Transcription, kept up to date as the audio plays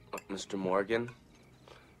Mr. Morgan,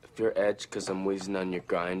 if you're edged because I'm wheezing on your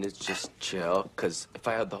grind, it's just chill. Because if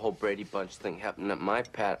I had the whole Brady Bunch thing happen at my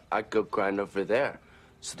pad, I'd go grind over there.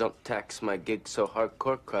 So don't tax my gig so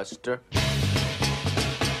hardcore, Cruster.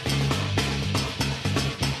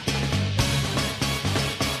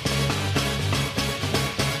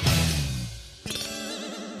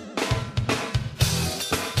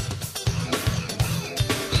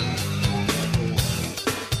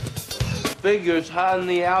 Figures hot on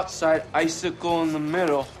the outside, icicle in the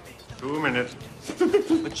middle. 2 minutes.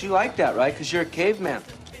 But you like that, right? Because you're a caveman.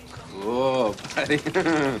 Cool, buddy.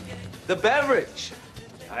 The beverage.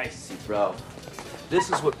 I see, bro. This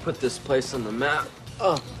is what put this place on the map.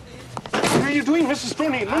 Oh. What are you doing, Mrs.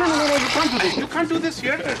 Stoney? No, you can't do this. You can't do this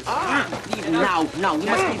here. Leave now, you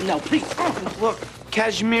must leave now, please. Look,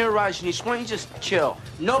 Kashmir Rajneesh, why don't you just chill?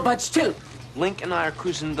 No, but still. Link and I are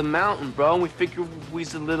cruising the mountain, bro, and we figure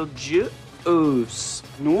we's a little juice.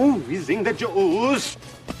 No, whizzing the juice.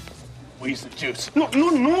 Wheeze the juice. No,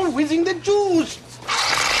 whizzing the juice.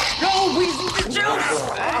 No, whizzing the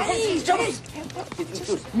juice.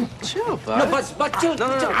 Juice. Chill, bud. No, but chill. No.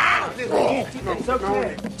 It's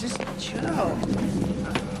okay. Just chill.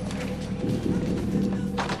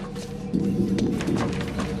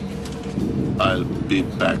 I'll be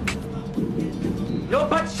back. No,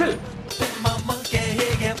 but chill. My monkey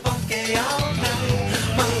get funky all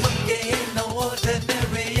night. My monkey ain't no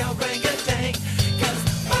ordinary orangutan. 'Cause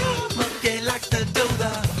my monkey likes to do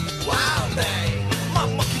the wild thing. My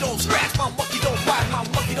monkey don't scratch, my monkey don't bite, my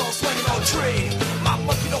monkey don't swing no tree. My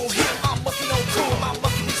monkey don't hit, my monkey don't cool, my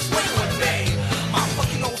monkey be swinging with me. My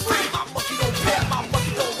monkey don't free, my monkey don't pet, my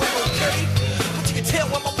monkey don't wear no cape. But you can tell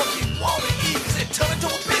when my monkey wanna eat, 'cause it turn into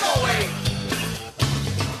a big old ape.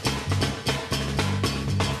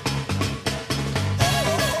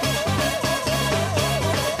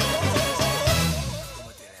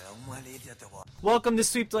 Welcome to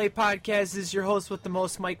Sweep Delay Podcast. This is your host with the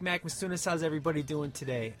most, Mike Mac Masunas. How's everybody doing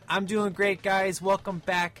today? I'm doing great, guys. Welcome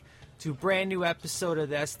back to a brand new episode of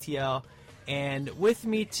the STL. And with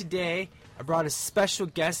me today, I brought a special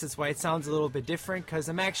guest. That's why it sounds a little bit different, because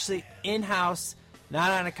I'm actually in-house, not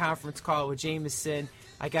on a conference call with Jameson.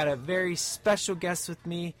 I got a very special guest with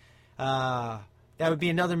me. That would be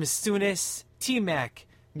another Masunas, T-Mac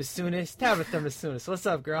Masunas, Tabitha Masunas. What's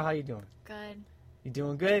up, girl? How you doing? Good. You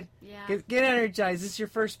doing good? Yeah. Get energized. This is your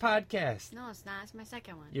first podcast. No, it's not. It's my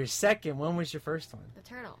second one. Your second. When was your first one? The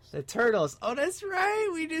Turtles. The Turtles. Oh, that's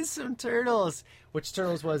right. We did some Turtles. Which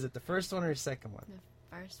Turtles was it? The first one or the second one?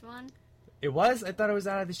 The first one? It was? I thought it was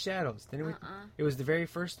Out of the Shadows. Didn't we? It was the very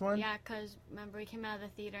first one? Yeah, because remember we came out of the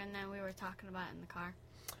theater and then we were talking about it in the car.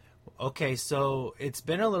 Okay, so it's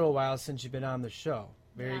been a little while since you've been on the show.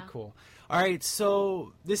 Very Yeah. cool. All right,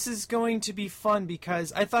 so this is going to be fun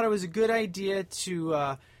because I thought it was a good idea to,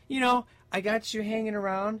 I got you hanging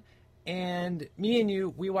around, and me and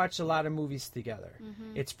you, we watch a lot of movies together.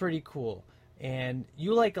 Mm-hmm. It's pretty cool. And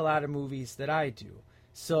you like a lot of movies that I do.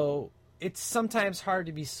 So it's sometimes hard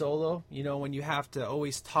to be solo, when you have to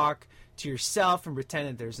always talk to yourself and pretend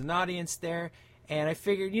that there's an audience there. And I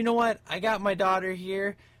figured, you know what? I got my daughter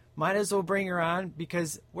here. Might as well bring her on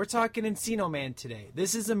because we're talking Encino Man today.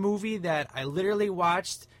 This is a movie that I literally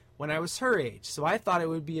watched when I was her age. So I thought it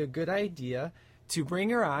would be a good idea to bring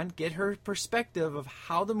her on, get her perspective of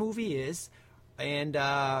how the movie is, and,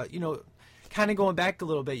 kind of going back a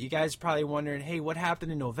little bit. You guys are probably wondering, hey, what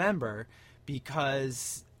happened in November?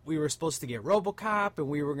 Because we were supposed to get RoboCop and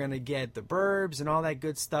we were going to get The Burbs and all that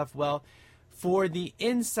good stuff. Well, for the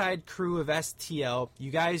inside crew of STL,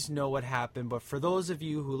 you guys know what happened, but for those of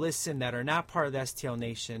you who listen that are not part of the STL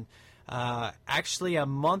Nation, actually a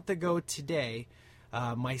month ago today,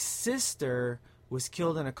 my sister was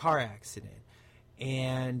killed in a car accident,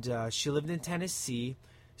 and she lived in Tennessee,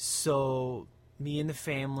 so me and the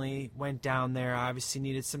family went down there, obviously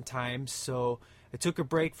needed some time, so I took a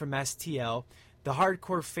break from STL. The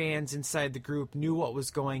hardcore fans inside the group knew what was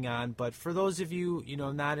going on, but for those of you,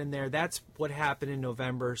 not in there, that's what happened in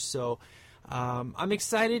November. So I'm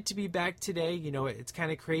excited to be back today. It's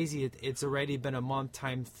kind of crazy. It's already been a month.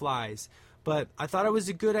 Time flies. But I thought it was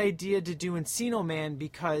a good idea to do Encino Man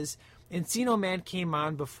because Encino Man came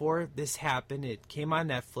on before this happened. It came on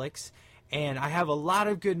Netflix, and I have a lot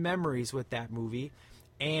of good memories with that movie.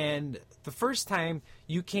 And the first time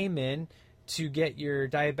you came in to get your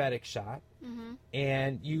diabetic shot, Mm-hmm.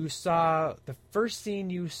 and you saw the first scene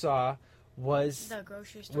you saw was the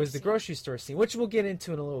grocery store. Grocery store scene, which we'll get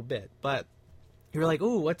into in a little bit. But you were like,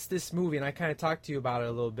 "Ooh, what's this movie?" And I kind of talked to you about it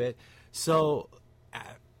a little bit. So,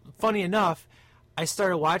 funny enough, I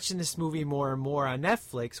started watching this movie more and more on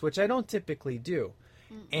Netflix, which I don't typically do.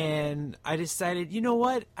 And I decided, you know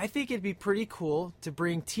what? I think it'd be pretty cool to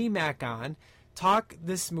bring T-Mac on, talk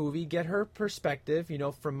this movie, get her perspective,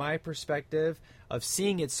 from my perspective of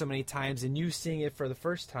seeing it so many times and you seeing it for the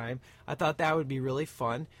first time. I thought that would be really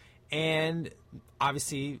fun. And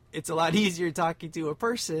obviously, it's a lot easier talking to a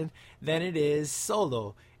person than it is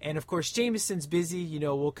solo. And of course, Jameson's busy.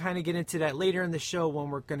 We'll kind of get into that later in the show when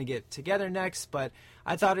we're going to get together next. But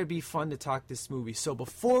I thought it'd be fun to talk this movie. So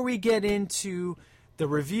before we get into the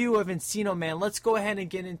review of Encino Man, let's go ahead and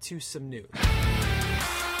get into some news.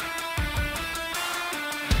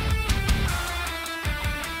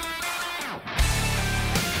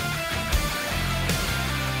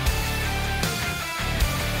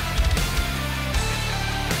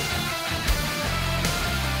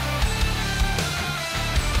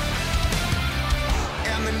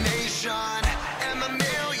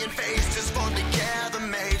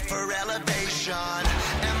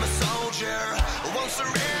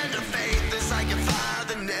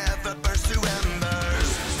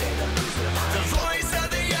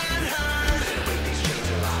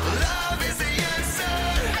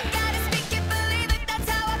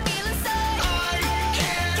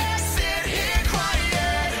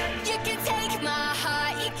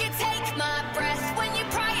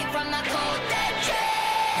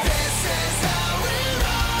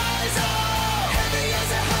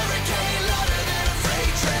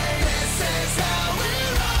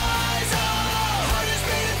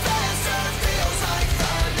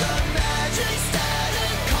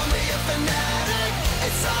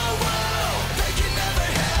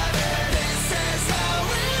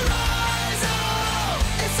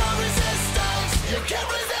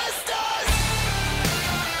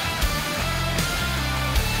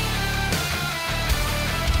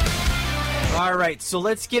 All right, so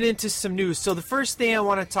let's get into some news. So the first thing I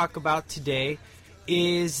want to talk about today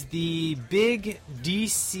is the big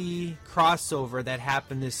DC crossover that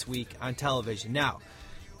happened this week on television. Now,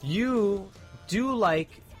 you do like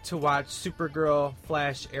to watch Supergirl,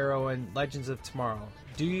 Flash, Arrow, and Legends of Tomorrow.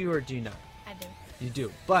 Do you or do you not? I do. You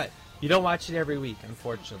do, but you don't watch it every week,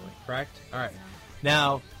 unfortunately, correct? All right.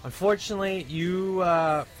 Now, unfortunately, you,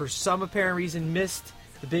 for some apparent reason, missed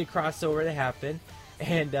the big crossover that happened.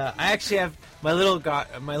 And I actually have my little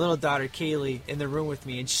daughter Kaylee in the room with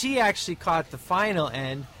me, and she actually caught the final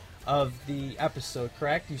end of the episode.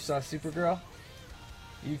 Correct? You saw Supergirl?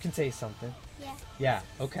 You can say something. Yeah. Yeah.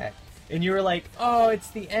 Okay. And you were like, "Oh, it's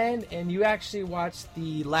the end," and you actually watched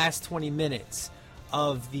the last 20 minutes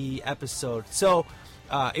of the episode. So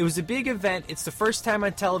it was a big event. It's the first time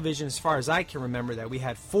on television, as far as I can remember, that we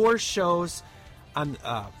had 4 shows on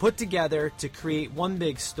put together to create one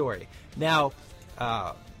big story. Now.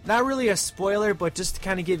 Not really a spoiler, but just to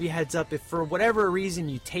kind of give you a heads up, if for whatever reason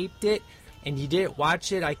you taped it and you didn't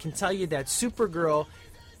watch it, I can tell you that Supergirl,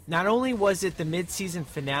 not only was it the mid-season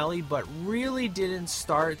finale, but really didn't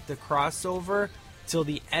start the crossover till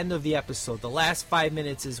the end of the episode. The last 5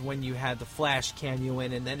 minutes is when you had the Flash cameo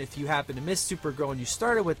in, and then if you happen to miss Supergirl and you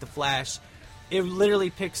started with the Flash, it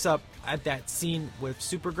literally picks up at that scene with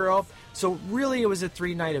Supergirl. So really it was a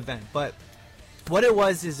 3-night event, but what it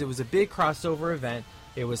was is it was a big crossover event.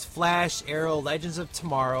 It was Flash, Arrow, Legends of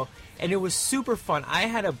Tomorrow, and it was super fun. I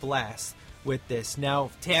had a blast with this. Now,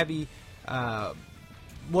 Tabby,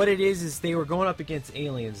 what it is they were going up against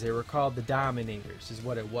aliens. They were called the Dominators is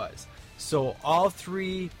what it was. So all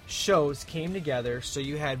 3 shows came together, so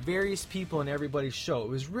you had various people in everybody's show. It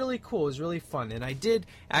was really cool. It was really fun, and I did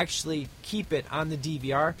actually keep it on the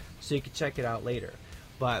DVR so you could check it out later.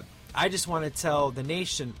 But I just want to tell the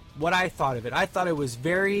nation what I thought of it. I thought it was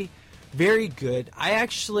very, very good. I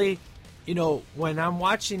actually, when I'm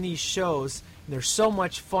watching these shows, they're so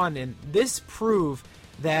much fun, and this proved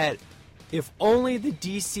that if only the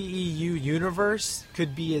DCEU universe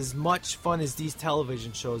could be as much fun as these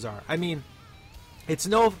television shows are. I mean, it's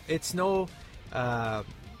no how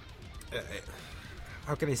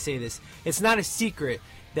can I say this? It's not a secret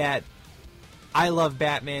that I love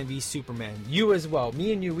Batman v Superman. You as well.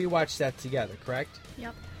 Me and you, we watched that together, correct?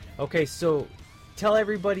 Yep. Okay, so tell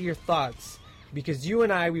everybody your thoughts, because you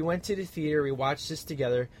and I, we went to the theater, we watched this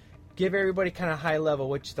together. Give everybody kind of high level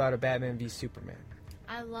what you thought of Batman v Superman.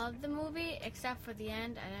 I loved the movie, except for the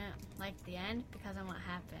end. I didn't like the end because of what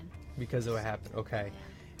happened. Because of what happened, okay.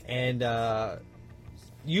 Yeah. And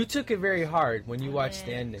you took it very hard when you watched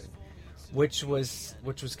the did. ending, which was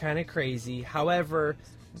kind of crazy. However,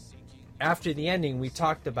 after the ending, we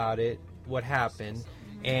talked about it, what happened,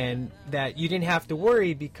 and that you didn't have to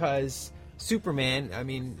worry because Superman, I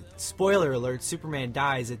mean, spoiler alert, Superman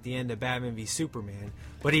dies at the end of Batman v Superman,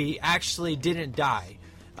 but he actually didn't die.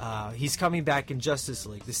 he's coming back in Justice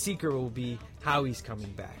League. The secret will be how he's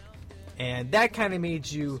coming back. And that kind of made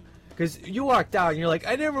you, because you walked out and you're like,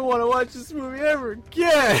 I never want to watch this movie ever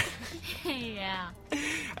again. Yeah.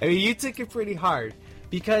 I mean, you took it pretty hard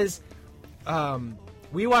because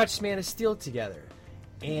we watched Man of Steel together,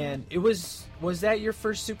 and it was that your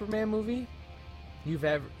first Superman movie?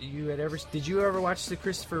 Did you ever watch the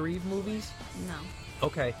Christopher Reeve movies? No.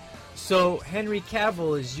 Okay, so Henry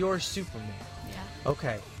Cavill is your Superman. Yeah.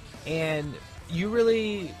 Okay, and you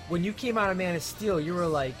really, when you came out of Man of Steel, you were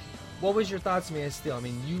like, what was your thoughts on Man of Steel? I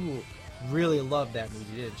mean, you really loved that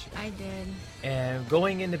movie, didn't you? I did. And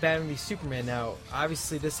going into Batman v Superman now,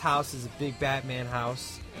 obviously this house is a big Batman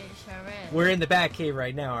house. It sure is. We're in the Batcave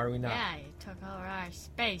right now, are we not? Yeah, you took over our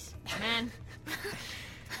space, man.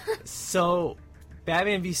 So,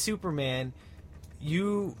 Batman v Superman,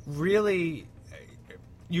 you really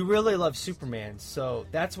love Superman, so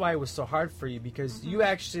that's why it was so hard for you, because you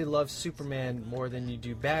actually love Superman more than you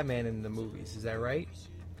do Batman in the movies. Is that right?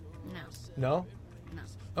 No. No? No.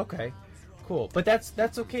 Okay, cool. But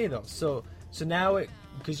that's okay though. So now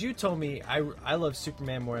because you told me I love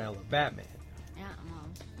Superman more than I love Batman, Yeah, well,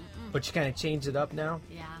 but you kind of changed it up now.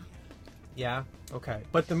 yeah, Yeah. Okay.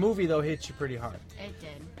 But the movie though hit you pretty hard. it did.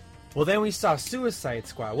 Well, then we saw Suicide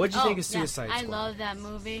Squad. What'd you think of yeah, Suicide Squad? I love that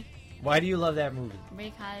movie Why do you love that movie?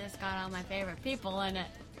 because it's got all my favorite people in it,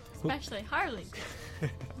 especially Harley.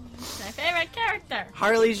 She's my favorite character.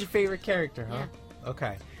 Harley's your favorite character, huh?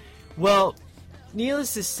 Okay. Well,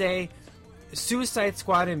 needless to say, Suicide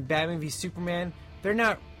Squad and Batman v Superman, they're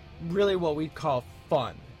not really what we'd call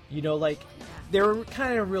fun. You know, like, they're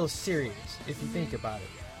kind of real serious, if you think about it.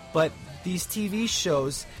 But these TV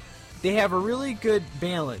shows, they have a really good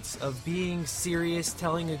balance of being serious,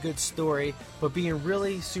 telling a good story, but being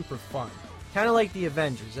really super fun. Kind of like The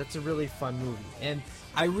Avengers. That's a really fun movie. And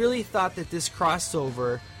I really thought that this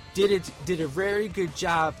crossover did a very good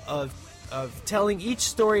job of telling each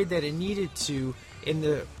story that it needed to in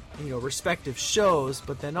the respective shows,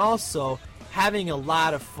 but then also having a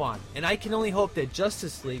lot of fun. And I can only hope that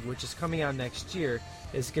Justice League, which is coming out next year,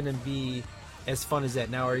 is going to be as fun as that.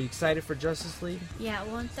 Now, are you excited for Justice League? Yeah,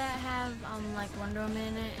 won't that have like Wonder Woman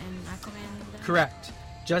in it and Aquaman in there? Correct.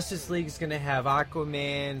 Justice League is going to have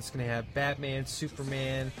Aquaman, it's going to have Batman,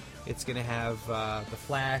 Superman, it's going to have the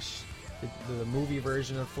Flash, the movie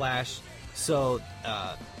version of Flash. So,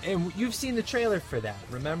 and you've seen the trailer for that,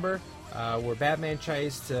 remember? Where Batman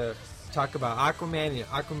tries to talk about Aquaman, and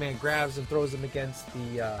Aquaman grabs and throws him against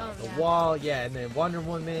the wall. Yeah, and then Wonder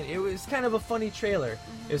Woman. It was kind of a funny trailer.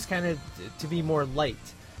 It was kind of to be more light.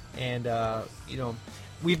 And,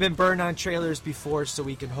 we've been burned on trailers before, so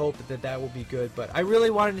we can hope that will be good. But I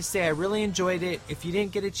really wanted to say I really enjoyed it. If you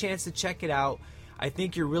didn't get a chance to check it out, I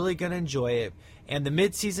think you're really going to enjoy it. And the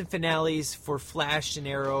mid-season finales for Flash and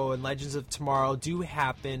Arrow and Legends of Tomorrow do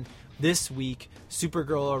happen this week.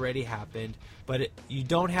 Supergirl already happened. But you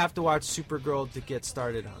don't have to watch Supergirl to get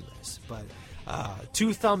started on this. But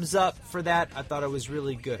 2 thumbs up for that. I thought it was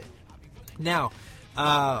really good. Now,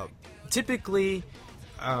 typically,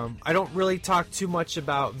 I don't really talk too much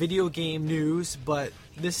about video game news, but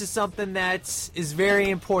this is something that is very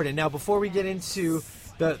important. Now, before we get into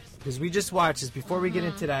because we just watched this, before we get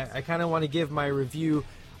into that, I kind of want to give my review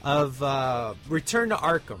of Return to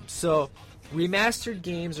Arkham. So, remastered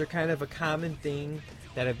games are kind of a common thing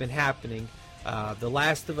that have been happening. The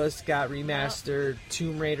Last of Us got remastered,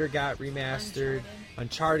 Tomb Raider got remastered,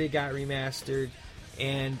 Uncharted got remastered,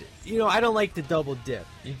 and, I don't like the double dip.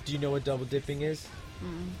 Do you know what double dipping is?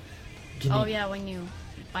 Oh, yeah, when you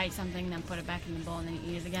bite something, then put it back in the bowl, and then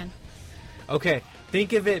you eat it again. Okay,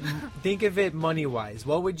 think of it money-wise.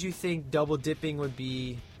 What would you think double dipping would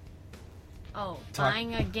be? Oh,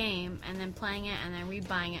 buying a game and then playing it and then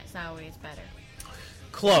rebuying it, so that way it's better.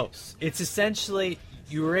 Close. It's essentially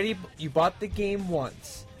you bought the game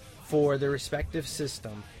once for the respective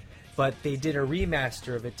system, but they did a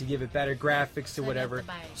remaster of it to give it better graphics or whatever.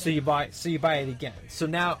 So you buy it again. So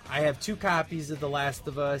now I have 2 copies of The Last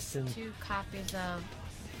of Us and 2 copies of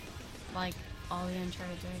like all the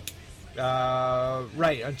Uncharted, right?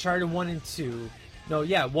 Right, Uncharted 1 and 2. No,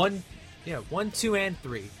 yeah, 1, 2, and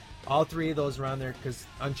 3. All 3 of those are on there because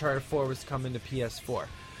Uncharted 4 was coming to PS4.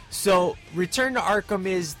 So, Return to Arkham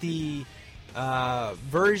is the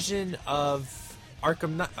version of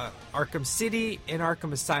Arkham City and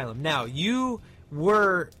Arkham Asylum. Now, you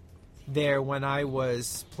were there when I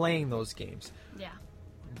was playing those games. Yeah.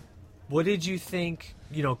 What did you think,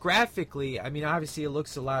 graphically? I mean, obviously it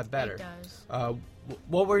looks a lot better. It does.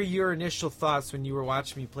 What were your initial thoughts when you were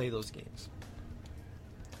watching me play those games?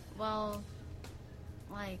 Well,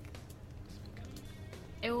 like,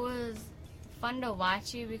 it was fun to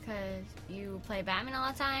watch you because you play Batman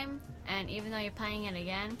all the time, and even though you're playing it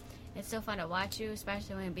again, it's still fun to watch you,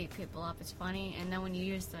 especially when you beat people up. It's funny, and then when you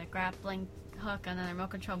use the grappling hook on the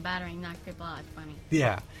remote control battery and knock people out, it's funny.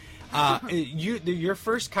 Yeah. Your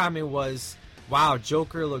first comment was, "Wow,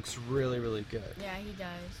 Joker looks really, really good." Yeah, he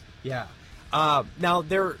does. Yeah. Now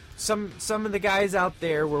there some of the guys out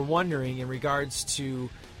there were wondering in regards to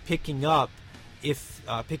picking up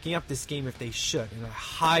this game if they should, and I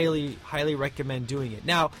highly recommend doing it.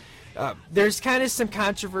 Now, there's kind of some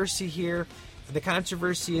controversy here. The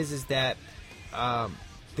controversy is that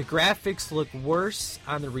the graphics look worse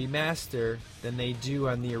on the remaster than they do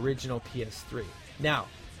on the original PS3. Now,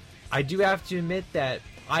 I do have to admit that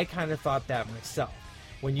I kind of thought that myself.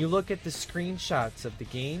 When you look at the screenshots of the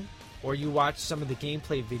game, or you watch some of the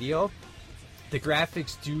gameplay video, the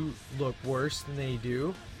graphics do look worse than they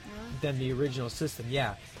do than the original system.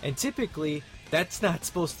 Yeah, and typically that's not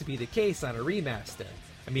supposed to be the case on a remaster.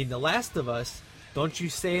 I mean, The Last of Us, don't you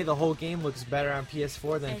say the whole game looks better on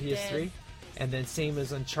PS4 than PS3? did. And then same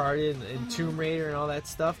as Uncharted and Tomb Raider and all that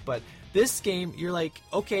stuff. But this game, you're like,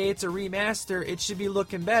 okay, it's a remaster, it should be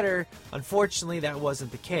looking better. Unfortunately, that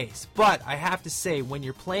wasn't the case. But I have to say, when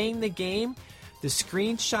you're playing the game, the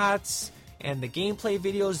screenshots and the gameplay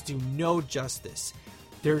videos do no justice.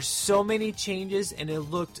 There's so many changes, and it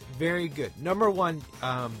looked very good. Number one,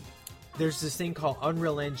 there's this thing called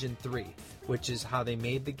Unreal Engine 3, which is how they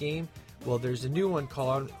made the game. Well, there's a new one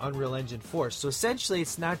called Unreal Engine 4. So essentially,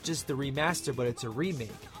 it's not just the remaster, but it's a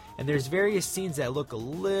remake. And there's various scenes that look a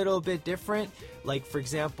little bit different. Like, for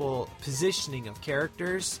example, positioning of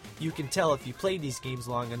characters. You can tell if you play these games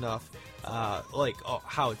long enough,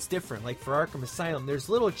 how it's different. Like, for Arkham Asylum, there's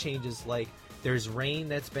little changes. Like, there's rain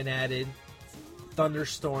that's been added,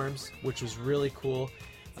 thunderstorms, which was really cool.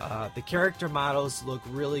 The character models look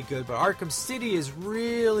really good. But Arkham City is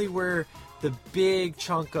really where the big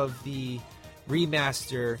chunk of the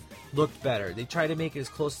remaster looked better. They try to make it as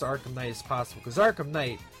close to Arkham Knight as possible, because Arkham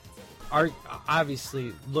Knight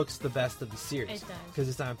obviously looks the best of the series. It does. Because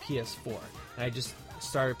it's on PS4. And I just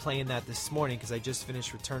started playing that this morning because I just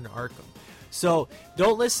finished Return to Arkham. So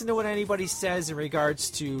don't listen to what anybody says in regards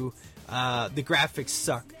to the graphics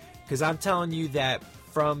suck, because I'm telling you that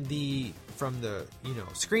from the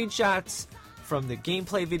screenshots, from the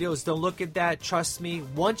gameplay videos, don't look at that. Trust me,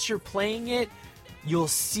 once you're playing it, you'll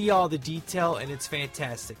see all the detail, and it's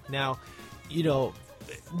fantastic. Now,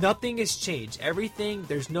 nothing has changed. Everything,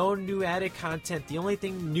 there's no new added content. The only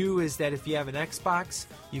thing new is that if you have an Xbox,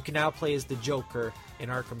 you can now play as the Joker in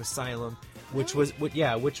Arkham Asylum, which was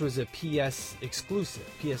a PS exclusive,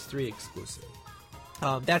 PS3 exclusive.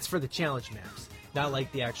 That's for the challenge maps, not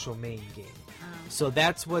like the actual main game. So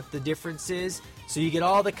that's what the difference is. So you get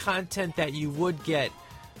all the content that you would get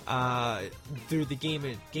through the Game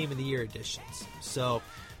of the Year editions. So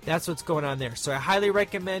that's what's going on there. So I highly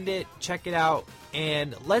recommend it. Check it out.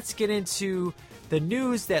 And let's get into the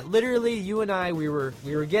news that literally you and I, we were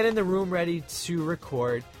getting the room ready to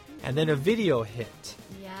record, and then a video hit.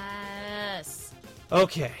 Yes.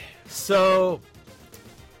 Okay, so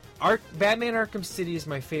Batman Arkham City is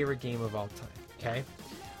my favorite game of all time, okay?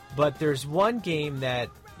 But there's one game that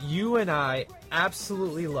you and I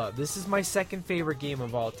absolutely love. This is my second favorite game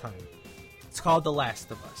of all time. It's called The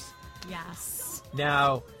Last of Us. Yes.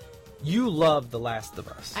 Now, you love The Last of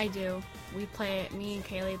Us. I do. Me and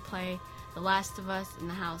Kaylee play The Last of Us in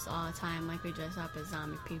the house all the time. Like, we dress up as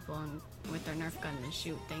zombie people and with our Nerf gun and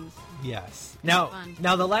shoot things. Yes. fun.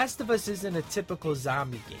 Now, The Last of Us isn't a typical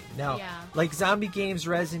zombie game. Now, Yeah. like zombie games,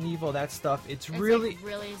 Resident Evil, that stuff, it's Really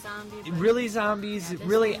zombie. But zombies, Yeah, this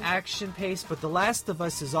really one- action-paced, but The Last of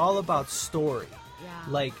Us is all about story. Yeah.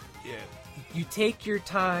 Like, you take your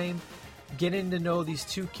time getting to know these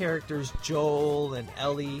two characters, Joel and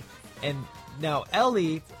Ellie. And now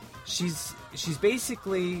Ellie, she's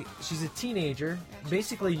basically a teenager,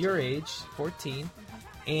 basically your age, 14.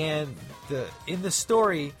 And in the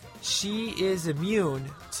story, she is immune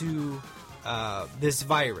to this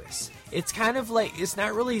virus. It's kind of like, it's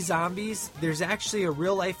not really zombies. There's actually a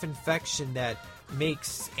real life infection that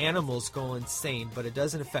makes animals go insane, but it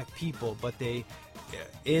doesn't affect people. But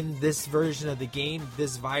in this version of the game,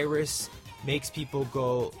 this virus makes people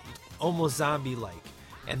go almost zombie-like.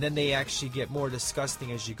 And then they actually get more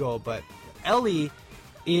disgusting as you go. But Ellie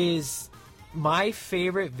is my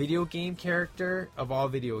favorite video game character of all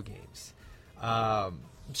video games.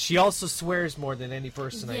 She also swears more than any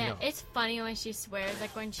person I know. Yeah, it's funny when she swears.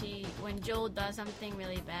 Like when Joel does something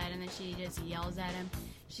really bad and then she just yells at him.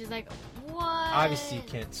 She's like, "What?" Obviously, you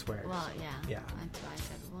can't swear. Well, yeah. Yeah. That's why I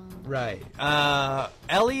said, "Well." Right.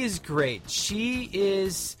 Ellie is great. She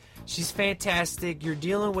is She's fantastic. You're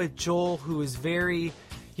dealing with Joel, who is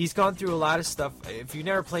he's gone through a lot of stuff. If you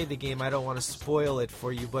never played the game, I don't want to spoil it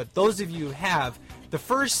for you, but those of you who have, the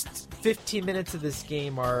first 15 minutes of this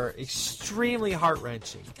game are extremely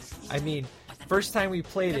heart-wrenching. I mean, first time we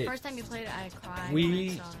played The first time you played it, I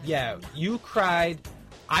cried. You cried.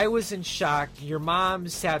 I was in shock. Your mom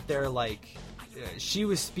sat there like she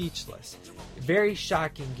was speechless. Very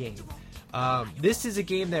shocking game. This is a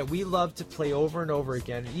game that we love to play over and over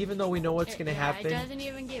again, even though we know what's going to happen. It doesn't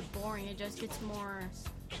even get boring. It just gets more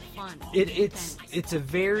fun. It's a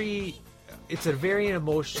very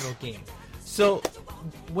emotional game. So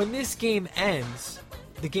when this game ends,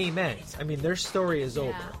 the game ends. I mean, their story is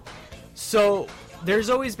over. So there's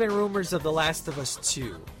always been rumors of The Last of Us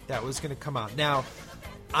 2 that was going to come out. Now,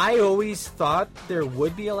 I always thought there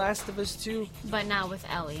would be a Last of Us 2. But now with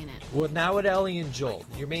Ellie in it. Well, now with Ellie and Joel,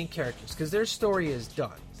 your main characters, because their story is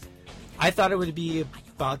done. I thought it would be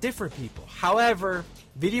about different people. However,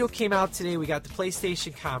 video came out today. We got the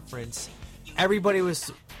PlayStation conference. Everybody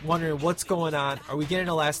was wondering what's going on. Are we getting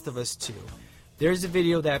a Last of Us 2? There's a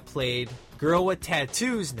video that played. Girl with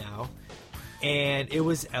tattoos now. And it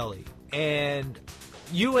was Ellie. And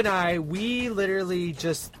you and I, we literally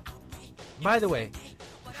just... By the way,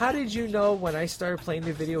 how did you know when I started playing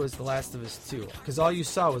the video was The Last of Us 2? Because all you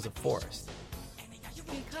saw was a forest.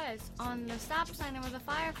 Because on the stop sign there was a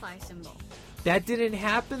firefly symbol. That didn't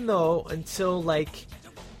happen though until like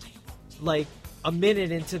a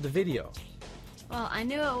minute into the video. Well, I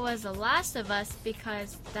knew it was The Last of Us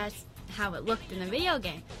because that's how it looked in the video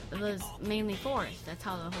game. It was mainly forest. That's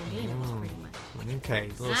how the whole game was pretty much. Okay.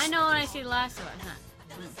 And I know when I see The Last of Us, huh?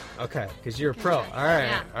 Okay, because you're a pro. Okay. All right,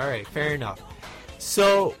 Yeah. all right, fair enough.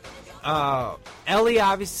 So, Ellie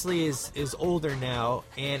obviously is older now,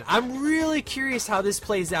 and I'm really curious how this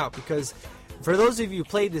plays out because for those of you who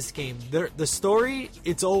played this game, the story,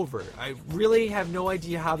 it's over. I really have no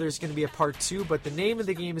idea how there's going to be a part 2, but the name of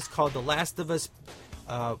the game is called The Last of Us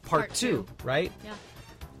Part 2, right? Yeah.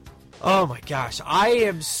 Oh my gosh, I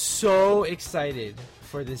am so excited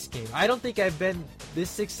for this game. I don't think I've been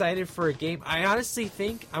this excited for a game. I honestly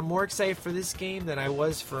think I'm more excited for this game than I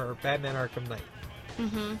was for Batman Arkham Knight.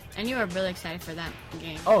 Mm-hmm. And you were really excited for that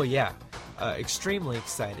game. Oh yeah, extremely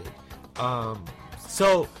excited.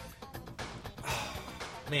 So,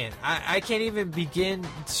 man, I can't even begin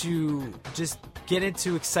to just get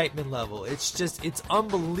into excitement level. It's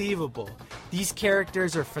unbelievable. These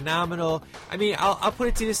characters are phenomenal. I mean, I'll put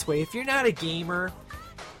it to you this way: if you're not a gamer,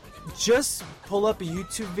 just pull up a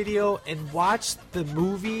YouTube video and watch the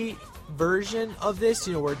movie version of this,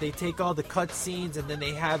 where they take all the cutscenes and then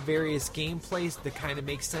they have various gameplays to kind of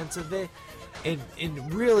make sense of it.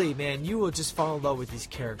 And really, man, you will just fall in love with these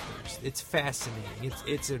characters. It's fascinating.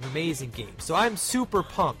 It's an amazing game. So I'm super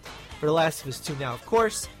pumped for The Last of Us 2 now. Of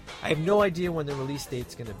course, I have no idea when the release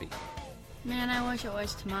date's going to be. Man, I wish it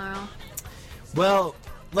was tomorrow. Well,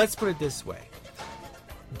 let's put it this way.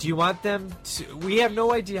 Do you want them to... We have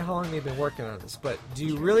no idea how long they've been working on this, but do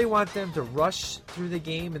you really want them to rush through the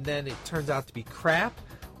game and then it turns out to be crap?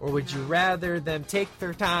 Or would you rather them take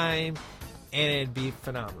their time and it'd be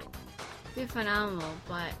phenomenal? It'd be phenomenal,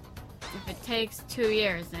 but if it takes 2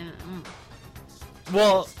 years, then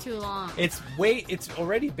Well, it's too long. It's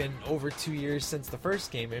already been over 2 years since the first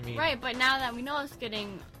game. I mean... Right, but now that we know it's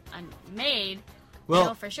getting made... Well, we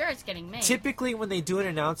know for sure it's getting made. Typically, when they do an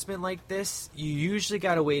announcement like this, you usually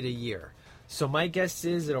got to wait a year. So my guess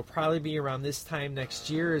is it'll probably be around this time next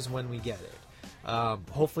year is when we get it.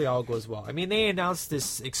 Hopefully all goes well. I mean, they announced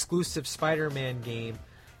this exclusive Spider-Man game,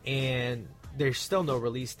 and there's still no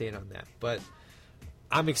release date on that. But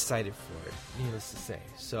I'm excited for it, needless to say.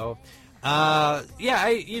 So,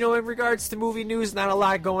 in regards to movie news, not a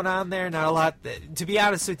lot going on there. Not a lot. To be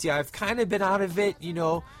honest with you, I've kind of been out of it,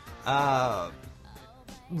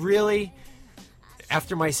 really,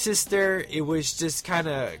 after my sister, it was just kind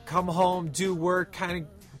of come home, do work, kind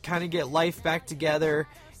of get life back together,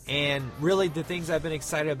 and really the things I've been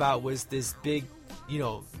excited about was this big,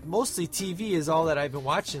 mostly TV is all that I've been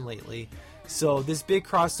watching lately. So this big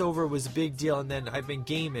crossover was a big deal, and then I've been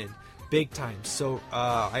gaming big time. So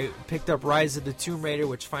I picked up Rise of the Tomb Raider,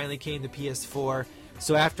 which finally came to PS4.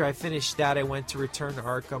 So after I finished that, I went to Return to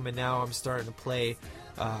Arkham, and now I'm starting to play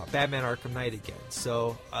Batman Arkham Knight again.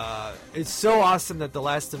 So it's so awesome that The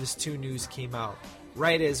Last of Us 2 news came out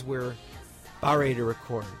right as we're about ready to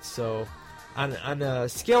record. So on a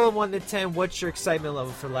scale of 1 to 10, what's your excitement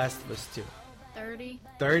level for The Last of Us 2? 30.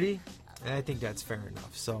 30? I think that's fair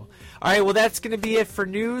enough. So, all right, well, that's going to be it for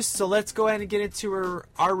news. So let's go ahead and get into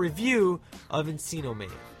our review of Encino Man.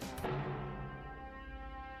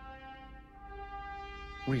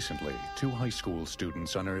 Recently, 2 high school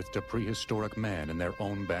students unearthed a prehistoric man in their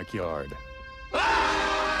own backyard.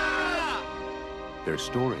 Their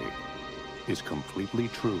story is completely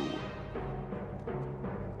true.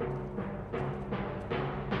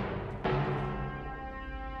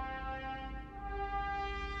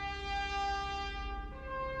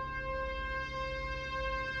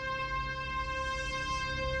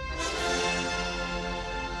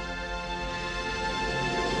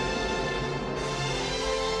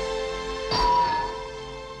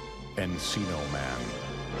 Encino Man.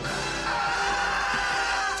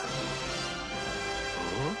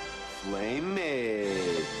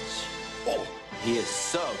 Flamage. Oh, he is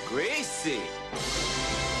so greasy.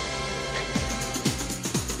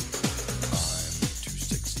 Too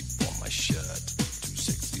sexy for my shirt. Too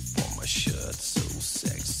sexy for my shirt. So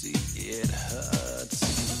sexy it hurts.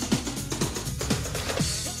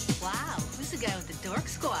 Wow, who's the guy with the dork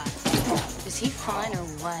squad? Is he fun or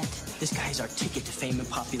what? This guy's our ticket to fame and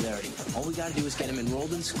popularity. All we gotta do is get him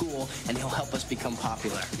enrolled in school, and he'll help us become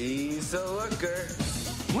popular. He's a looker.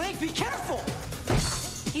 Link, be careful!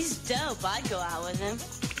 He's dope. I'd go out with him.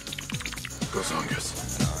 Gozongas.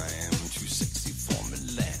 I'm too sexy for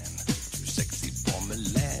Milan. Too sexy for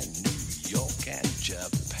Milan, New York, and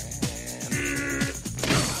Japan.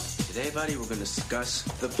 Today, buddy, we're gonna discuss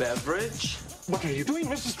the beverage. What are you doing,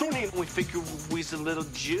 Mrs. Tony? We figure we's a little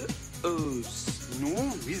juice. No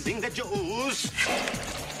whizzing the juice.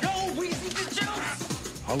 No wheezing the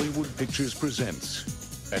juice! Hollywood Pictures presents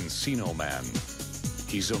Encino Man.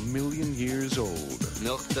 He's 1,000,000 years old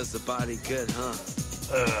Milk does the body good, huh?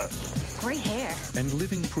 Great hair. and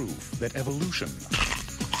living proof that evolution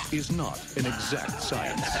is not an exact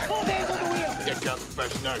science. Get out the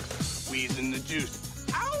fresh nugs. Wheezing the juice.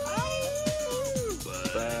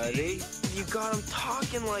 Buddy, you got him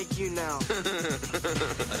talking like you now. Too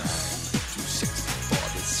sexy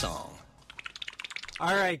for this song.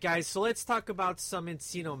 All right, guys. So let's talk about some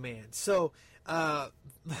Encino Man. So,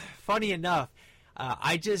 funny enough,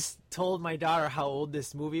 I just told my daughter how old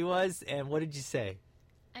this movie was, and what did you say?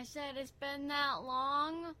 I said it's been that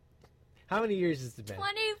long. How many years has it been?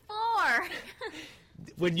 24.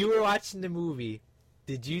 When you were watching the movie,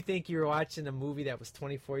 did you think you were watching a movie that was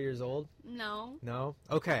 24 years old? No. No?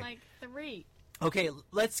 Okay. Like 3. Okay,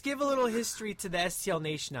 let's give a little history to the STL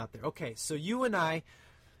Nation out there. Okay, so you and I,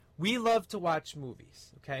 we love to watch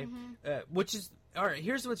movies, okay? Which is, all right,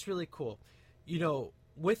 here's what's really cool. You know,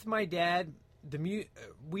 with my dad,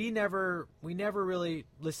 we never really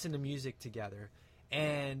listened to music together.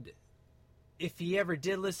 And if he ever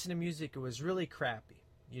did listen to music, it was really crappy,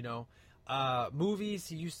 you know? Movies,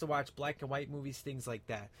 he used to watch black and white movies, things like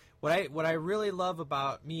that. What I really love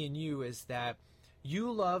about me and you is that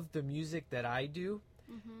you love the music that I do,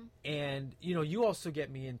 and you know, you also get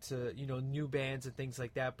me into, you know, new bands and things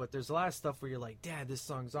like that. But there's a lot of stuff where you're like, Dad, this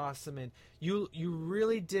song's awesome, and you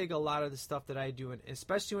really dig a lot of the stuff that I do, and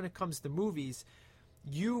especially when it comes to movies,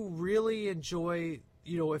 you really enjoy.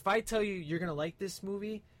 You know, if I tell you you're gonna like this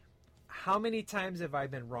movie, how many times have I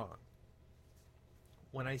been wrong?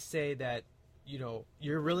 When I say that, you know,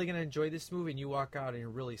 you're really going to enjoy this movie and you walk out and it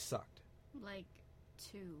really sucked. Like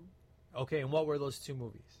 2. Okay, and what were those 2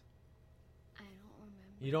 movies? I don't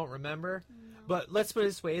remember. You don't remember? No. But let's put it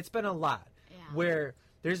this way. It's been a lot. Yeah. Where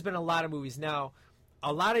there's been a lot of movies. Now,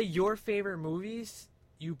 a lot of your favorite movies,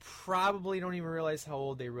 you probably don't even realize how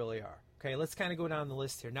old they really are. Okay, let's kind of go down the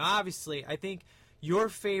list here. Now, obviously, I think your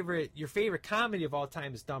favorite comedy of all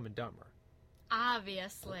time is Dumb and Dumber.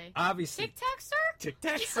 Obviously. Obviously. Tic Tac, sir? Tic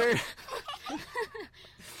Tac, sir.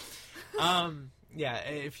 Yeah,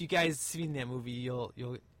 if you guys seen that movie, you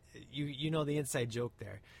know the inside joke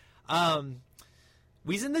there.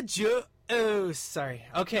 We's in the Oh, sorry.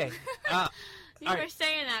 Okay. You were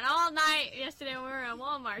saying that all night yesterday when we were in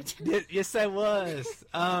Walmart. Yes, I was.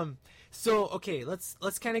 So okay,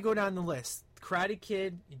 let's kind of go down the list. Karate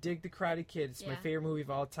Kid. You dig the Karate Kid? It's my favorite movie of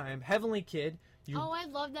all time. Heavenly Kid. I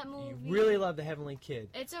love that movie. You really love the Heavenly Kid.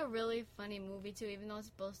 It's a really funny movie too, even though it's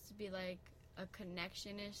supposed to be like a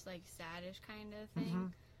connection-ish, like sad-ish kind of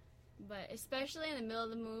thing. But especially in the middle of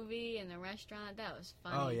the movie in the restaurant, that was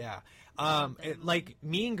funny. Oh yeah, like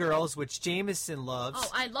Mean Girls, which Jameson loves.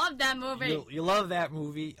 Oh, I love that movie. You love that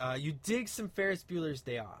movie. You dig some Ferris Bueller's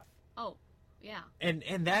Day Off. Oh, yeah. And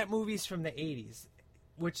that movie's from the '80s,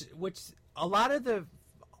 which a lot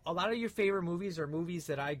of your favorite movies are movies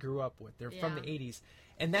that I grew up with. They're from the '80s,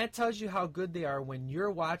 and that tells you how good they are when you're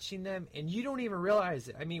watching them and you don't even realize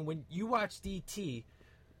it. I mean, when you watched E.T.,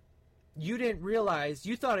 you didn't realize,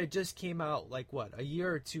 you thought it just came out like what, a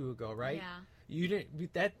year or 2 ago, right? Yeah. You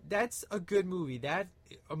didn't. That's a good movie.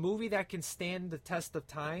 A movie that can stand the test of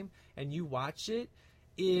time, and you watch it,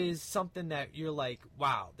 is something that you're like,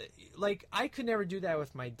 wow. Like, I could never do that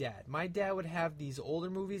with my dad. My dad would have these older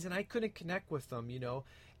movies, and I couldn't connect with them, you know.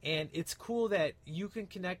 And it's cool that you can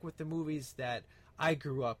connect with the movies that I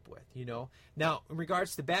grew up with, you know. Now, in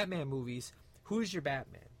regards to Batman movies, who's your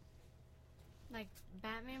Batman? Like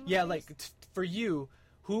Batman movies? Yeah, like for you,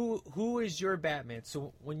 who is your Batman?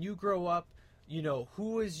 So when you grow up, you know,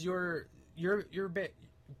 who is your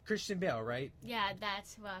Christian Bale, right? Yeah,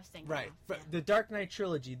 that's what I was thinking. Right. Of, yeah. The Dark Knight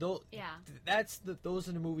trilogy. Those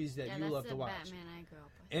are the movies that you love to watch. That's the Batman I grew up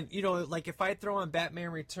with. And you know, like if I throw on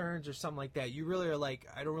Batman Returns or something like that, you really are like,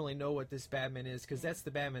 I don't really know what this Batman is because that's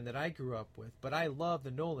the Batman that I grew up with. But I love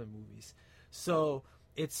the Nolan movies, so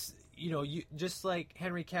it's, you know, you just like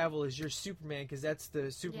Henry Cavill is your Superman because that's the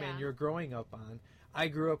Superman you're growing up on. I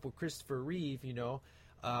grew up with Christopher Reeve, you know,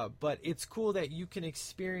 but it's cool that you can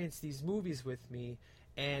experience these movies with me,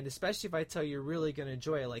 and especially if I tell you you're really gonna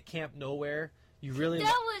enjoy it, like Camp Nowhere. You really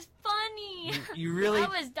that was funny. You really I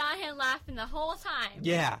was dying laughing the whole time.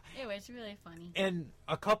 Yeah, it was really funny. And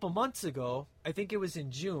a couple months ago, I think it was in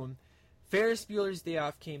June, Ferris Bueller's Day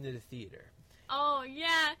Off came to the theater. Oh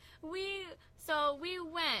yeah, we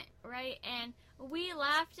went, right, and we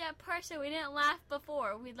laughed at parts that we didn't laugh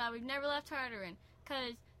before. We've never laughed harder in,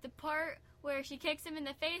 because the part where she kicks him in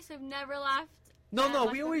the face, we've never laughed. No,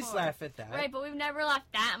 we always laugh at that. Right, but we've never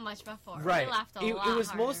laughed that much before. Right. We laughed a lot It was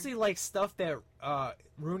harder. mostly like stuff that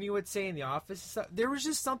Rooney would say in the office. Stuff. There was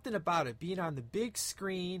just something about it being on the big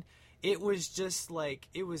screen. It was just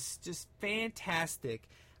fantastic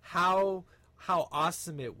how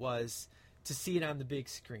awesome it was to see it on the big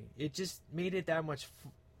screen. It just made it that much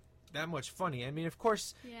funny. I mean, of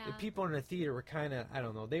course, the people in the theater were kind of, I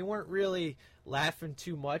don't know, they weren't really laughing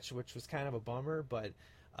too much, which was kind of a bummer, but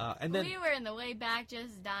and then we were in the way back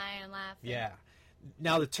just dying and laughing. Yeah.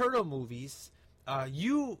 Now the Turtle movies,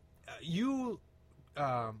 you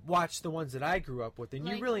watched the ones that I grew up with, and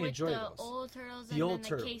like, you really with enjoyed the those. Old Turtles The and old then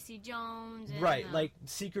Turtles. the Casey Jones. And, Right, like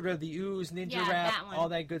Secret of the Ooze, Ninja Yeah, Rap, that one. all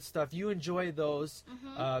that good stuff. You enjoy those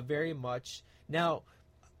very much. Now,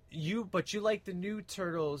 you like the new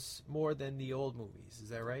Turtles more than the old movies. Is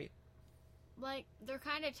that right? Like, they're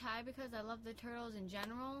kind of tied because I love the Turtles in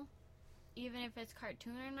general, even if it's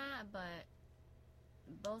cartoon or not, but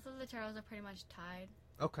both of the Turtles are pretty much tied.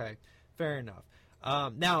 Okay, fair enough.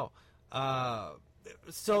 Now,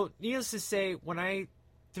 so needless to say, when I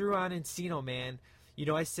threw on Encino Man, you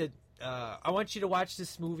know, I said, I want you to watch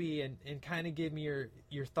this movie and kind of give me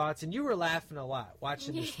your thoughts. And you were laughing a lot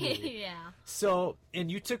watching this movie. Yeah. So, and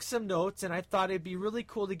you took some notes, and I thought it'd be really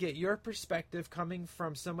cool to get your perspective coming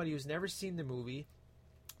from somebody who's never seen the movie,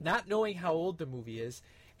 not knowing how old the movie is.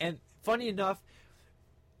 And funny enough,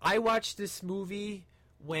 I watched this movie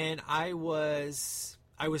when I was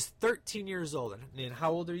 13 years old. And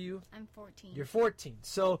how old are you? I'm 14. You're 14.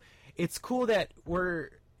 So it's cool that I'm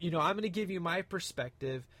going to give you my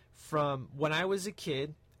perspective from when I was a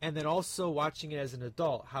kid, and then also watching it as an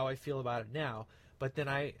adult, how I feel about it now. But then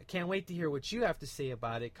I can't wait to hear what you have to say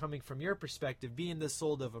about it, coming from your perspective, being this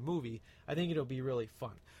old of a movie. I think it'll be really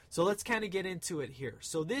fun. So let's kind of get into it here.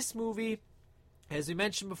 So this movie, as we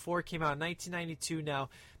mentioned before, came out in 1992. Now,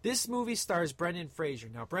 this movie stars Brendan Fraser.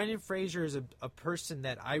 Now, Brendan Fraser is a person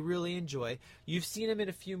that I really enjoy. You've seen him in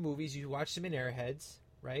a few movies. You watched him in Airheads,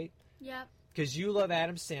 right? Yep. Because you love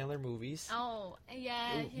Adam Sandler movies. Oh,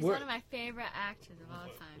 yeah. He's one of my favorite actors of all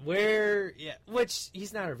time. Which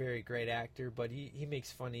he's not a very great actor, but he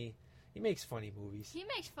makes funny movies. He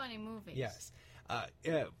makes funny movies. Yes.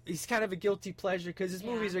 He's kind of a guilty pleasure because his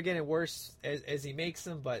movies are getting worse as he makes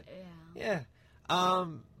them, but yeah.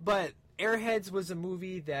 But Airheads was a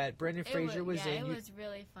movie that Brendan Fraser was in. Yeah, it was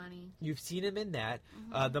really funny. You've seen him in that.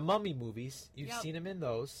 The Mummy movies, you've seen him in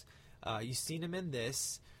those. You've seen him in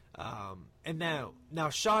this. And now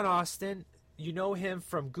Sean Astin, you know him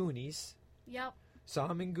from Goonies. Yep. Saw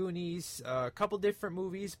him in Goonies, a couple different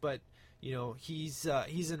movies, but you know he's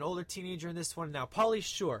an older teenager in this one. Now Pauly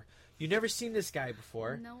Shore, you never seen this guy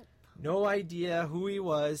before. Nope. No idea who he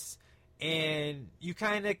was, and you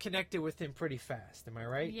kind of connected with him pretty fast. Am I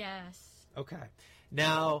right? Yes. Okay.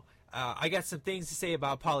 Now I got some things to say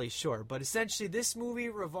about Pauly Shore, but essentially this movie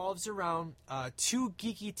revolves around two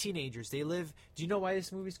geeky teenagers. They live. Do you know why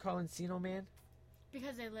this movie's called Encino Man?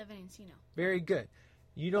 Because they live in Encino. Very good.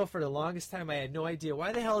 You know, for the longest time, I had no idea.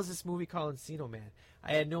 Why the hell is this movie called Encino Man?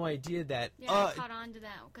 I had no idea that. Yeah, I caught on to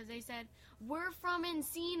that because they said, we're from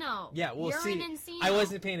Encino. Yeah, well, You're see, in Encino. I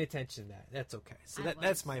wasn't paying attention to that. That's okay. So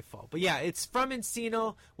that's my fault. But yeah, it's from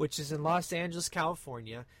Encino, which is in Los Angeles,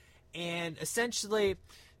 California. And essentially,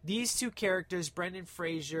 these two characters, Brendan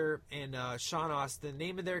Fraser and Sean Astin, the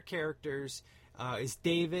name of their characters is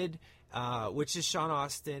David which is Sean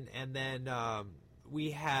Austin, and then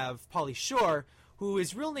we have Pauly Shore, who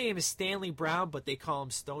his real name is Stanley Brown, but they call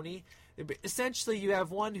him Stoney. Essentially, you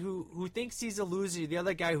have one who thinks he's a loser, the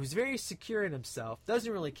other guy who's very secure in himself,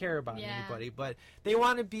 doesn't really care about anybody, but they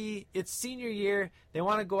want to be, it's senior year, they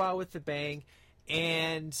want to go out with a bang,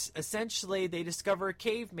 and essentially they discover a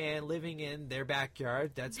caveman living in their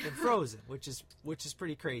backyard that's been frozen, which is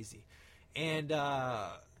pretty crazy. And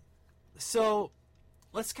so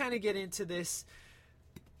let's kind of get into this.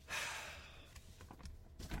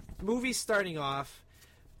 Movie starting off,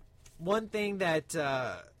 one thing that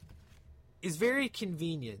is very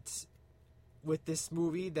convenient with this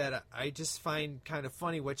movie that I just find kind of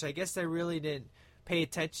funny, which I guess I really didn't pay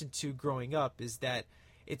attention to growing up, is that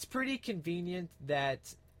it's pretty convenient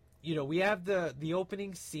that, you know, we have the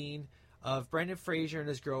opening scene of Brendan Fraser and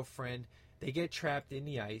his girlfriend. They get trapped in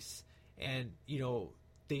the ice, and, you know,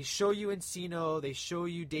 they show you Encino, they show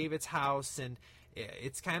you David's house, and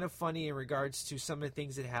it's kind of funny in regards to some of the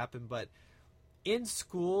things that happen, but in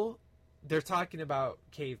school, they're talking about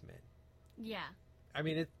cavemen. Yeah. I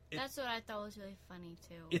mean, that's what I thought was really funny,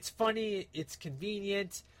 too. It's funny, it's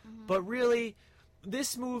convenient, but really,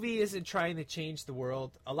 this movie isn't trying to change the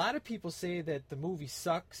world. A lot of people say that the movie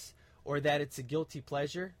sucks or that it's a guilty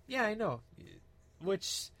pleasure. Yeah, I know.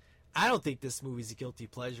 Which, I don't think this movie's a guilty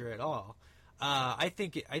pleasure at all. I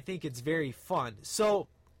think it's very fun. So,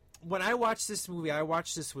 when I watched this movie, I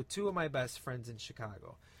watched this with two of my best friends in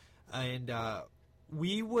Chicago. And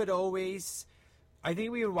we would always, I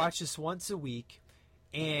think we would watch this once a week.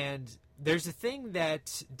 And there's a thing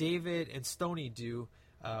that David and Stoney do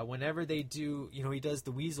whenever they do, you know, he does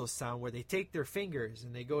the weasel sound where they take their fingers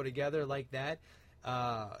and they go together like that.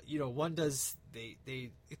 You know, one does,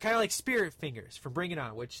 they kind of like Spirit Fingers from Bring It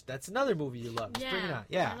On, which that's another movie you love. Yeah, Bring It On.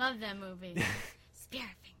 Yeah. I love that movie. Spirit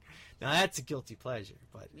Fingers. Now that's a guilty pleasure,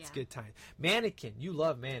 but it's good time. Mannequin, you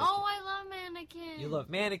love Mannequin. Oh, I love Mannequin. You love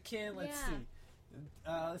Mannequin. Let's see.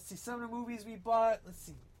 Let's see some of the movies we bought. Let's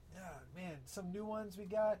see. Man, some new ones we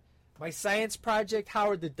got. My Science Project,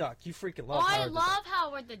 Howard the Duck. You freaking love Howard the Duck. I love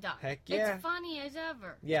Howard the Duck. Heck yeah. It's funny as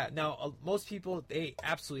ever. Yeah, now, most people, they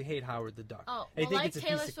absolutely hate Howard the Duck. Oh, they well, think like it's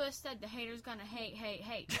Taylor Swift said, the hater's gonna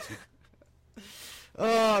hate.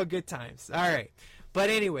 Oh, good times. All right. But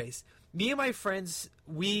anyways, me and my friends,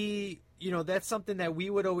 we, you know, that's something that we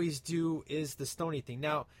would always do is the Stoney thing.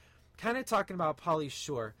 Now, kind of talking about Pauly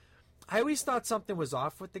Shore, I always thought something was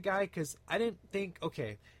off with the guy because I didn't think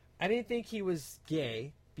he was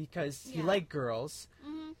gay because he liked girls,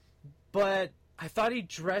 but I thought he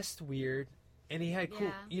dressed weird and he had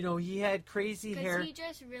cool, you know, he had crazy hair. Because he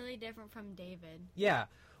dressed really different from David. Yeah,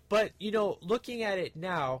 but, you know, looking at it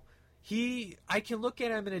now, I can look at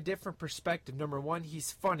him in a different perspective. Number one,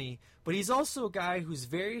 he's funny, but he's also a guy who's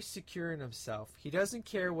very secure in himself. He doesn't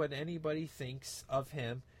care what anybody thinks of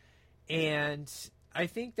him, and I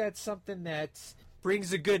think that's something that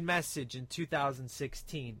brings a good message in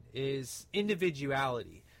 2016 is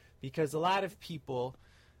individuality, because a lot of people,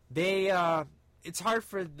 it's hard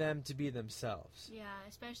for them to be themselves. Yeah,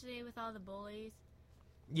 especially with all the bullies.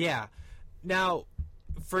 Yeah. Now,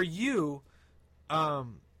 for you,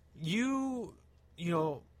 you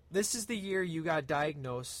know, this is the year you got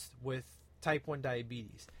diagnosed with type 1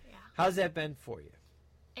 diabetes. Yeah. How's that been for you?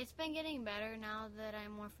 It's been getting better now that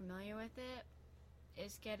I'm more familiar with it.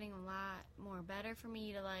 It's getting a lot more better for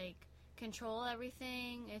me to, like, control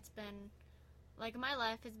everything. It's been, like, my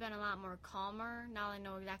life has been a lot more calmer now I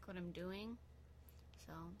know exactly what I'm doing.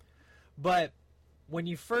 So. But when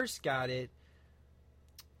you first got it,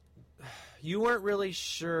 you weren't really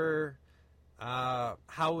sure how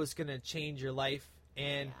it was going to change your life,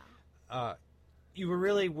 and you were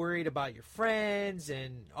really worried about your friends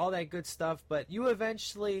and all that good stuff, but you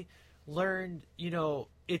eventually learned, you know,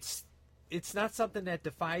 it's not something that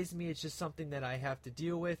defies me, it's just something that I have to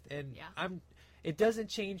deal with, and it doesn't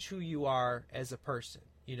change who you are as a person,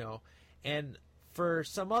 you know. And for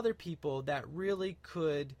some other people, that really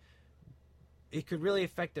could really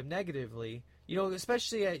affect them negatively. You know,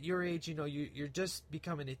 especially at your age, you know, you're just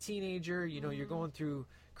becoming a teenager, you know, you're going through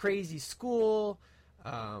crazy school.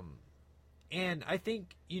 And I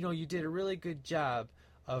think, you know, you did a really good job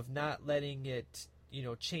of not letting it, you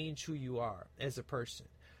know, change who you are as a person.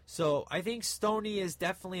 So I think Stoney is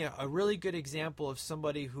definitely a really good example of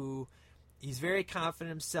somebody who, he's very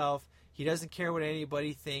confident in himself. He doesn't care what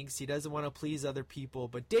anybody thinks. He doesn't want to please other people.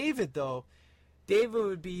 But David, though, David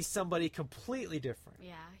would be somebody completely different.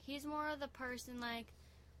 Yeah, he's more of the person, like,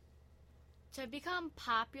 to become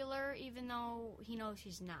popular even though he knows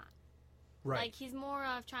he's not. Right. Like, he's more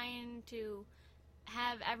of trying to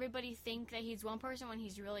have everybody think that he's one person when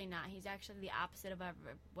he's really not. He's actually the opposite of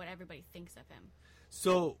what everybody thinks of him.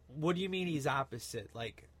 So, what do you mean he's opposite?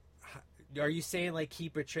 Like, are you saying like he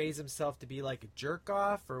portrays himself to be like a jerk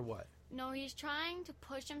off or what? No, he's trying to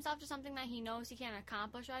push himself to something that he knows he can't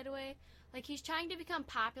accomplish right away. Like, he's trying to become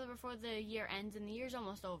popular before the year ends, and the year's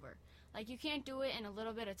almost over. Like, you can't do it in a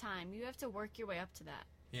little bit of time. You have to work your way up to that.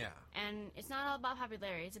 Yeah. And it's not all about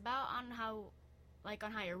popularity. It's about on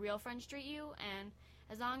how your real friends treat you, and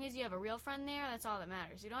as long as you have a real friend there, that's all that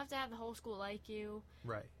matters. You don't have to have the whole school like you.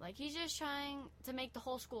 Right. Like, he's just trying to make the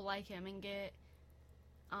whole school like him and get,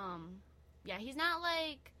 he's not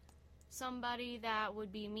like somebody that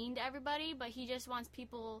would be mean to everybody, but he just wants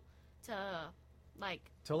people to like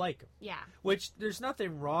him. Yeah. Which, there's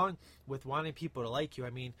nothing wrong with wanting people to like you. I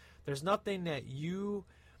mean, there's nothing that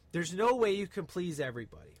there's no way you can please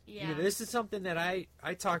everybody. Yeah. You know, this is something that I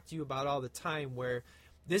talk to you about all the time, where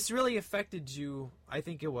this really affected you. I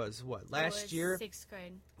think it was last year? 6th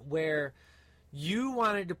grade. Where you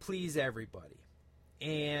wanted to please everybody.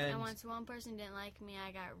 And once one person didn't like me,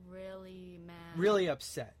 I got really mad. Really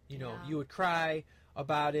upset. You know, you would cry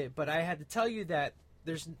about it, but I had to tell you that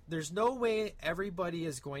there's no way everybody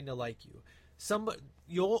is going to like you.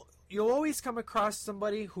 You'll always come across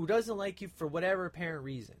somebody who doesn't like you for whatever apparent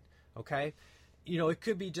reason, okay? You know, it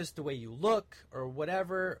could be just the way you look or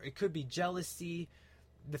whatever. It could be jealousy.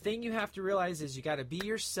 The thing you have to realize is you got to be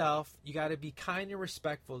yourself. You got to be kind and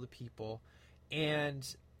respectful to people. And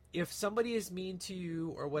if somebody is mean to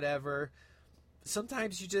you or whatever,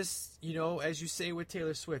 sometimes you just, you know, as you say with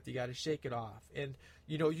Taylor Swift, you got to shake it off. And,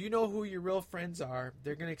 you know who your real friends are.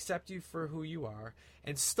 They're going to accept you for who you are.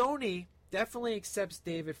 And Stoney definitely accepts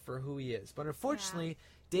David for who he is. But unfortunately,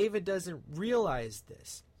 David doesn't realize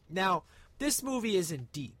this. Now, this movie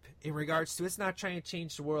isn't deep in regards to, it's not trying to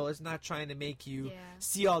change the world. It's not trying to make you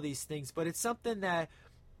see all these things. But it's something that,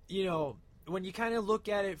 you know, when you kind of look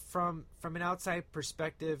at it from an outside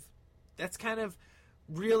perspective, that's kind of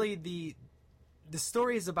really the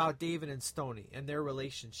story is about David and Stoney and their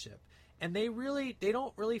relationship. And they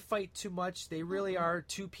don't really fight too much. They really are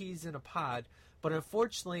two peas in a pod. But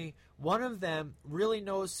unfortunately, one of them really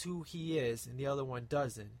knows who he is and the other one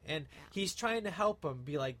doesn't. And he's trying to help him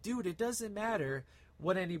be like, dude, it doesn't matter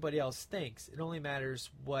what anybody else thinks. It only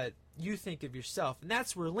matters what you think of yourself. And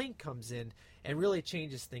that's where Link comes in and really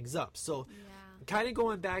changes things up. So kind of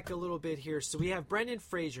going back a little bit here. So we have Brendan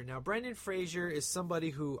Fraser. Now, Brendan Fraser is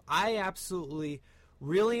somebody who I absolutely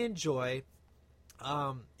really enjoy.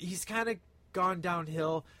 He's kind of gone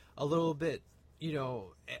downhill a little bit, you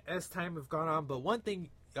know, as time have gone on. But one thing,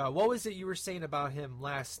 what was it you were saying about him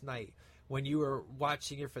last night when you were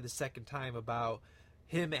watching it for the second time about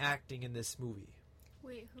him acting in this movie?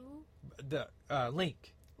 Wait, who? The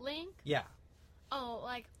Link. Link? Yeah. Oh,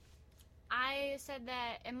 like, I said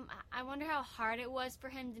that, I wonder how hard it was for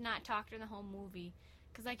him to not talk during the whole movie.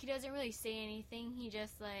 Because, like, he doesn't really say anything. He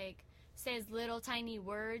just, like, says little tiny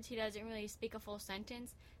words. He doesn't really speak a full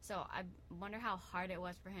sentence. So I wonder how hard it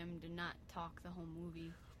was for him to not talk the whole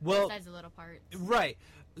movie. Well, besides the little parts. Right.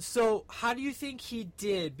 So how do you think he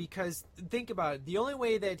did? Because think about it. The only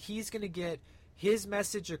way that he's going to get his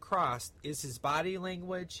message across is his body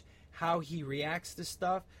language, how he reacts to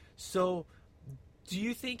stuff. So do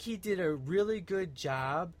you think he did a really good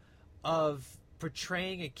job of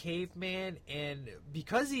portraying a caveman? And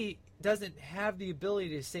because he doesn't have the ability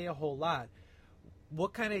to say a whole lot,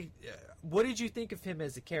 what did you think of him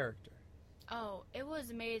as a character? Oh, it was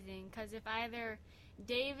amazing, because if either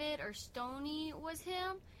David or Stoney was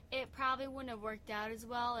him, it probably wouldn't have worked out as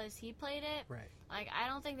well as he played it. Right. Like, I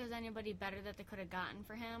don't think there's anybody better that they could have gotten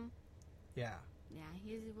for him. Yeah. Yeah,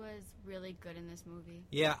 he was really good in this movie.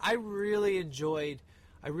 Yeah, I really enjoyed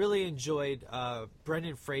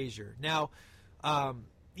Brendan Fraser. Now,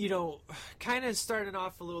 you know, kind of starting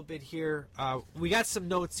off a little bit here, we got some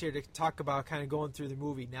notes here to talk about kind of going through the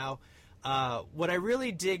movie. Now, what I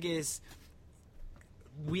really dig is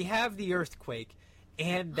we have the earthquake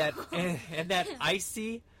and that and that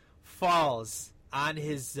Icy falls on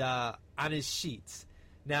his sheets.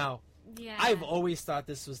 Now, I've always thought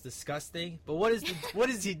this was disgusting, but what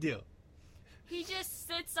does he do? He just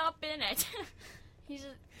sits up in it.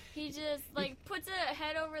 He just like puts a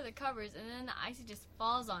head over the covers, and then the Icy just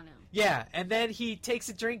falls on him. Yeah, and then he takes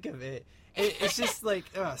a drink of it. It's just like,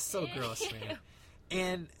 so gross, man.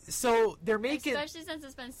 And so they're making, especially since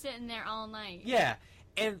it's been sitting there all night. Yeah,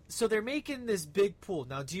 and so they're making this big pool.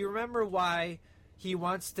 Now, do you remember why he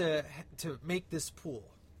wants to make this pool?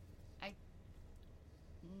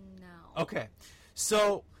 No. Okay,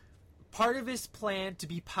 so part of his plan to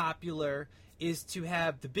be popular is to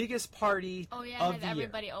have the biggest party Oh yeah, of have the year.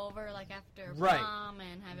 everybody over like after Right. prom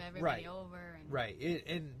and have everybody over. And... Right,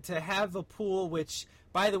 and to have a pool, which,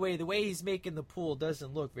 by the way he's making the pool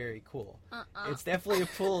doesn't look very cool. It's definitely a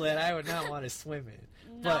pool that I would not want to swim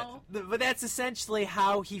in. No. But that's essentially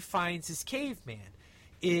how he finds his caveman.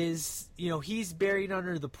 Is, he's buried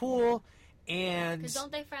under the pool, and... Because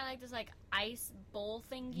don't they find like this like ice bowl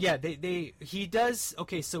thing? Yeah, he does.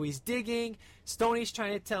 Okay, so he's digging. Stoney's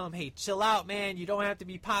trying to tell him, hey, chill out, man. You don't have to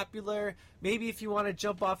be popular. Maybe if you want to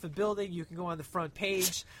jump off a building, you can go on the front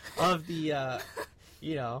page of the,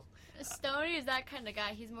 Stoney is that kind of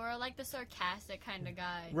guy. He's more like the sarcastic kind of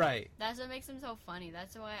guy. Right. That's what makes him so funny.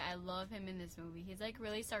 That's why I love him in this movie. He's like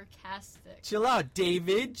really sarcastic. Chill out,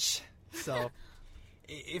 David. So...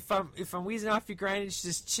 If I'm wheezing off your grindage,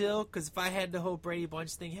 just chill, because if I had the whole Brady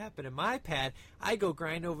Bunch thing happen in my pad, I go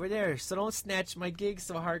grind over there. So don't snatch my gig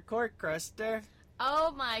so hardcore, Cruster.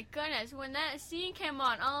 Oh my goodness. When that scene came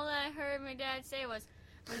on, all I heard my dad say was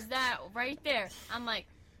that right there. I'm like,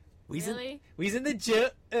 really? Wheezing the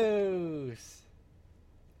juice.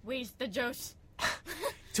 Wheeze the juice.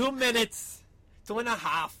 2 minutes.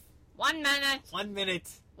 2.5. 1 minute. 1 minute.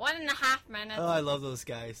 1.5 minutes. Oh, I love those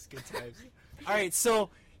guys. Good times. All right,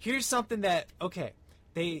 so here's something that, okay,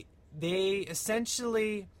 they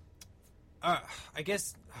essentially, I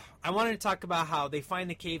guess, I wanted to talk about how they find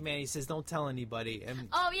the caveman. He says, don't tell anybody. And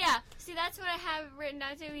oh, yeah. See, that's what I have written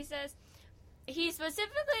down, too. He says, he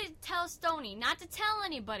specifically tells Stoney not to tell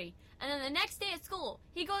anybody. And then the next day at school,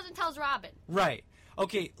 he goes and tells Robin. Right.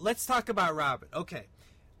 Okay, let's talk about Robin. Okay,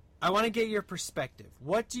 I want to get your perspective.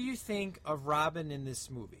 What do you think of Robin in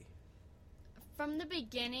this movie? From the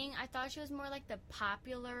beginning, I thought she was more like the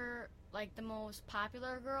most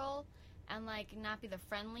popular girl, and like not be the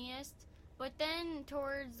friendliest. But then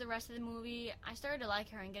towards the rest of the movie, I started to like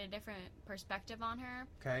her and get a different perspective on her.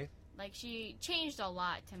 Okay. Like she changed a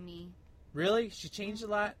lot to me. Really? She changed a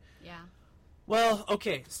lot? Yeah. Well,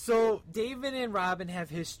 okay, so David and Robin have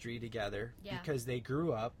history together Yeah. because they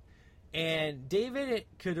grew up. And David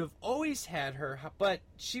could have always had her, but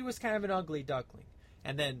she was kind of an ugly duckling.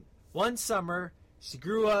 And then one summer, she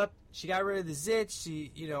grew up, she got rid of the zits,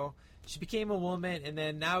 she became a woman, and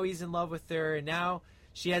then now he's in love with her, and now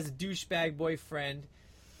she has a douchebag boyfriend.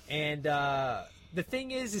 And the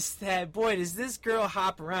thing is that, boy, does this girl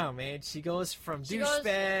hop around, man. She goes from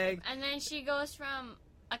douchebag. And then she goes from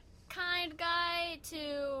a kind guy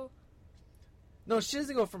to... No, she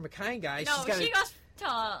doesn't go from a kind guy. No, she goes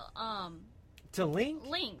to Link?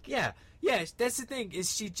 Link. Yeah, that's the thing,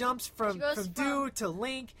 is she jumps from dude to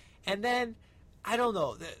Link, and then, I don't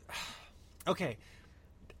know. Okay,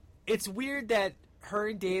 it's weird that her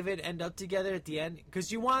and David end up together at the end,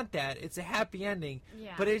 because you want that. It's a happy ending.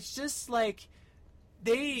 Yeah. But it's just like,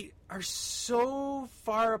 they are so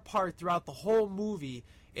far apart throughout the whole movie.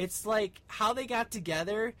 It's like, how they got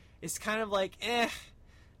together is kind of like,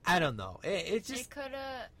 I don't know. It just... It could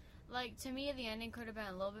have, like, to me, the ending could have been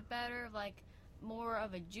a little bit better, like, more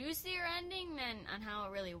of a juicier ending than on how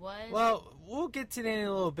it really was. Well, we'll get to that in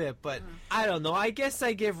a little bit, but I don't know. I guess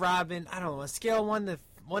I give Robin, I don't know, a scale 1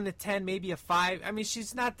 to 10, maybe a 5. I mean,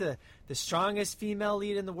 she's not the strongest female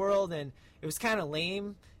lead in the world, and it was kind of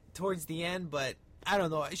lame towards the end, but I don't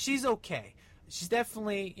know. She's okay. She's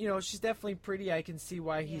definitely, she's definitely pretty. I can see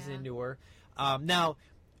why he's into her. Now,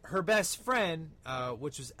 her best friend,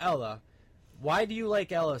 which was Ella, why do you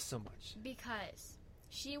like Ella so much? Because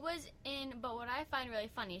she was but what I find really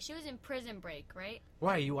funny, she was in Prison Break, right?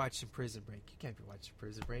 Why are you watching Prison Break? You can't be watching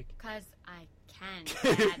Prison Break. Because I can,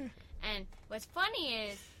 Dad. And what's funny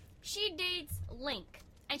is, she dates Link.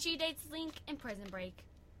 And she dates Link in Prison Break.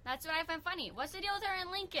 That's what I find funny. What's the deal with her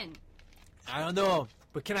and Lincoln? I don't know,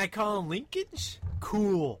 but can I call him Linkage?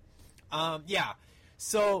 Cool. Yeah.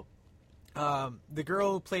 So, the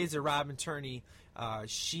girl who plays a Robin Turney,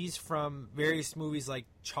 she's from various movies like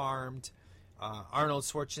Charmed, Arnold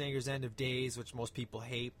Schwarzenegger's End of Days, which most people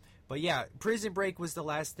hate. But yeah, Prison Break was the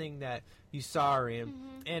last thing that you saw her in.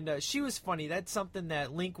 Mm-hmm. And she was funny. That's something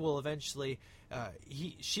that Link will eventually...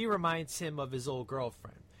 she reminds him of his old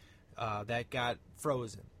girlfriend that got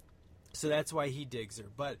frozen. So that's why he digs her.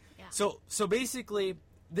 But yeah. So basically,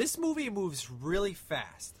 this movie moves really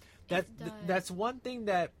fast. That's one thing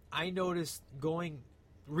that I noticed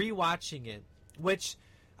rewatching it, which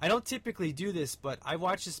I don't typically do this, but I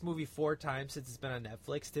watched this movie 4 times since it's been on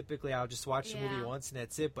Netflix. Typically, I'll just watch the movie once and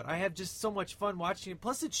that's it. But I have just so much fun watching it.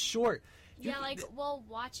 Plus, it's short.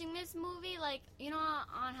 Watching this movie, like,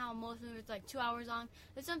 on how most movies are like 2 hours long,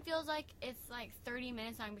 this one feels like it's like 30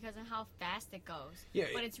 minutes long because of how fast it goes. Yeah,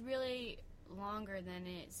 but it's really longer than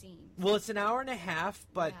it seems. Well, it's an hour and a half,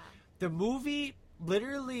 but the movie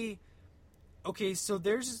literally, okay, so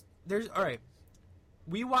there's all right.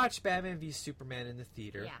 We watched Batman v Superman in the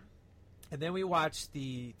theater. Yeah. And then we watched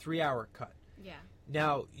the 3-hour cut. Yeah.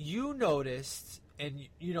 Now, you noticed, and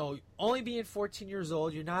you know, only being 14 years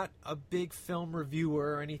old, you're not a big film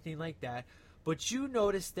reviewer or anything like that, but you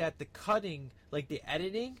noticed that the cutting, like the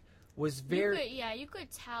editing, was very... You could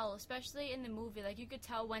tell, especially in the movie, like you could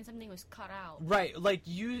tell when something was cut out. Right, like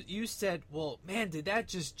you said, well, man, did that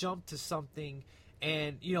just jump to something?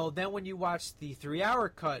 And, you know, then when you watched the 3-hour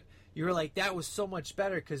cut, you were like, that was so much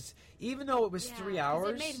better, because even though it was 3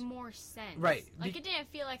 hours... it made more sense. Right. Like, it didn't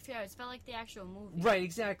feel like 3 hours. It felt like the actual movie. Right,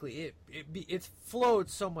 exactly. It flowed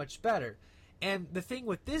so much better. And the thing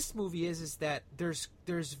with this movie is that there's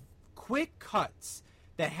quick cuts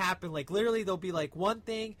that happen. Like, literally, there'll be, like, one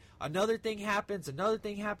thing, another thing happens, another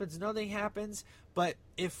thing happens, another thing happens, but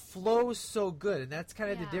it flows so good, and that's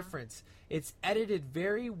kind of the difference. It's edited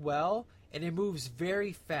very well, and it moves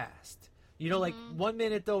very fast. You know, like, 1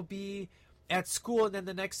 minute they'll be at school, and then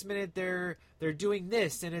the next minute they're doing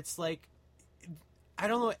this, and it's like, I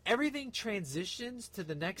don't know, everything transitions to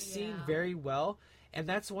the next scene very well, and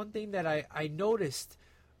that's one thing that I noticed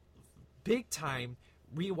big time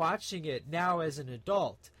rewatching it now as an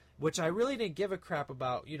adult, which I really didn't give a crap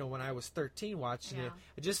about, you know, when I was 13 watching it.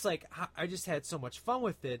 I just had so much fun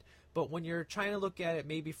with it. But when you're trying to look at it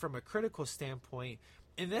maybe from a critical standpoint,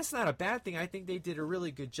 and that's not a bad thing, I think they did a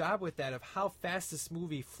really good job with that, of how fast this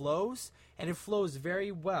movie flows, and it flows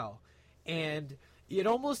very well. And it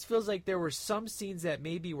almost feels like there were some scenes that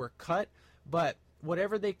maybe were cut, but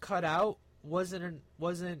whatever they cut out wasn't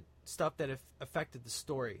stuff that affected the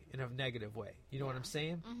story in a negative way. You know what I'm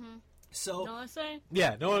saying? Mm-hmm. So, know what I'm saying?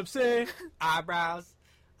 Yeah, know what I'm saying? Eyebrows.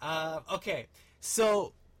 Okay,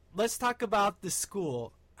 so let's talk about the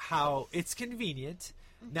school, how it's convenient.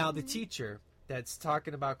 Mm-hmm. Now, the teacher that's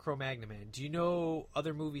talking about Cro-Magnon Man, do you know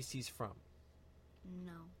other movies he's from?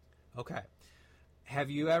 No. Okay.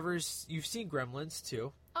 You've seen Gremlins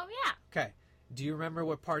 2? Oh, yeah. Okay. Do you remember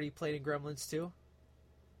what part he played in Gremlins 2?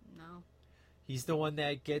 No. He's the one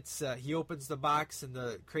that gets, he opens the box and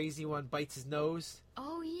the crazy one bites his nose.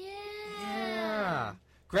 Oh, yeah. Yeah.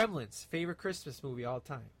 Gremlins, favorite Christmas movie all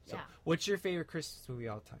time. So, yeah. What's your favorite Christmas movie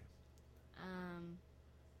all time?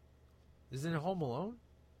 Isn't it Home Alone?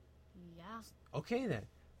 Yeah. Okay, then.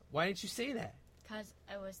 Why didn't you say that? Because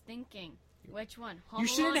I was thinking, which one? Home You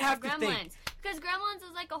shouldn't Alone have or to Gremlins? think. Because Gremlins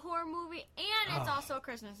is like a horror movie, and it's also a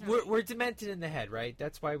Christmas movie. We're demented in the head, right?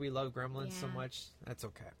 That's why we love Gremlins so much. That's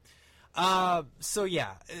okay. So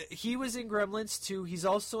yeah, he was in Gremlins 2. He's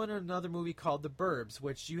also in another movie called The Burbs,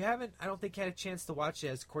 which I don't think, had a chance to watch. It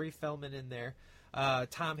has Corey Feldman in there,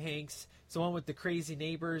 Tom Hanks. It's the one with the crazy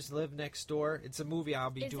neighbors live next door. It's a movie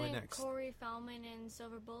I'll be doing next. Isn't Corey Feldman in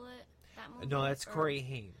Silver Bullet? That movie? No, that's Corey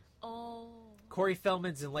Haim. Oh. Corey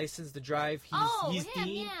Feldman's in License to Drive. He's him,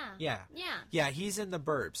 Dean. Yeah. Yeah, he's in The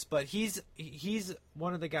Burbs, but he's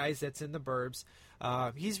one of the guys that's in The Burbs.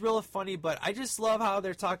 He's real funny, but I just love how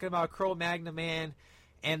they're talking about Cro-Magnon Man,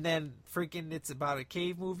 and then freaking it's about a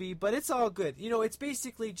cave movie, but it's all good. You know, it's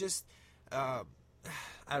basically just, I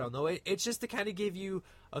don't know, it's just to kind of give you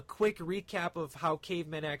a quick recap of how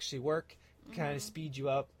cavemen actually work, kind of speed you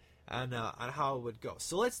up on how it would go.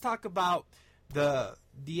 So let's talk about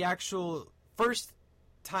the actual first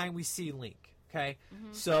time we see Link. Okay,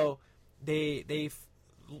 so they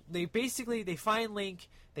basically find Link,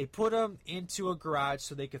 they put him into a garage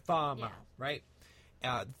so they could thaw him out, right?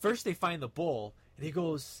 First they find the bull, and he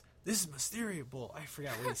goes, "This is Mysterio Bull." I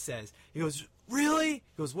forgot what he says. He goes, "Really?" He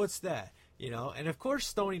goes, "What's that?" You know, and of course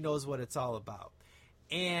Stoney knows what it's all about.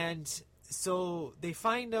 And so they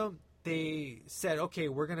find him. They said, "Okay,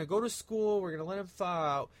 we're gonna go to school. We're gonna let him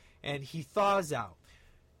thaw out," and he thaws out.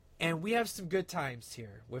 And we have some good times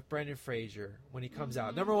here with Brendan Fraser when he comes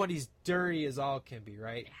out. Number one, he's dirty as all can be,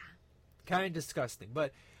 right? Yeah. Kind of disgusting.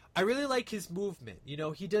 But I really like his movement. You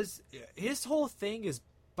know, his whole thing is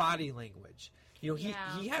body language. You know,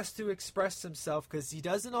 he has to express himself because he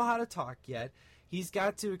doesn't know how to talk yet. He's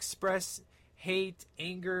got to express hate,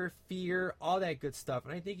 anger, fear, all that good stuff.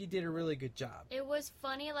 And I think he did a really good job. It was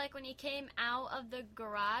funny, like, when he came out of the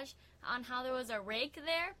garage, on how there was a rake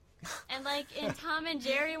there. And like in Tom and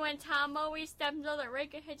Jerry, when Tom always stepped on the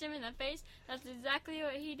rake and hit him in the face, that's exactly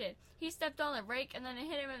what he did. He stepped on the rake and then it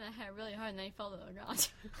hit him in the head really hard, and then he fell to the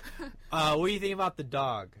ground. What do you think about the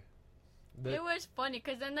dog? It was funny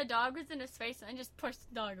because then the dog was in his face and then just pushed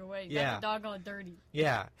the dog away. Got the dog all dirty.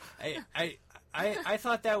 Yeah, I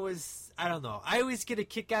thought that was, I don't know. I always get a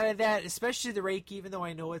kick out of that, especially the rake, even though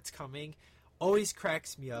I know it's coming. Always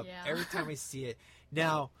cracks me up every time I see it.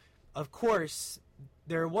 Now, of course,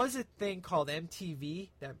 there was a thing called MTV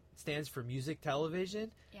that stands for music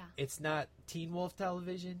television. Yeah. It's not Teen Wolf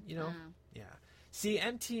television, you know? Uh-huh. Yeah. See,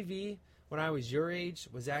 MTV, when I was your age,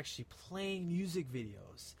 was actually playing music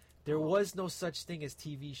videos. There was no such thing as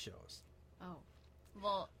TV shows. Oh.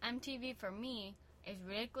 Well, MTV for me is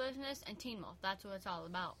Ridiculousness and Teen Wolf. That's what it's all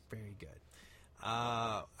about. Very good.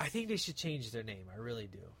 I think they should change their name. I really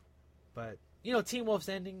do. But, you know, Teen Wolf's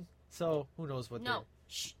ending, so who knows what No. they're...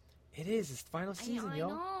 Shh. It is. It's the final season, I yo.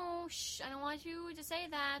 know. Shh. I don't want you to say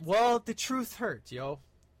that. Well, the truth hurts, yo.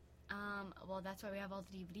 Well, that's why we have all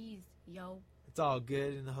the DVDs, yo. It's all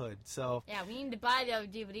good in the hood, so... Yeah, we need to buy the other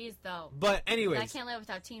DVDs, though. But anyways... I can't live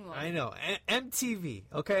without Teen Wolf. I know. MTV.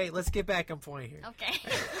 Okay, let's get back on point here. Okay.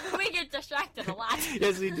 We get distracted a lot.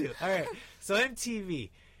 Yes, we do. All right. So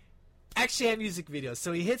MTV actually had music videos.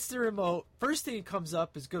 So he hits the remote. First thing that comes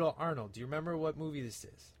up is good old Arnold. Do you remember what movie this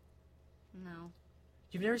is? No.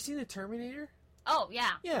 You've never seen The Terminator? Oh,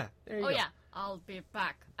 yeah. Yeah, there you go. Oh, yeah. I'll be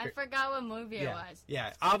back. I forgot what movie it was.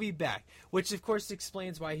 Yeah, I'll be back. Which, of course,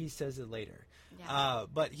 explains why he says it later. Yeah.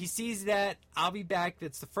 But he sees that, I'll be back.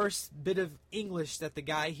 That's the first bit of English that the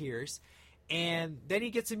guy hears. And then he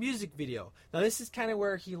gets a music video. Now, this is kind of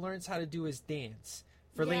where he learns how to do his dance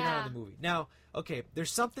for later on in the movie. Now, okay,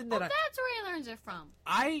 there's something that that's where he learns it from.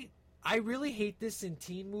 I really hate this in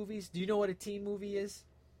teen movies. Do you know what a teen movie is?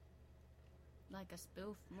 Like a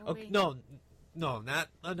spoof movie? Okay, no, not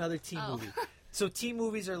another teen movie. So teen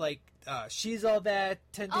movies are like She's All That,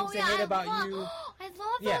 10 Things I Hate About You. I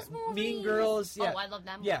love those movies. Mean Girls. Yeah. Oh, I love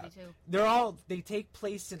that movie too. They take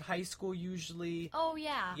place in high school usually. Oh,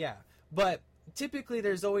 yeah. Yeah. But typically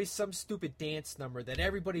there's always some stupid dance number that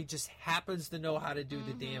everybody just happens to know how to do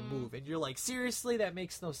the damn move. And you're like, seriously? That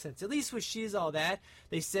makes no sense. At least with She's All That,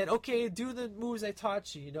 they said, okay, do the moves I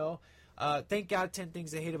taught you, you know. Thank God 10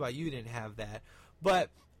 Things I Hate About You didn't have that. But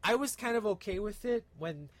I was kind of okay with it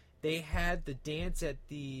when they had the dance at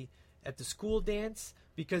the school dance,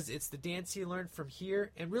 because it's the dance he learned from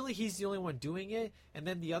here, and really he's the only one doing it. And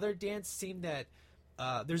then the other dance seemed that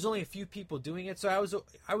there's only a few people doing it, so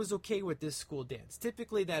I was okay with this school dance.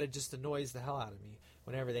 Typically that it just annoys the hell out of me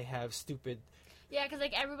whenever they have stupid... Yeah, because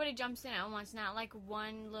like everybody jumps in at once, not like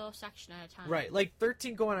one little section at a time. Right, like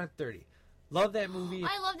 13 going on 30. Love that movie.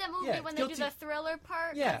 I love that movie when they do the thriller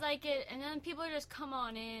part. Yeah. Like it, and then people just come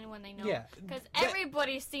on in when they know. Yeah. Because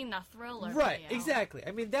everybody's seen the thriller. Right, video. exactly.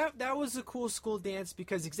 I mean, that was a cool school dance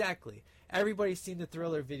because exactly. Everybody's seen the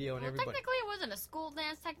thriller video and everybody... Technically it wasn't a school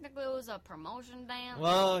dance. Technically it was a promotion dance.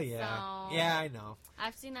 Well, yeah. So yeah, I know.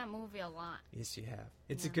 I've seen that movie a lot. Yes, you have.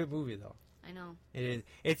 It's a good movie, though. I know. It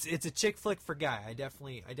is. It's a chick flick for guy. I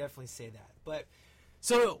definitely say that. But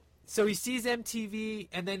so he sees MTV,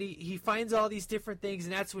 and then he finds all these different things,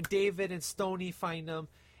 and that's when David and Stoney find them.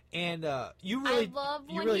 And you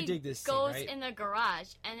really dig this scene, goes right? in the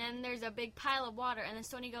garage, and then there's a big pile of water, and then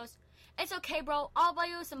Stoney goes, "It's okay, bro. I'll buy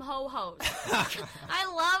you some ho-hos." I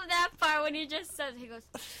love that part when he just says, he goes,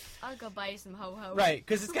 "I'll go buy you some ho-hos." Right,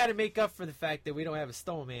 because it's got to make up for the fact that we don't have a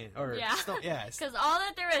snowman. Yeah. Because all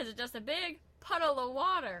that there is just a big puddle of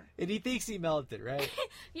water. And he thinks he melted, right?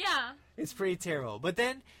 Yeah. It's pretty terrible. But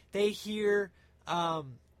then they hear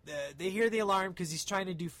the alarm because he's trying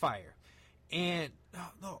to do fire. And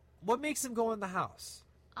no, what makes him go in the house?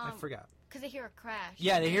 I forgot. Because they hear a crash.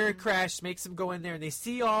 Yeah, they hear a crash, makes them go in there, and they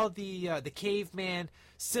see all the caveman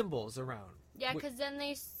symbols around. Yeah, because then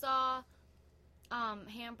they saw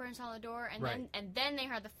handprints on the door, and then they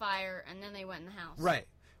heard the fire, and then they went in the house. Right,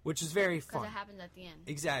 which is very fun. Because it happens at the end.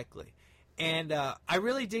 Exactly. And I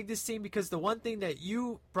really dig this scene because the one thing that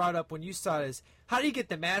you brought up when you saw it is, how do you get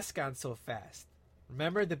the mask on so fast?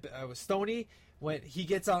 Remember Stoney, when he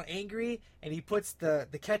gets all angry and he puts the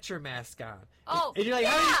catcher mask on. Oh, and you're like,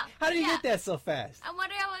 how do you get that so fast? I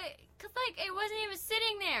wonder how because it wasn't even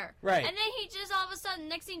sitting there. Right. And then he just all of a sudden,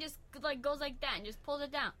 next thing just like goes like that and just pulls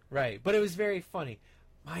it down. Right, but it was very funny.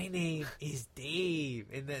 My name is Dave,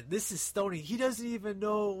 and then this is Stoney. He doesn't even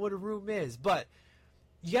know what a room is, but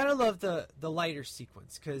you gotta love the lighter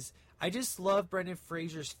sequence, because I just love Brendan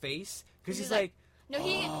Fraser's face, because he's like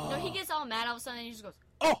he gets all mad all of a sudden and he just goes,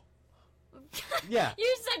 oh. Yeah.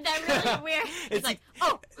 You said that really weird. It's like,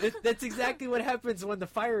 oh. That's exactly what happens when the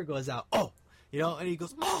fire goes out. Oh. You know, and he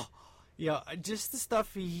goes, oh. You know, just the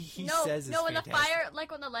stuff he says is when fantastic. the fire,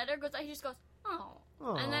 like when the lighter goes out, he just goes, oh.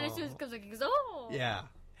 And then as soon as it goes, he goes, oh. Yeah.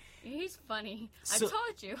 He's funny. So, I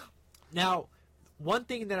told you. Now, one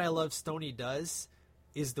thing that I love Stoney does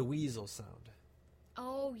is the weasel sound.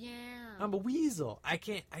 Oh, yeah. I'm a weasel.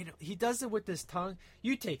 He does it with his tongue.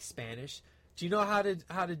 You take Spanish. Do you know how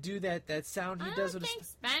to do that sound he does with his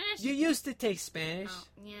Spanish. You used to take Spanish. Oh,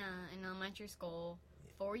 yeah, in elementary school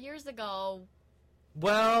 4 years ago.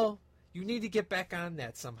 Well, you need to get back on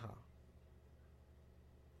that somehow.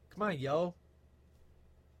 Come on, yo.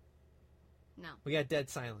 No. We got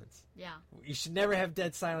dead silence. Yeah. You should never have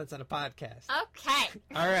dead silence on a podcast. Okay.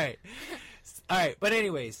 All right. All right. But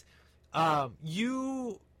anyways,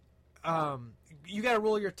 you got to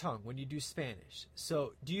roll your tongue when you do Spanish.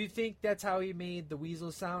 So do you think that's how he made the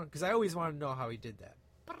weasel sound? Because I always want to know how he did that.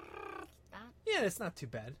 Yeah, that's not too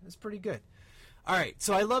bad. That's pretty good. All right.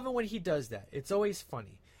 So I love it when he does that. It's always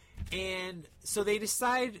funny. And so they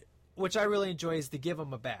decide, which I really enjoy, is to give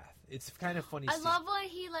him a bath. It's kind of funny. I love when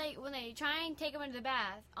he, like, when they try and take him into the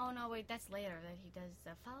bath. Oh, no, wait, that's later that he does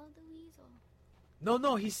the follow the weasel.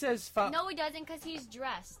 No, he says... No, he doesn't, because he's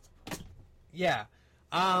dressed. Yeah.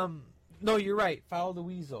 No, you're right. Follow the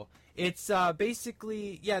weasel. It's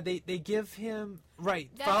basically, yeah, they give him... Right.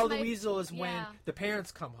 That's Follow the weasel is when yeah. the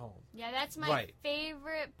parents come home. Yeah, that's my Right.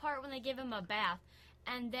 favorite part when they give him a bath.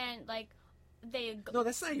 And then, like, they... No,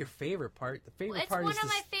 that's not your favorite part. The favorite It's part one is of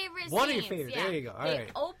this- my favorite One scenes. of your favorites. Yeah. There you go. All they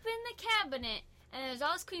right. open the cabinet, and there's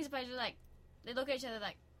all this cleaning supplies. They're like, they look at each other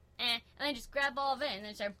like, and they just grab all of it, and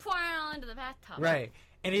then start pouring it all into the bathtub. Right.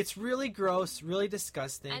 And it's really gross, really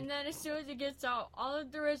disgusting. And then as soon as it gets out, all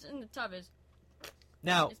that there is in the tub is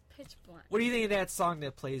Now, pitch black. what do you think of that song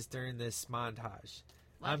that plays during this montage?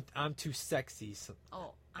 What? I'm too sexy. So,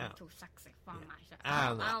 Oh, I'm Oh. too sexy for myself. I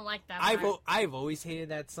don't know. I don't like that I've part. always hated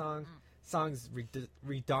that song. Song's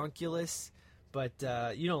redonkulous, but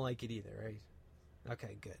you don't like it either, right?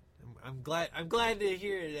 Okay, good. I'm glad to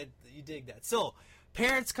hear that you dig that. So,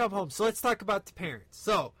 parents come home. So let's talk about the parents.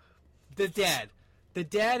 So, the dad. The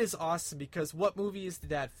dad is awesome because what movie is the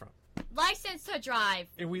dad from? License to Drive.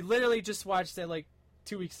 And we literally just watched that like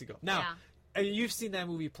 2 weeks ago. Now, Yeah. I mean, you've seen that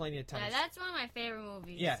movie plenty of times. Yeah, that's one of my favorite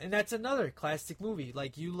movies. Yeah, and that's another classic movie.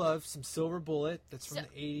 Like, you love some Silver Bullet. That's from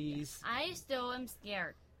the 80s. I still am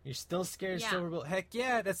scared. You're still scared of Yeah. Silver Bullet? Heck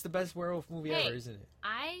yeah, that's the best werewolf movie Hey, ever, isn't it?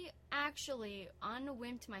 I actually, on a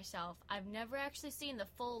whim to myself, I've never actually seen the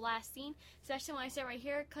full last scene, especially when I sit right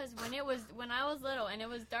here, because when I was little and it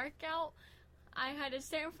was dark out, I had to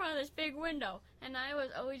sit in front of this big window, and I was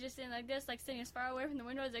always just sitting like this, like sitting as far away from the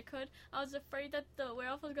window as I could. I was afraid that the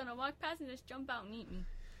werewolf was gonna walk past and just jump out and eat me.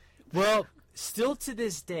 Well, still to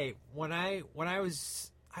this day, when I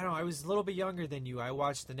was, I don't know, I was a little bit younger than you, I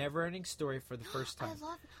watched The Neverending Story for the first time.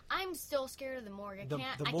 I'm still scared of the morgue. The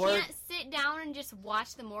I morgue- can't sit down and just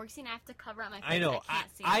watch the morgue scene. I have to cover up my face. I know. I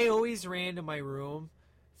can't see. I always ran to my room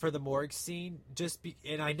for the morgue scene,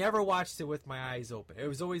 and I never watched it with my eyes open. It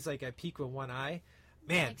was always like I peek with one eye.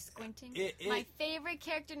 Man, like squinting. it- My favorite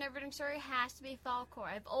character in Neverending Story has to be Falcor.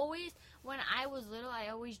 When I was little, I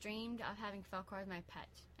always dreamed of having Falcor as my pet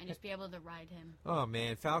and just be able to ride him. oh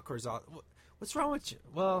man, Falcor's all. What's wrong with you?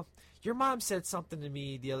 Well, your mom said something to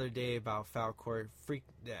me the other day about Falcor.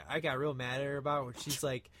 I got real mad at her about it. She's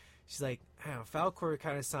like, I don't know, Falcor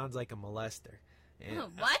kind of sounds like a molester. And,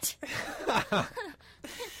 What?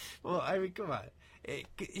 well, I mean, come on.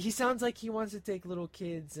 He sounds like he wants to take little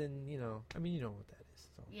kids, and you know what that is.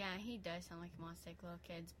 So. Yeah, he does sound like he wants to take little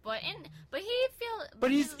kids, but he feels.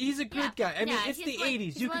 But he's a good guy. I mean, it's the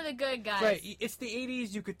 80s. He's one of the good guys. Right, it's the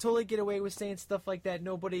 80s. You could totally get away with saying stuff like that.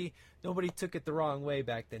 Nobody took it the wrong way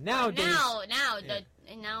back then. Nowadays,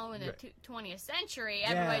 Now in the Right. 20th century,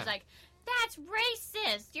 Yeah. everybody's like, "That's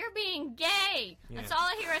racist. You're being gay." Yeah. That's all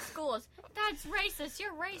I hear at schools. That's racist.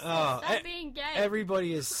 You're racist. Oh, That's being gay.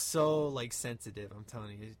 Everybody is so like sensitive. I'm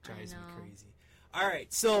telling you, it drives me know. crazy. All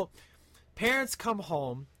right, so parents come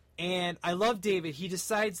home, and I love David. He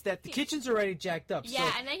decides that the kitchen's already jacked up.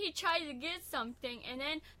 Yeah, so, and then he tries to get something, and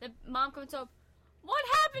then the mom comes up, "What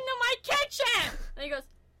happened to my kitchen?" And he goes,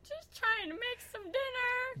 "Just trying to make some dinner."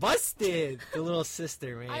 busted the little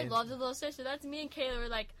sister, man. I love the little sister. That's me and Kayla were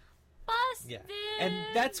like, busted. Yeah, and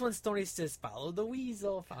that's when Stoney says, "Follow the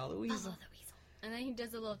weasel, follow the weasel." And then he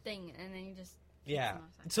does a little thing, and then he just... Yeah.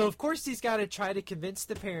 So of course he's got to try to convince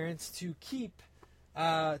the parents to keep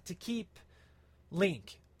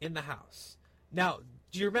Link in the house. Now,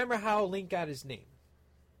 do you remember how Link got his name?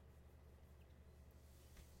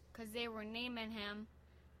 Because they were naming him,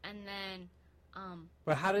 and then,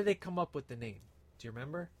 But how did they come up with the name? Do you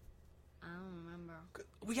remember? I don't remember.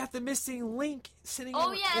 We got the missing Link sitting.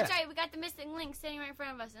 Oh, yeah, that's right. We got the missing Link sitting right in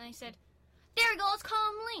front of us, and I said, "There we go, let's call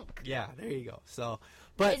him Link." Yeah, there you go. So,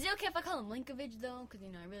 but Is it okay if I call him Linkovich, though? Because,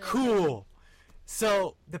 I really... cool.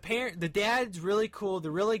 So the dad's really cool.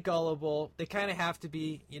 They're really gullible. They kind of have to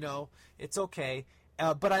be. It's okay.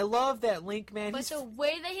 But I love that Link, man. But the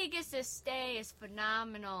way that he gets to stay is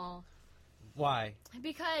phenomenal. Why?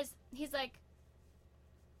 Because he's like,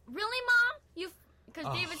 "Really, Mom?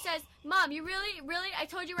 Because David says, 'Mom, you really? I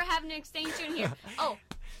told you we're having an exchange student here.' Oh,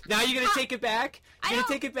 Now you're gonna take it back? You're gonna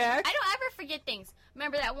take it back? I don't ever forget things.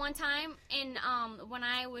 Remember that one time in when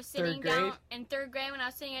I was sitting down in 3rd grade when I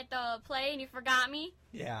was sitting at the play and you forgot me?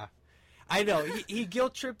 Yeah. I know. He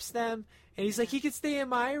guilt trips them and he's like, he could stay in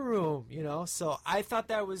my room, you know? So I thought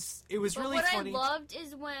it was really funny. What I loved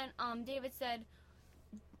is when David said,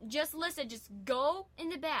 just listen, just go in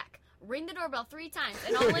the back, ring the doorbell 3 times,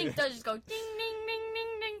 and all Link does is go ding, ding, ding,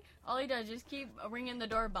 ding, ding. All he does is just keep ringing the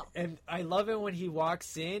doorbell. And I love it when he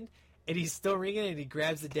walks in and he's still ringing and he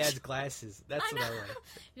grabs the dad's glasses. That's what I like.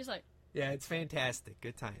 Just like, yeah, it's fantastic.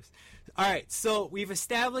 Good times. All right, so we've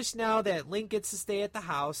established now that Link gets to stay at the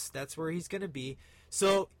house. That's where he's going to be.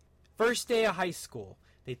 So, first day of high school,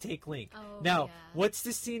 they take Link. Oh, now, yeah. what's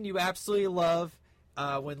the scene you absolutely love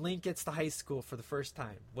when Link gets to high school for the first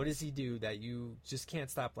time? What does he do that you just can't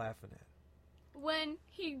stop laughing at? when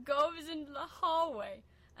he goes into the hallway,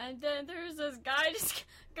 and then there's this guy just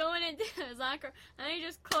going into his locker, and he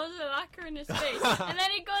just closes the locker in his face, and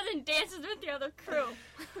then he goes and dances with the other crew.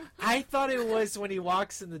 I thought it was when he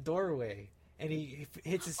walks in the doorway and he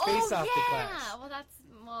hits his face off the glass.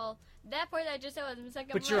 Well, that part that I just said was the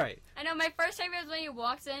second. But you're right. I know my first favorite is when he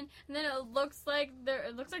walks in, and then it looks like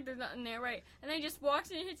there's nothing there, right? And then he just walks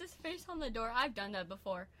in and hits his face on the door. I've done that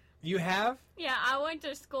before. You have? Yeah, I went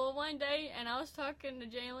to school one day, and I was talking to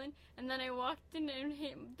Jalen, and then I walked in and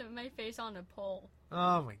hit my face on a pole.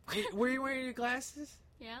 Oh, my. Were you wearing your glasses?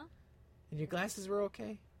 Yeah. And your glasses were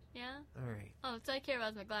okay? Yeah. All right. Oh, so I care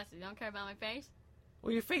about my glasses. You don't care about my face?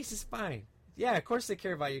 Well, your face is fine. Yeah, of course I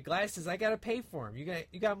care about your glasses. I gotta pay for them.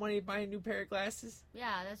 You got money to buy a new pair of glasses?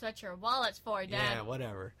 Yeah, that's what your wallet's for, Dad. Yeah,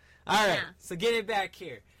 whatever. All right, Yeah. So get it back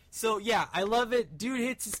here. So, yeah, I love it. Dude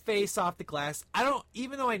hits his face off the glass.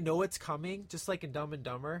 Even though I know it's coming, just like in Dumb and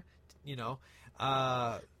Dumber, you know.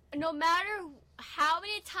 No matter how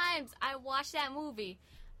many times I watch that movie,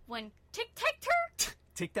 when Tic-Tac-Tur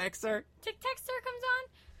Tic-Tac-Sir? Tic-Tac-Tur comes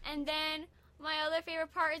on, and then my other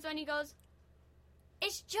favorite part is when he goes,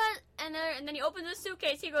 it's just, and then he opens the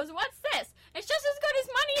suitcase, he goes, what's this? It's just as good as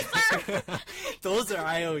money, sir! Those are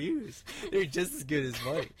IOUs. They're just as good as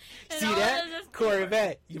money. And See all that? it is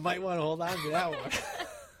Corvette. You might want to hold on to that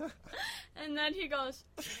one. And then he goes,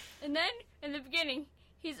 and then in the beginning,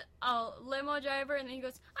 he's a limo driver, and then he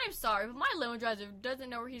goes, I'm sorry, but my limo driver doesn't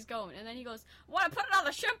know where he's going. And then he goes, want to put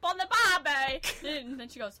another shrimp on the barbie? And then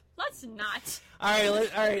she goes, let's not. All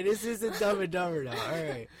right. This isn't Dumb and Dumber now. All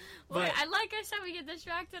right. Like I said, we get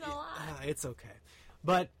distracted a lot. It's okay.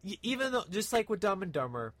 But even though, just like with Dumb and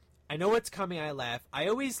Dumber, I know what's coming, I laugh. I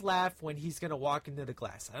always laugh when he's going to walk into the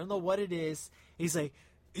glass. I don't know what it is. He's like,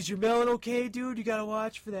 is your melon okay, dude? You got to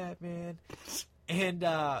watch for that, man. And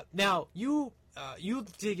now, you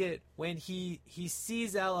dig it when he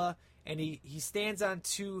sees Ella and he stands on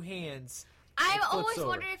 2 hands. I've always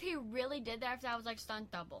wondered if he really did that, if that was like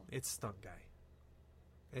stunt double. It's stunt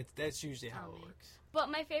guy. That's usually how it works. But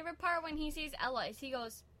my favorite part when he sees Ella is he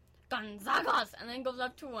goes, Gonzagos, and then goes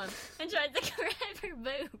up to him and tries to grab her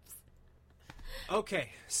boobs.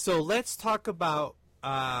 Okay, so let's talk about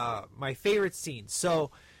my favorite scene.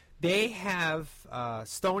 So they have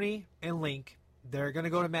Stoney and Link. They're going to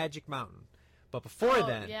go to Magic Mountain. But before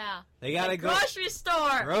then, they got to go... Grocery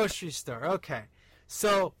store! Grocery store, okay.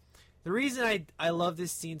 So the reason I love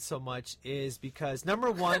this scene so much is because, number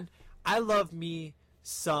one, I love me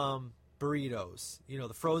some burritos. You know,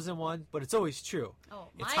 the frozen one, but it's always true. Oh,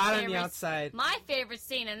 it's hot on the outside. My favorite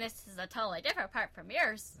scene, and this is a totally different part from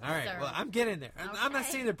yours. All right, sir. well, I'm getting there. Okay. I'm not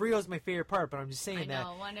saying the burrito is my favorite part, but I'm just saying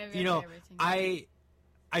one of you your know, favorite things.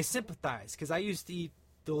 I sympathize because I used to eat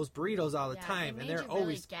those burritos all the time, and they're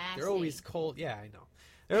always cold. Yeah, I know.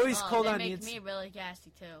 They're always cold on the inside. They make me really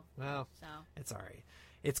gassy too. Well, so it's all right.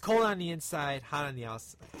 It's cold on the inside, hot on the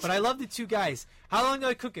outside. But I love the 2 guys. How long do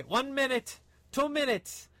I cook it? 1 minute, 2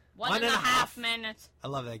 minutes, 1.5 minutes. I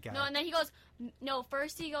love that guy. No, and then he goes,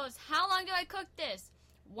 first he goes, how long do I cook this?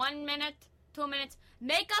 1 minute, 2 minutes.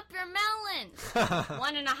 Make up your melons.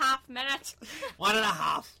 1.5 minutes.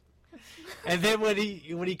 1.5. And then when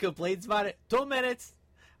he complains about it, 2 minutes.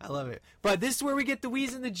 I love it. But this is where we get the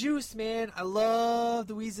wheeze and the juice, man. I love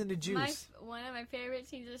the wheeze and the juice. One of my favorite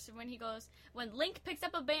scenes is when Link picks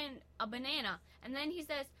up a banana, and then he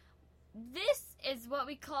says, this is what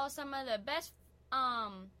we call some of the best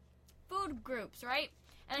food groups, right?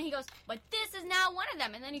 And then he goes, but this is now one of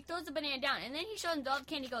them. And then he throws the banana down, and then he shows him the other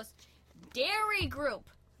candy. He goes, dairy group,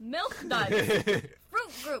 milk duds,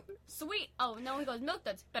 fruit group, sweet. Oh no, he goes, milk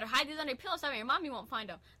duds. Better hide these under your pillow so your mommy won't find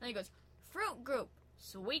them. And then he goes, fruit group,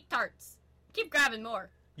 sweet tarts. Keep grabbing more.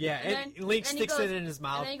 Yeah, and Link sticks it in his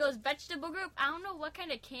mouth. And then he goes, vegetable group. I don't know what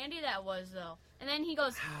kind of candy that was though. And then he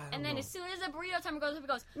goes, and then as soon as the burrito timer goes up, he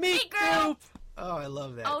goes, meat group. Oh, I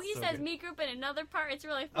love that. Oh, he So says good. meat group in another part. It's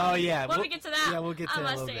really funny. Oh, yeah. When we get to that, Yeah, we'll get to I that in a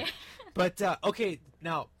must little say bit. it. But, okay,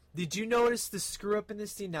 now, did you notice the screw up in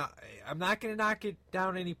this scene? Now, I'm not going to knock it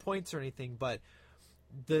down any points or anything, but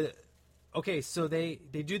okay, so they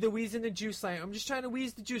do the wheeze in the juice line. I'm just trying to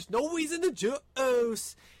wheeze the juice. No wheeze in the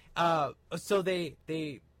juice. So they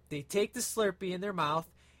take the Slurpee in their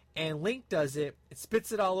mouth, and Link does it. It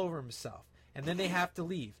spits it all over himself, and then they have to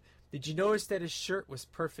leave. Did you notice that his shirt was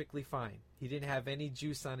perfectly fine? He didn't have any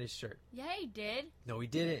juice on his shirt. Yeah, he did. No, he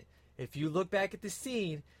didn't. If you look back at the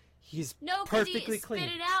scene, he's No, because perfectly he clean.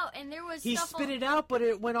 spit it out, and there was He stuff spit it out, but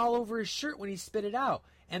it went all over his shirt when he spit it out.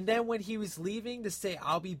 And then when he was leaving to say,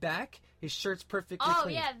 "I'll be back," his shirt's perfectly Oh,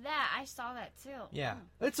 clean. yeah, that. I saw that, too. Yeah,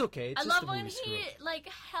 it's okay. It's I just love a when movie he, screw-up. like,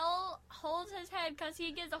 holds his head because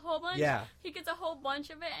he gets a whole bunch. Yeah. He gets a whole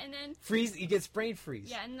bunch of it, and then... Freeze. He gets brain freeze.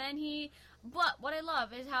 Yeah, and then he... But what I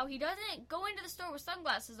love is how he doesn't go into the store with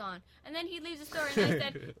sunglasses on. And then he leaves the store, and I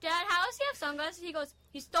said, Dad, how does he have sunglasses? He goes,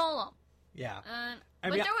 he stole them. Yeah.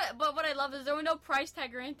 But what I love is there was no price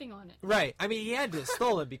tag or anything on it. Right. I mean, he had to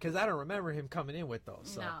stole it because I don't remember him coming in with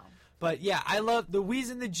those. So. No. But yeah, I love the wheeze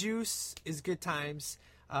in the juice is good times.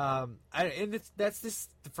 That's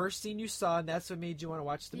the first scene you saw, and that's what made you want to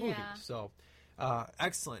watch the movie. Yeah. So,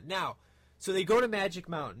 excellent. Now, so they go to Magic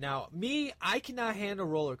Mountain. Now, I cannot handle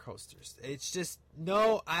roller coasters. It's just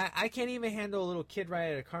I can't even handle a little kid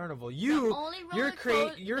ride at a carnival. You're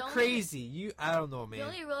crazy. I don't know, man. The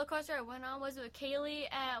only roller coaster I went on was with Kaylee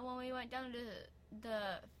when we went down to the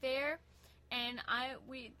fair. And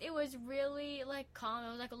it was really like calm. It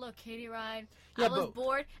was like a little kiddie ride. Yeah, I was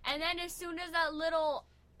bored, and then as soon as that little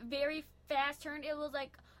very fast turn, it was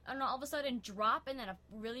like I don't know, all of a sudden drop, and then a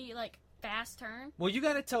really like fast turn. Well, you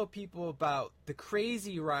got to tell people about the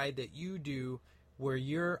crazy ride that you do, where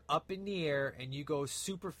you're up in the air and you go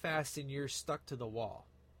super fast and you're stuck to the wall.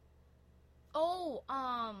 Oh,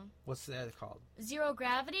 What's that called? Zero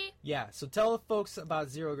gravity. Yeah. So tell the folks about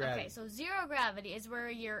zero gravity. Okay, so zero gravity is where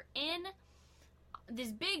you're in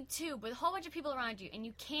this big tube with a whole bunch of people around you, and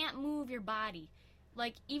you can't move your body.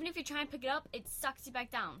 Like, even if you try and pick it up, it sucks you back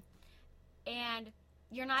down. And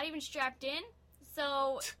you're not even strapped in,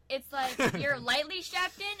 so it's like you're lightly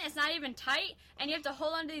strapped in, it's not even tight, and you have to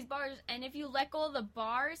hold on to these bars, and if you let go of the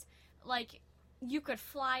bars, like, you could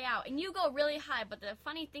fly out. And you go really high, but the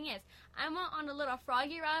funny thing is, I went on a little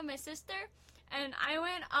froggy ride with my sister, and I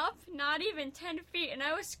went up not even 10 feet, and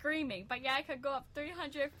I was screaming. But yeah, I could go up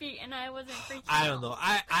 300 feet, and I wasn't freaking I don't out. know.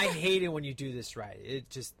 I hate it when you do this ride. It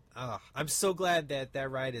just, I'm so glad that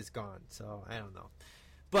ride is gone. So I don't know.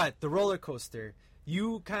 But the roller coaster,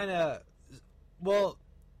 you kind of,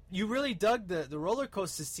 you really dug the roller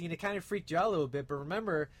coaster scene. It kind of freaked you out a little bit. But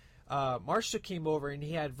remember, Marshall came over and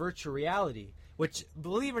he had virtual reality, which,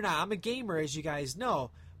 believe it or not, I'm a gamer, as you guys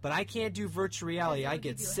know. But I can't do virtual reality. I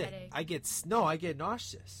get sick. I get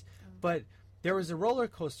nauseous. But there was a roller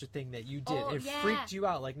coaster thing that you did. Oh, it yeah. freaked you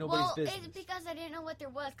out like nobody's business. Well, it's because I didn't know what there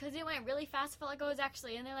was, because it went really fast. I felt like I was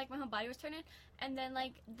actually in there, like my whole body was turning. And then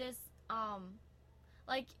like this,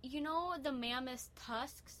 like, you know the mammoth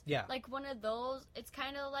tusks? Yeah. Like one of those. It's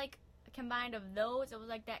kind of like a combined of those. It was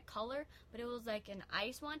like that color, but it was like an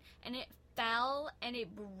ice one, and it fell and it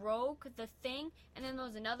broke the thing, and then there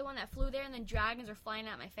was another one that flew there, and then dragons were flying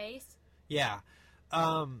at my face. Yeah.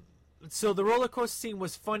 So the roller coaster scene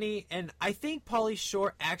was funny, and I think Pauly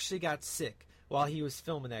Shore actually got sick while he was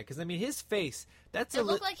filming that, because I mean his face, it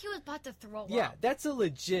looked like he was about to throw up. Yeah, that's a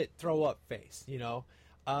legit throw up face, you know.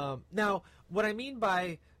 Now what I mean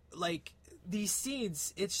by like these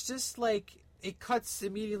scenes, it's just like it cuts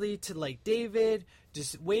immediately to like David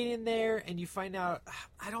just waiting there, and you find out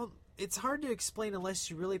it's hard to explain unless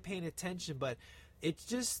you're really paying attention, but it's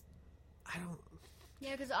just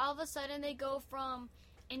Yeah, because all of a sudden they go from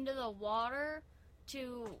into the water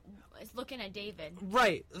to looking at David.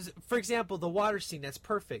 Right. For example, the water scene, that's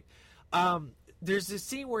perfect. There's this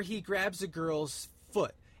scene where he grabs a girl's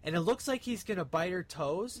foot, and it looks like he's going to bite her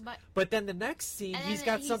toes, but then the next scene, he's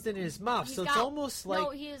got something in his mouth, so it's almost like... No,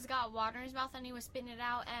 he's got water in his mouth, and he was spitting it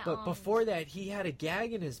out at... But before that, he had a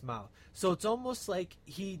gag in his mouth. So it's almost like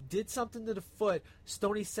he did something to the foot,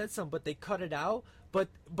 Stoney said something, but they cut it out. But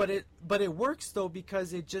it works, though,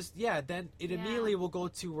 because it just, then it immediately will go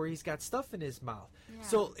to where he's got stuff in his mouth. Yeah.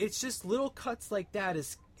 So it's just little cuts like that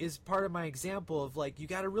is part of my example of, like, you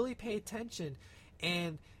got to really pay attention,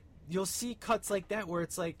 and you'll see cuts like that where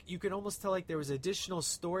it's like you can almost tell like there was additional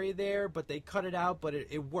story there, but they cut it out, but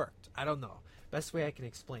it worked. I don't know. Best way I can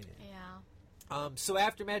explain it. Yeah. So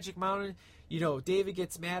after Magic Mountain, David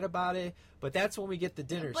gets mad about it, but that's when we get the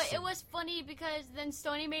dinner scene. But it was funny because then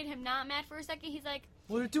Stoney made him not mad for a second. He's like...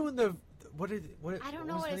 We're doing the what I don't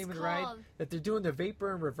know was what the it's name of the ride? called. That they're doing the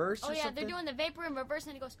vapor in reverse Oh or yeah, something? they're doing the vapor in reverse,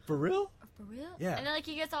 and he goes, For real? for real? Yeah. And then like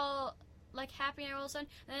he gets all like happy and all of a sudden,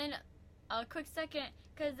 and then a quick second,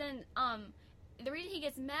 because then the reason he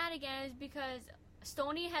gets mad again is because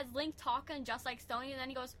Stoney has Link talking just like Stoney, and then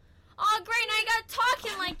he goes, "Oh great, now I got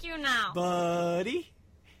talking like you now." Buddy.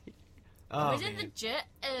 Oh, Was it the man. jet?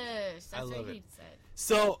 That's I love what he it. said.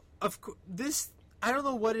 So, this, I don't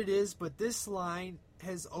know what it is, but this line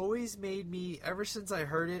has always made me, ever since I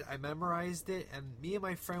heard it, I memorized it, and me and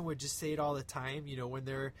my friend would just say it all the time, you know, when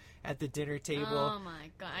they're at the dinner table. Oh my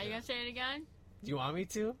god, are you gonna say it again? Do you want me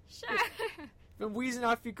to? Sure. If I'm wheezing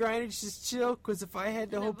off your grindage, just chill, because if I had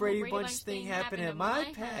the whole Brady Bunch thing happen at my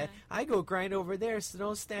pad, I go grind over there, so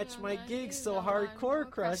don't snatch my gigs so hardcore,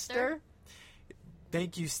 Cruster.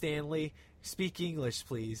 Thank you, Stanley. Speak English,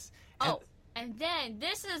 please. Oh, and then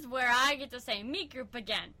this is where I get to say meat group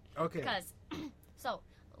again. Okay. Because, so,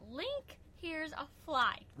 Link hears a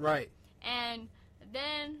fly. Right. And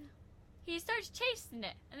then he starts chasing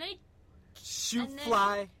it. And then he Shoot and then-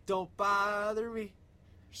 fly, don't bother me.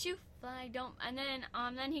 shoot fly, don't. And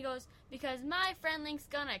then he goes, because my friend Link's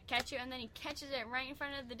gonna catch you. And then he catches it right in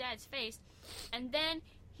front of the dad's face. And then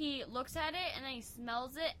he looks at it, and then he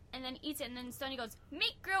smells it, and then eats it. And then Stoney goes,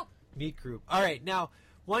 meat group. Meat group. All right, now,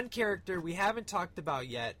 one character we haven't talked about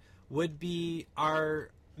yet would be our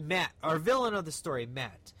Matt, our villain of the story,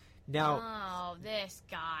 Matt. Now, Oh, this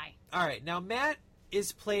guy. all right, now Matt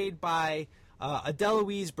is played by a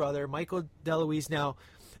DeLuise brother, Michael DeLuise. Now,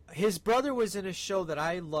 his brother was in a show that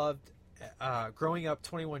I loved growing up,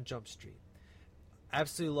 21 Jump Street.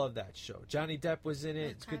 Absolutely loved that show. Johnny Depp was in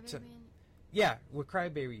it. It's good to. Yeah, with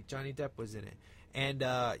Crybaby, Johnny Depp was in it. And,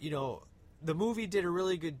 you know, the movie did a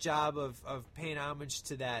really good job of paying homage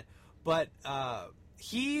to that. But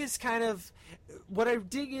he is kind of... What I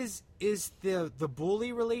dig is the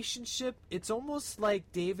bully relationship. It's almost like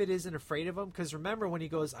David isn't afraid of him. Because remember when he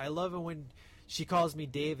goes, I love it when she calls me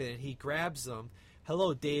David, and he grabs him.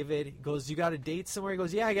 Hello, David. He goes, you got a date somewhere? He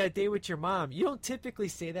goes, yeah, I got a date with your mom. You don't typically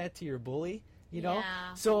say that to your bully, you know?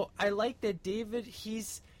 Yeah. So I like that David,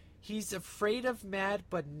 he's afraid of Matt,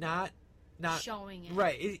 but not showing it.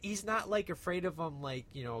 Right. He's not like afraid of him, like,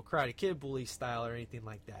 you know, Karate Kid bully style or anything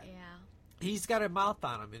like that. Yeah. He's got a mouth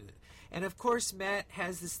on him. And of course, Matt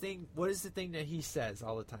has this thing. What is the thing that he says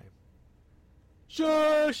all the time?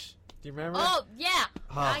 Shush! Do you remember? Oh, yeah.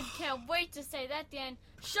 Oh. I can't wait to say that then.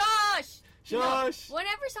 Shush! Shush! No,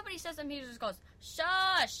 whenever somebody says something, he just goes,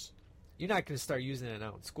 shush! You're not going to start using it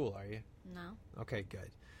now in school, are you? No. Okay, good.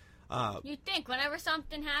 You think whenever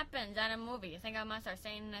something happens at a movie, you think I might start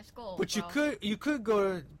saying it at school. But bro. you could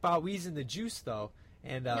go about wheezing the juice, though.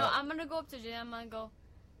 And No, I'm going to go up to Jay. I'm going to go,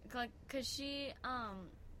 because she, I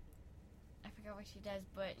forgot what she does,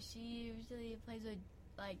 but she usually plays with,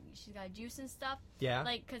 like, she's got juice and stuff. Yeah.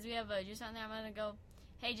 Like, because we have a juice on there, I'm going to go,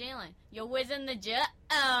 hey, Jalen, you're whizzing the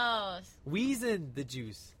juice. wheezing the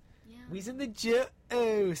juice. Yeah. Wheezing the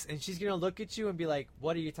juice. And she's going to look at you and be like,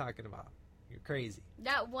 what are you talking about? You're crazy.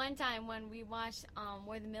 That one time when we watched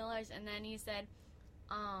We're the Millers, and then he said,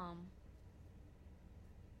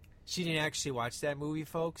 She didn't actually watch that movie,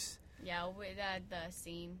 folks. yeah, with the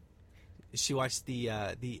scene. She watched the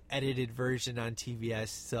edited version on TBS.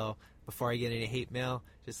 So before I get any hate mail,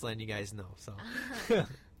 just letting you guys know. So.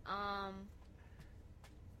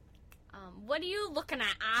 What are you looking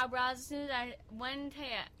at, eyebrows? As soon as one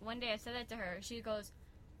day I said that to her, she goes,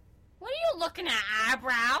 what are you looking at,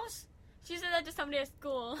 eyebrows? She said that to somebody at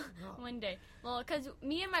school one day. Well, because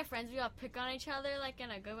me and my friends, we all pick on each other, like,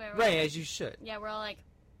 in a good way. Right, as you should. Yeah, we're all like,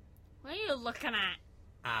 what are you looking at?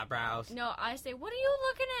 Eyebrows. No, I say, what are you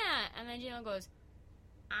looking at? And then Gino goes,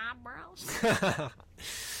 eyebrows?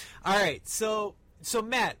 All right, so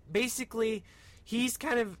Matt, basically, he's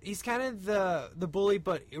kind of the bully,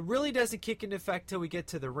 but it really doesn't kick into effect till we get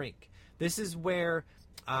to the rink. This is where,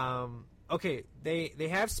 okay, they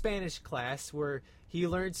have Spanish class where he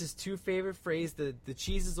learns his two favorite phrases: the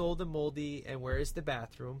cheese is old and moldy, and where is the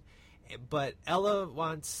bathroom? But Ella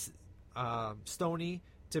wants Stoney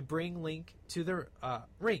to bring Link to the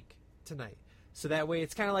rink tonight, so that way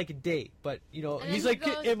it's kind of like a date. But you know, And he's then like,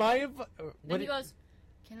 he goes- "Am I?" Then he goes,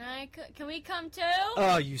 can we come too?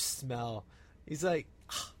 Oh, you smell. He's like,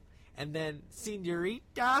 and then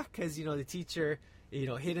Senorita, because you know the teacher, you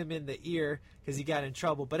know, hit him in the ear because he got in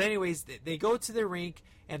trouble. But anyways, they go to the rink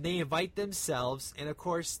and they invite themselves, and of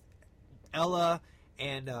course, Ella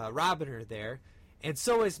and Robin are there, and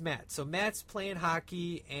so is Matt. So Matt's playing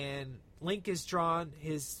hockey, and Link is drawn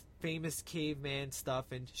his famous caveman stuff,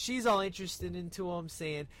 and she's all interested into him,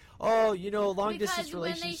 saying, "Oh, you know, long distance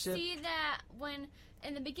relationship." Because when they see that, when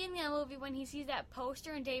in the beginning of the movie when he sees that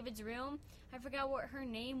poster in David's room, I forgot what her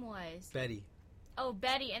name was. Betty. Oh,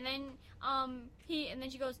 Betty, and then then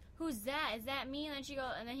she goes, "Who's that? Is that me?" And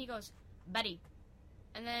then he goes, "Betty,"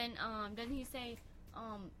 and then doesn't he say,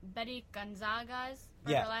 Betty Gonzagas,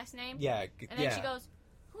 or her last name? Yeah, and then she goes,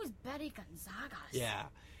 "Who's Betty Gonzagas?" Yeah,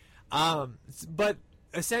 but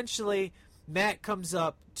essentially, Matt comes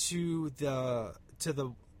up to the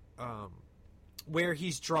where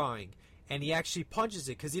he's drawing, and he actually punches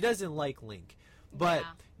it because he doesn't like Link. But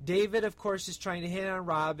David, of course, is trying to hit on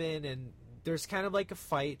Robin, and there's kind of like a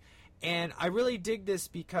fight. And I really dig this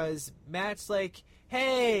because Matt's like,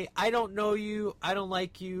 "Hey, I don't know you, I don't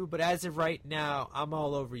like you, but as of right now, I'm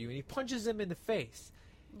all over you." And he punches him in the face.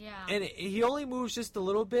 Yeah. And he only moves just a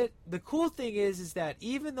little bit. The cool thing is that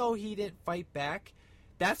even though he didn't fight back,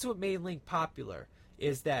 that's what made Link popular.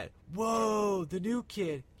 Is that, whoa, the new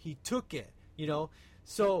kid, he took it, you know?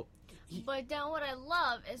 So... But then what I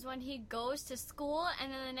love is when he goes to school,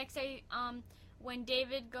 and then the next day, when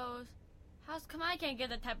David goes, come on, I can't get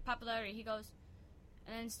that type of popularity. He goes,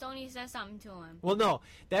 and then Stoney says something to him. Well, no,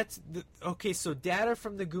 okay. So Data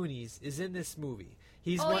from the Goonies is in this movie.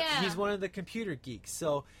 He's one of the computer geeks.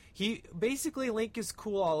 So Link is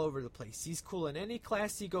cool all over the place. He's cool in any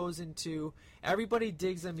class he goes into. Everybody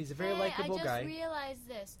digs him. He's a very likable guy. I just realized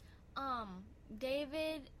this.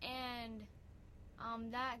 David and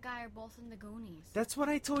that guy are both in the Goonies. That's what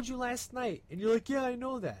I told you last night, and you're like, "Yeah, I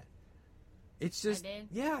know that." It's just, I did?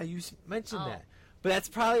 Yeah, you mentioned that. But that's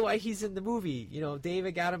probably why he's in the movie. You know,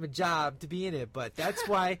 David got him a job to be in it, but that's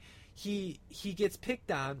why he gets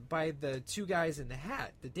picked on by the two guys in the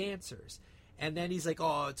hat, the dancers. And then he's like,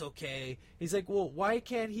 "Oh, it's okay." He's like, "Well, why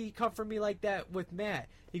can't he come for me like that with Matt?"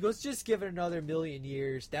 He goes, "Just give it another 1,000,000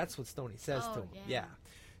 years." That's what Stoney says to him. Yeah.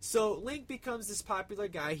 So Link becomes this popular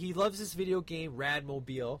guy. He loves this video game,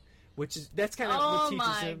 Radmobile, that's kind of what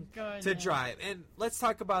teaches him to drive. And let's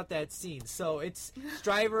talk about that scene. So it's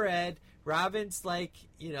Driver Ed. Robin's like,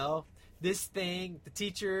 you know, this thing. The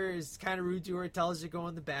teacher is kind of rude to her, tells her to go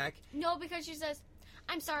in the back. No, because she says,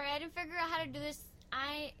 "I'm sorry, I didn't figure out how to do this.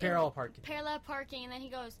 Parallel parking. Parallel parking." And then he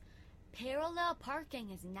goes, "Parallel parking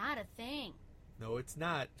is not a thing." No, it's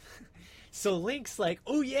not. So Link's like,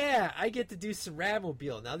 "Oh yeah, I get to do some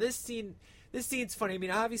Radmobile." Now this scene's funny. I mean,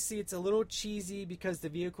 obviously it's a little cheesy because the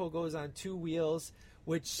vehicle goes on 2 wheels,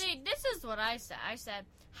 which... See, this is what I said. I said,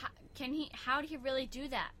 how do he really do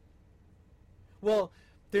that? Well,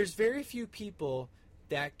 there's very few people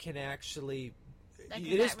that can actually...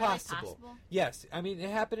 It is possible. Yes. I mean, it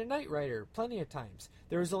happened in Knight Rider plenty of times.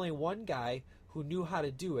 There was only one guy who knew how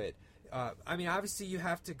to do it. I mean, obviously you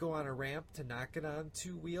have to go on a ramp to knock it on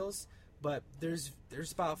 2 wheels, but there's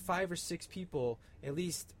about 5 or 6 people, at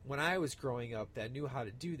least when I was growing up, that knew how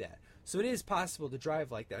to do that. So it is possible to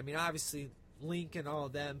drive like that. I mean, obviously Link and all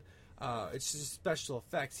of them, it's just special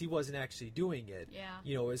effects. He wasn't actually doing it. Yeah.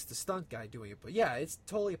 You know, it's the stunt guy doing it. But yeah, it's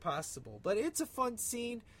totally possible. But it's a fun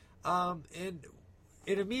scene, and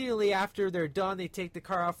immediately after they're done, they take the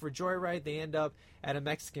car out for a joyride. They end up at a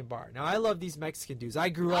Mexican bar. Now, I love these Mexican dudes. I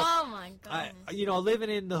grew up... Oh, my goodness.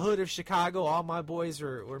 Living in the hood of Chicago, all my boys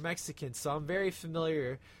were Mexican, so I'm very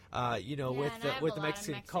familiar, with the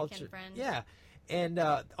Mexican culture. Friends. Yeah, and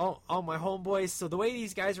all my homeboys. So the way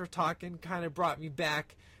these guys were talking kind of brought me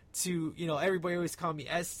back to, everybody always called me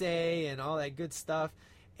Essay and all that good stuff.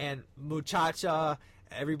 And Muchacha,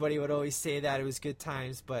 everybody would always say that. It was good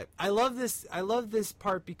times. But I love this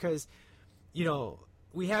part because,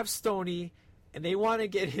 we have Stoney, and they want to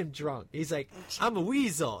get him drunk. He's like, "I'm a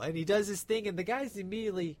weasel," and he does his thing, and the guys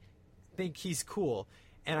immediately think he's cool.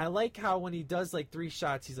 And I like how when he does like 3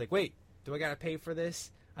 shots, he's like, "Wait, do I gotta pay for this?"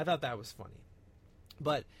 I thought that was funny.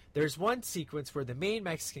 But there's one sequence where the main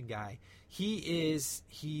Mexican guy, he's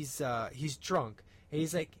drunk, and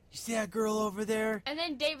he's like, "You see that girl over there?" And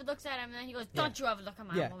then David looks at him, and then he goes, "Don't you ever look at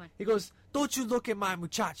my woman." He goes, "Don't you look at my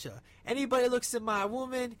muchacha. Anybody looks at my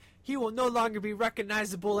woman, he will no longer be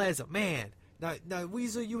recognizable as a man. Now,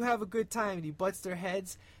 Weasel, you have a good time." And he butts their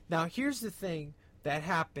heads. Now, here's the thing that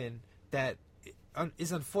happened that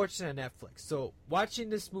is unfortunate on Netflix. So,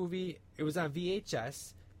 watching this movie, it was on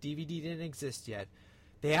VHS. DVD didn't exist yet.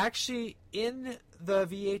 They actually, in the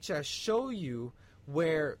VHS, show you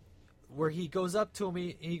where he goes up to him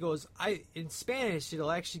and he goes, in Spanish,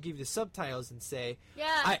 it'll actually give you the subtitles and say,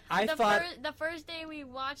 "Yeah, I thought the first day we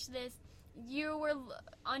watched this, you were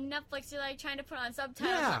on Netflix, you're like trying to put on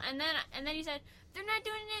subtitles." Yeah. And then you said, "They're not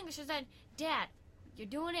doing it in English." I said, "Dad, you're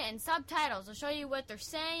doing it in subtitles. They'll show you what they're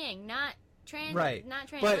saying, not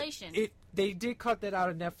translation." But they did cut that out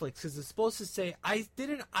of Netflix because it's supposed to say,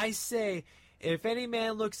 I say, "If any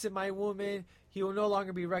man looks at my woman, he will no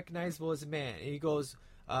longer be recognizable as a man. And he goes,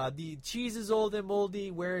 the cheese is old and moldy,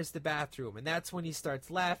 where is the bathroom? And that's when he starts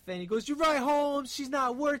laughing. He goes, you're right, Holmes, she's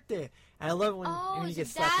not worth it. And I love it when he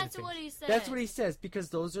gets slapped in the face. That's what he says. That's what he says, because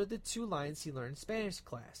those are the 2 lines he learned in Spanish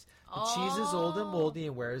class. The cheese is old and moldy,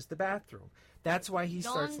 and where is the bathroom? That's why he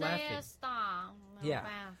starts laughing. Yeah,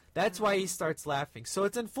 that's why he starts laughing. So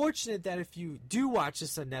it's unfortunate that if you do watch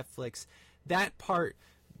this on Netflix, that part,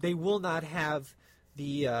 they will not have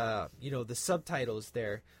the the subtitles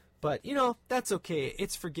there. But, that's okay.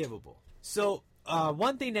 It's forgivable. So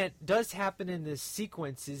one thing that does happen in this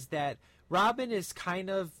sequence is that Robin is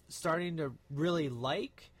kind of starting to really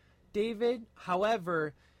like David.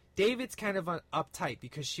 However, David's kind of uptight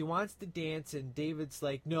because she wants to dance, and David's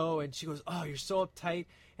like, no. And she goes, oh, you're so uptight.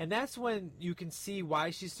 And that's when you can see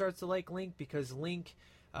why she starts to like Link, because Link's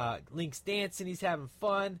dancing. He's having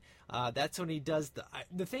fun. That's when he does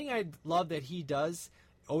the thing I love that he does,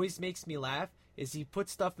 always makes me laugh, is he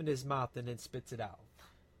puts stuff in his mouth and then spits it out.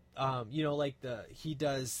 He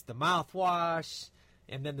does the mouthwash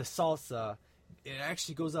and then the salsa. It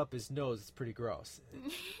actually goes up his nose. It's pretty gross.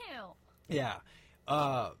 Ew. Yeah.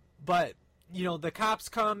 But, the cops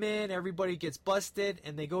come in, everybody gets busted,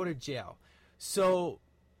 and they go to jail. So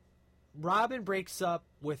Robin breaks up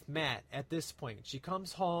with Matt at this point. She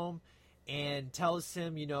comes home and tells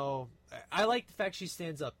him, I like the fact she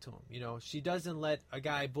stands up to him. She doesn't let a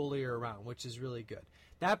guy bully her around, which is really good.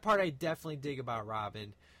 That part I definitely dig about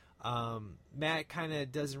Robin. Matt kind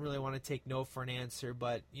of doesn't really want to take no for an answer,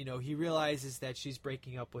 but, he realizes that she's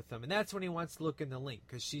breaking up with him. And that's when he wants to look into Link,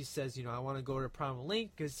 because she says, I want to go to prom with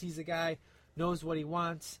Link because he's a guy, knows what he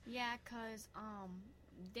wants. Yeah, because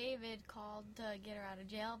David called to get her out of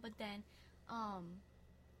jail, but then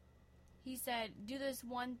he said, do this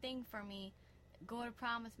one thing for me, go to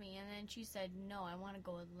prom with me. And then she said, no, I want to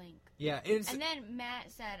go with Link. Yeah. And then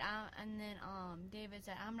Matt said, David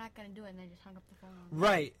said, I'm not going to do it, and then just hung up the phone.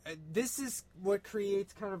 Right. This is what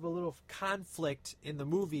creates kind of a little conflict in the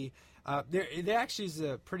movie. There actually is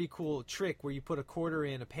a pretty cool trick where you put a quarter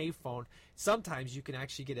in a payphone. Sometimes you can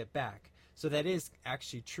actually get it back. So that is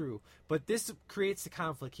actually true. But this creates the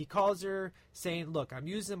conflict. He calls her saying, look, I'm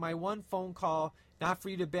using my one phone call, not for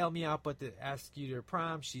you to bail me out, but to ask you to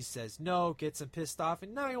prom. She says no, gets him pissed off,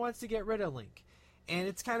 and now he wants to get rid of Link. And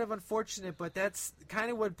it's kind of unfortunate, but that's kind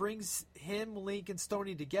of what brings him, Link, and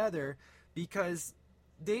Stoney together, because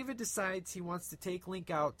David decides he wants to take Link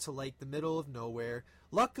out to, the middle of nowhere.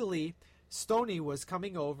 Luckily, Stoney was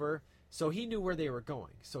coming over, so he knew where they were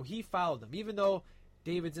going. So he followed them, even though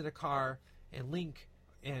David's in a car and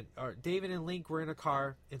David and Link were in a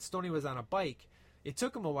car and Stoney was on a bike. It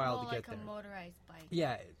took him a while to get there. Like a motorized bike.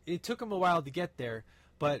 Yeah, it took him a while to get there.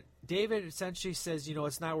 But David essentially says,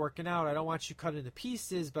 it's not working out. I don't want you cut into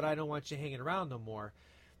pieces, but I don't want you hanging around no more.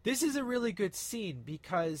 This is a really good scene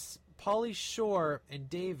because Pauly Shore and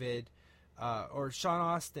David, or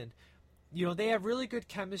Sean Astin, they have really good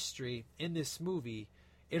chemistry in this movie.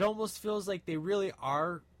 It almost feels like they really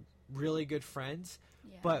are really good friends.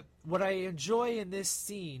 Yeah. But what I enjoy in this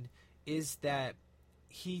scene is that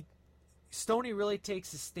Stoney really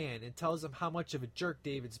takes a stand and tells him how much of a jerk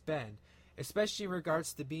David's been, especially in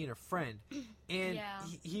regards to being a friend. And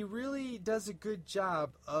he really does a good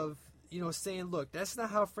job of, saying, look, that's not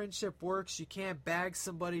how friendship works. You can't bag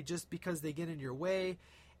somebody just because they get in your way.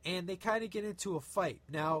 And they kind of get into a fight.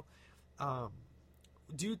 Now,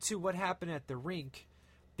 due to what happened at the rink,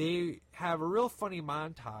 they have a real funny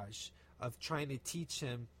montage of trying to teach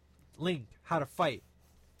him, Link, how to fight.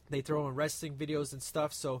 They throw in wrestling videos and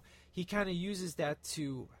stuff, so he kind of uses that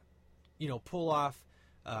to, pull off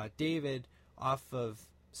David off of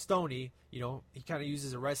Stoney. He kind of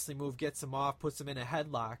uses a wrestling move, gets him off, puts him in a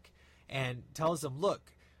headlock, and tells him, look,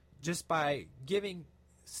 just by giving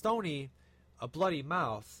Stoney a bloody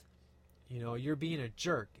mouth, you're being a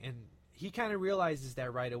jerk. And he kind of realizes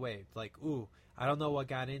that right away. Like, ooh, I don't know what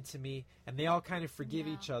got into me. And they all kind of forgive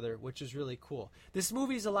each other, which is really cool. This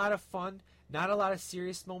movie is a lot of fun. Not a lot of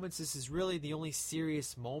serious moments. This is really the only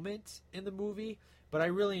serious moment in the movie. But I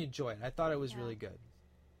really enjoyed it. I thought it was really good.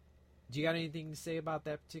 Do you got anything to say about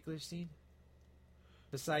that particular scene?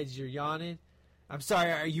 Besides you're yawning? I'm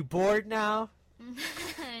sorry, are you bored now?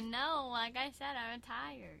 No, like I said, I'm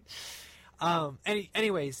tired.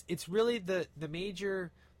 Anyways, it's really the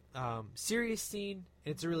major serious scene.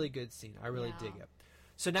 It's a really good scene. I really dig it.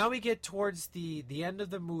 So now we get towards the end of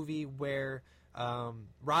the movie where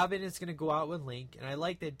Robin is going to go out with Link, and I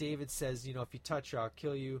like that David says, if you touch her, I'll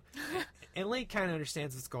kill you. And Link kind of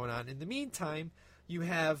understands what's going on. In the meantime, you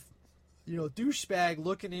have, douchebag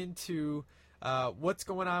looking into what's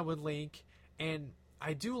going on with Link, and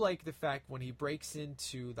I do like the fact when he breaks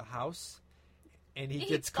into the house and he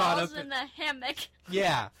gets caught up falls in the hammock.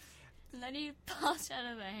 Yeah. And then he falls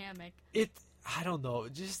out of the hammock. I don't know,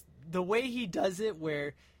 just the way he does it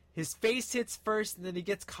where his face hits first and then he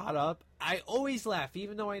gets caught up. I always laugh,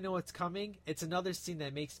 even though I know it's coming. It's another scene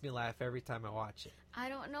that makes me laugh every time I watch it. I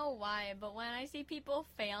don't know why, but when I see people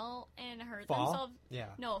fail and hurt Fall? themselves, Yeah.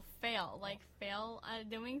 no, fail at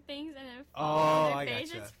doing things and then Oh, fall on I their face,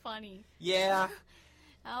 gotcha. it's funny. Yeah.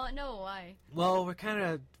 I don't know why. Well, we're kind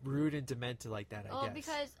of rude and demented like that, I Well, guess.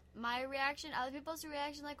 because my reaction, other people's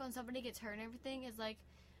reaction, like when somebody gets hurt and everything, is like,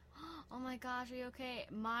 oh my gosh, are you okay?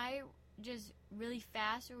 My just really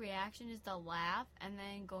fast reaction is to laugh and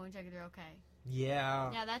then go and check if they're okay.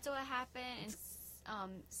 Yeah. Yeah, that's what happened in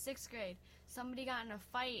 6th grade. Somebody got in a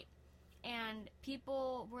fight, and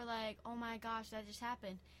people were like, oh my gosh, that just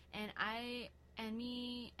happened. And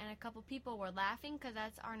me and a couple people were laughing because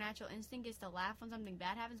that's our natural instinct is to laugh when something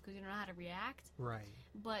bad happens because you don't know how to react. Right.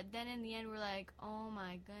 But then in the end, we're like, oh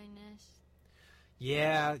my goodness.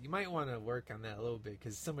 Yeah, you might want to work on that a little bit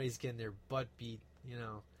because somebody's getting their butt beat, you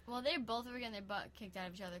know. Well, they both were getting their butt kicked out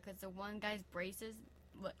of each other because the one guy's braces,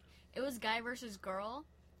 it was guy versus girl,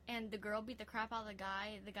 and the girl beat the crap out of the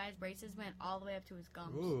guy. The guy's braces went all the way up to his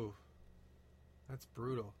gums. Ooh. That's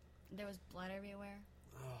brutal. There was blood everywhere.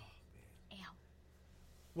 Oh, man. Ow.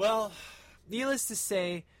 Well, needless to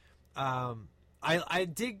say, I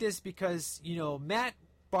dig this because, you know, Matt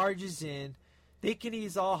barges in, thinking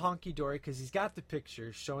he's all hunky-dory because he's got the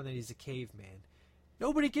picture showing that he's a caveman.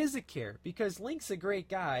 Nobody gives a care because Link's a great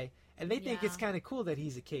guy, and they think it's kind of cool that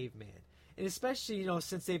he's a caveman. And especially, you know,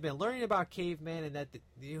 since they've been learning about caveman and that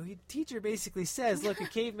the teacher basically says, look, a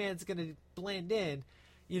caveman's going to blend in,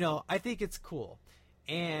 you know, I think it's cool.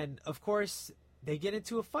 And, of course, they get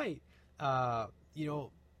into a fight. You know,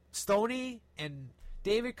 Stoney and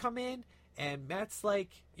David come in, and Matt's like,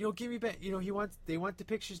 you know, give me back. You know, they want the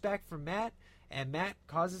pictures back from Matt, and Matt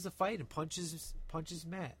causes a fight and punches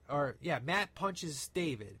Matt. Matt punches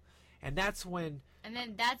David, and that's when. And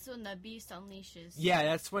then that's when the beast unleashes. Yeah,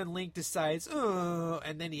 that's when Link decides,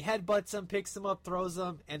 and then he headbutts him, picks him up, throws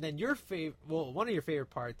him, and then one of your favorite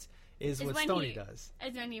parts is what Stoney does.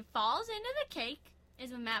 Is when he falls into the cake.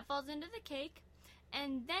 Is when Matt falls into the cake,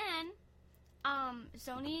 and then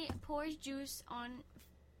Stoney pours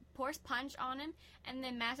punch on him, and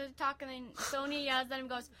then Matt starts talking, and Stoney yells at him,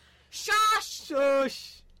 goes, "Shush!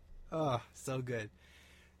 Shush!" Oh, so good.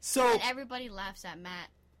 So and everybody laughs at Matt.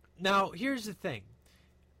 Now here's the thing.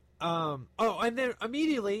 And then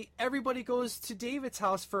immediately everybody goes to David's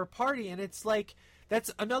house for a party, and it's like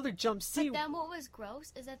that's another jump scene. But then what was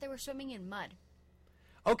gross is that they were swimming in mud.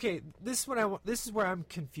 Okay, this is where I'm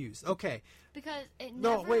confused. Okay. Because it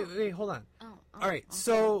No, never... wait, hold on. Oh, all right, okay.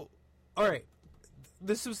 so, all right.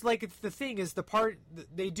 This was like the thing is the part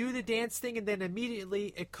they do the dance thing and then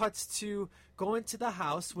immediately it cuts to go into the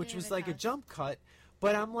house, which was like a jump cut.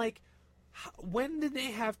 But I'm like, when did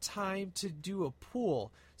they have time to do a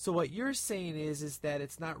pool? So what you're saying is that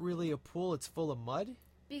it's not really a pool; it's full of mud.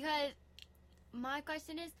 Because my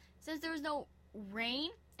question is, since there was no rain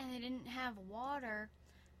and they didn't have water,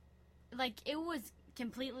 like it was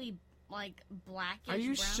completely like blackish. Are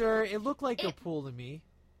you brown. sure? It looked like a pool to me.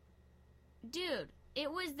 Dude,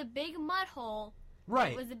 it was the big mud hole.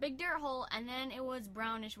 Right. It was the big dirt hole, and then it was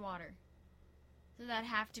brownish water. So that'd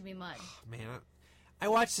have to be mud. Man, I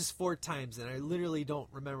watched this 4 times, and I literally don't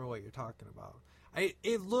remember what you're talking about. It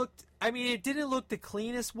didn't look the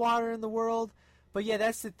cleanest water in the world, but yeah,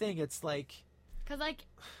 that's the thing. It's like... Because, like,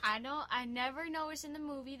 I never noticed in the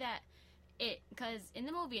movie that because in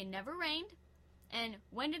the movie it never rained, and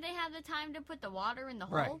when did they have the time to put the water in the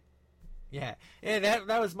hole? Right. Yeah,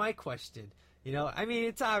 that was my question. You know, I mean,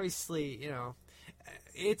 it's obviously, you know,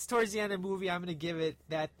 it's towards the end of the movie. I'm going to give it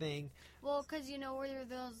that thing. Well, because, you know, where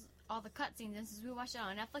there's all the cutscenes, and since we watched it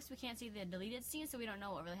on Netflix, we can't see the deleted scenes, so we don't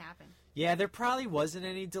know what really happened. Yeah, there probably wasn't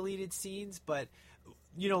any deleted scenes, but,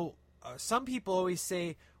 you know, some people always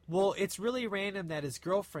say, well, it's really random that his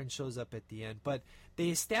girlfriend shows up at the end, but they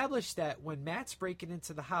established that when Matt's breaking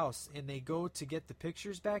into the house and they go to get the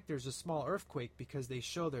pictures back, there's a small earthquake because they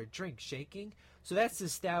show their drink shaking. So that's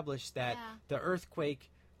established that the earthquake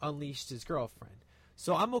unleashed his girlfriend.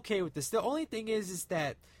 So I'm okay with this. The only thing is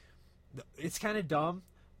that it's kind of dumb,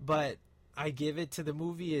 but I give it to the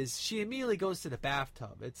movie is she immediately goes to the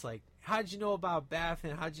bathtub. It's like, how'd you know about bath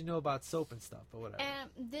and how'd you know about soap and stuff or whatever?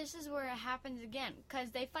 And this is where it happens again, because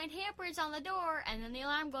they find handprints on the door, and then the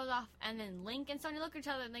alarm goes off, and then Link and Sony look at each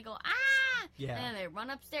other, and they go, ah! Yeah. And then they run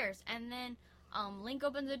upstairs, and then Link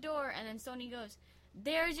opens the door, and then Sony goes,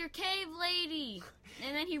 there's your cave lady!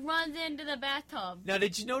 And then he runs into the bathtub. Now,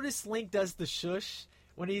 did you notice Link does the shush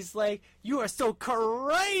when he's like, "You are so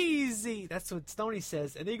crazy." That's what Stoney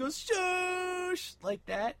says, and then he goes, "Shush," like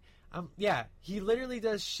that. Yeah, he literally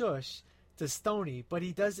does shush to Stoney, but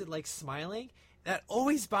he does it like smiling. That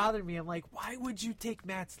always bothered me. I'm like, why would you take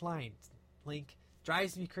Matt's line, Link?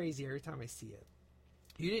 Drives me crazy every time I see it.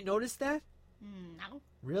 You didn't notice that? No.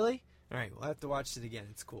 Really? All right, we'll have to watch it again.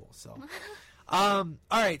 It's cool. So, all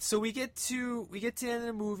right. So we get to the end of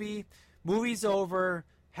the movie. Movie's over.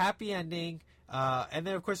 Happy ending. And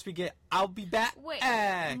then of course we get "I'll be back." Wait,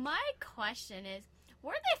 my question is,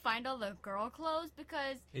 where did they find all the girl clothes?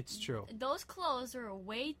 Because it's true. Those clothes are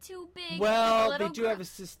way too big. Well, they do have a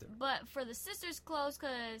sister. But for the sister's clothes,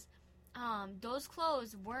 because those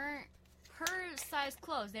clothes weren't her size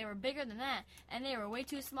clothes. They were bigger than that, and they were way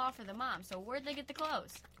too small for the mom. So where'd they get the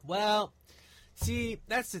clothes? Well, see,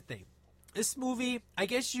 that's the thing. This movie, I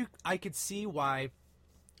guess I could see why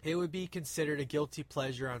it would be considered a guilty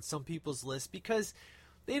pleasure on some people's list, because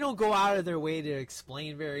they don't go out of their way to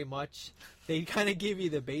explain very much. They kind of give you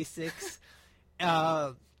the basics.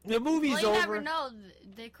 The movie's over. Well, you never know.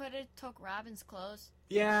 They could have took Robin's clothes.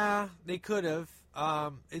 Yeah, they could have.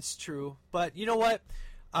 It's true. But you know what?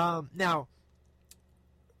 Now,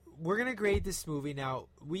 we're going to grade this movie. Now,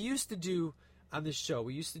 we used to do, on this show,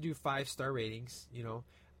 5-star ratings,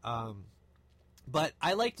 but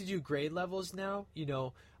I like to do grade levels now,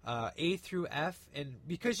 A through F, and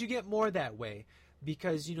because you get more that way.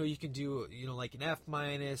 Because, you can do, like an F- or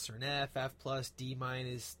an F plus, D-,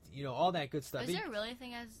 all that good stuff. Is there really a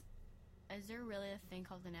thing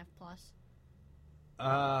called an F plus?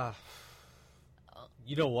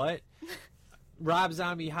 You know what? Rob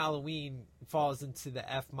Zombie Halloween falls into the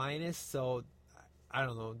F-, so I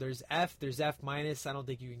don't know. There's F, there's F-. I don't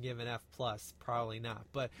think you can give an F plus, probably not.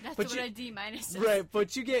 But that's but what a D- is. Right,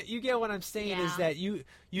 but you get what I'm saying is that you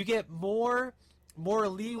get more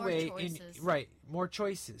leeway more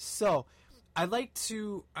choices. So I'm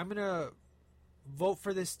gonna vote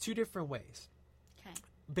for this two different ways. Okay.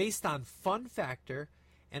 Based on fun factor,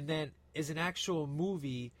 and then as an actual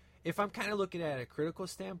movie, if I'm kind of looking at a critical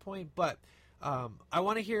standpoint, but I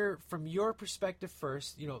want to hear from your perspective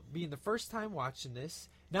first, being the first time watching this,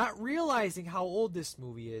 not realizing how old this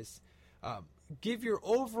movie is. Give your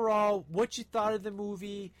overall, what you thought of the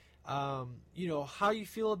movie, how you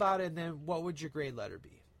feel about it, and then what would your grade letter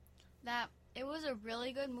be? That it was a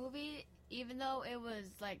really good movie, even though it was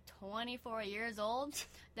like 24 years old.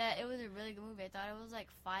 That it was a really good movie. I thought it was like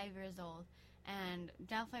 5 years old, and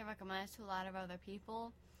definitely recommend it to a lot of other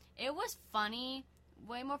people. It was funny,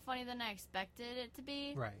 way more funny than I expected it to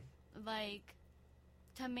be. Right. Like,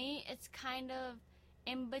 to me, it's kind of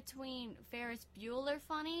in between Ferris Bueller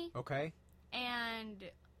funny. Okay. And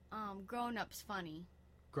Grown Ups funny.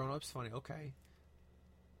 Grown Ups funny, okay.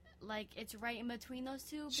 Like, it's right in between those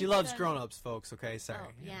two. She loves Grown Ups, folks, okay? Sorry.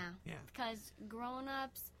 Oh, yeah. Because Grown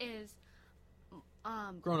Ups is...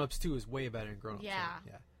 Grown Ups 2 is way better than Grown Ups 1.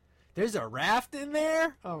 Yeah. There's a raft in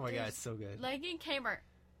there? Oh my god, it's so good. Like in Kmart.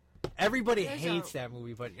 Everybody hates that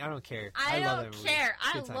movie, but I don't care. I love that movie.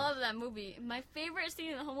 I love that movie. My favorite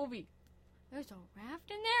scene in the whole movie. There's a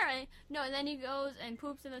raft in there? And then he goes and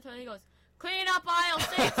poops in the toilet. He goes, "Clean up aisle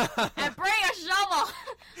 6 and bring a shovel."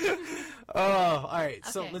 Oh, all right.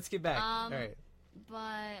 Okay. So let's get back. All right.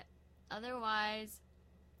 But otherwise,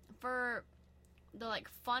 for the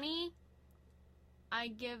funny, I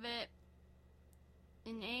give it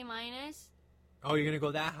an A-. Oh, you're gonna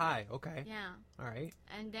go that high? Okay. Yeah. All right.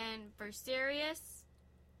 And then for serious,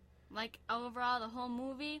 overall the whole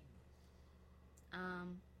movie,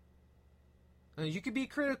 you could be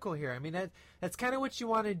critical here. I mean, that's kind of what you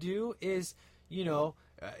want to do. Is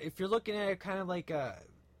if you're looking at it kind of like a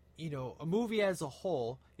movie as a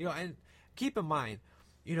whole, and keep in mind,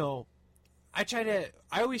 I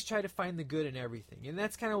always try to find the good in everything, and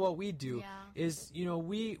that's kind of what we do. Yeah. Is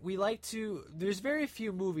we like to. There's very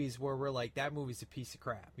few movies where we're like, that movie's a piece of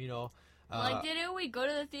crap. Didn't we go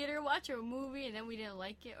to the theater, watch a movie, and then we didn't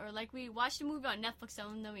like it, or we watched a movie on Netflix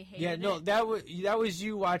and then we hated it? Yeah, no, that was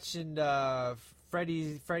you watching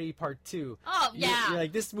Freddy Part 2. Oh yeah. You're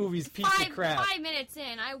like, this movie's piece of crap. 5 minutes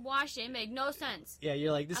in, I watched it. It made no sense. Yeah,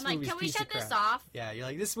 you're like, this movie's a piece of crap. Can we shut this off? Yeah, you're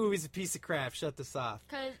like, this movie's a piece of crap. Shut this off.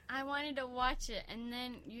 Because I wanted to watch it, and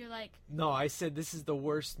then you're like... No, I said this is the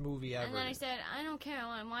worst movie ever. And then I said, I don't care. I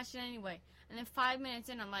want to watch it anyway. And then 5 minutes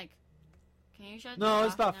in, I'm like, can you shut this off? No,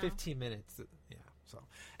 it's about now? 15 minutes. Yeah. So,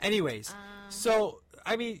 anyways,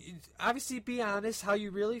 I mean, obviously, be honest how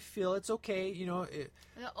you really feel. It's okay, The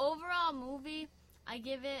overall movie, I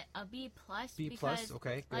give it a B+. B+, because,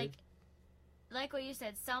 okay, good. Like what you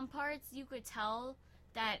said, some parts you could tell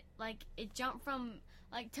that it jumped from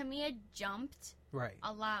to me it jumped right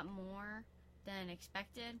a lot more than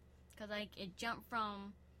expected. Because, like, it jumped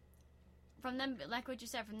from them, like what you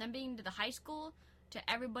said, from them being to the high school to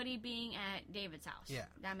everybody being at David's house. Yeah.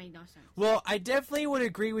 That made no sense. Well, I definitely would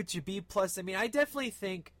agree with you, B+. I mean, I definitely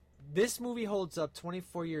think this movie holds up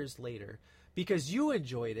 24 years later because you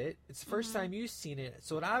enjoyed it. It's the first time you've seen it,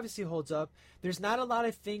 so it obviously holds up. There's not a lot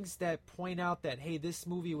of things that point out that, hey, this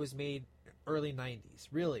movie was made early 90s,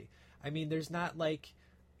 really. I mean, there's not like,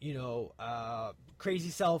 you know, crazy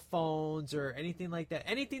cell phones or anything like that.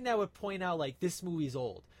 Anything that would point out like this movie's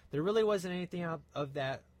old. There really wasn't anything out of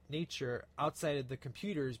that nature outside of the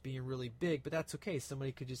computers being really big, but that's okay.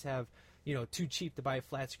 Somebody could just have, you know, too cheap to buy a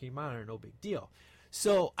flat screen monitor, no big deal.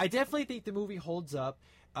 So I definitely think the movie holds up.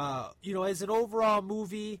 You know, as an overall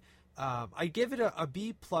movie, I give it a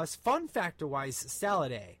B+. Fun factor wise,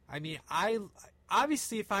 solid A. I mean,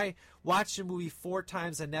 obviously, if I watched a movie 4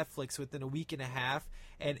 times on Netflix within a week and a half,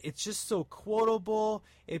 and it's just so quotable,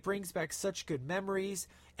 it brings back such good memories,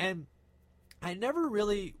 and I never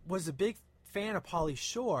really was a big fan of Pauly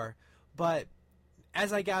Shore, but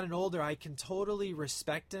as I gotten older, I can totally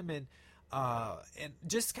respect him and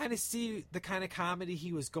just kind of see the kind of comedy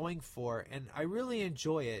he was going for, and I really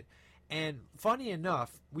enjoy it. And funny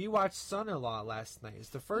enough, we watched Son-in-Law last night. It's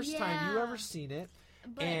the first time you ever seen it.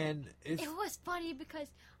 But and it was funny because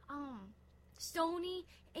Stoney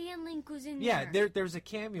and Link was in there. there. Yeah, there's a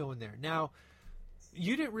cameo in there. Now,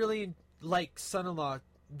 you didn't really like Son-in-Law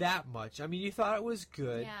that much. I mean, you thought it was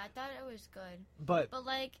good. Yeah, I thought it was good. But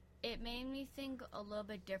like, it made me think a little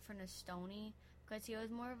bit different of Stoney because he was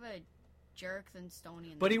more of a jerk than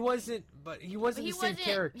Stoney. But he wasn't the same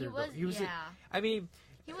character. He was I mean,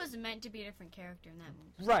 he was meant to be a different character in that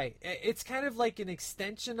movie. Right. It's kind of like an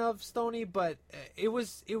extension of Stoney, but it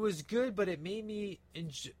was good, but it made me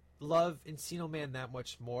love Encino Man that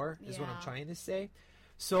much more, is what I'm trying to say.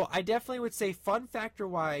 So I definitely would say, fun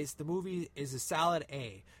factor-wise, the movie is a solid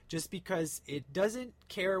A, just because it doesn't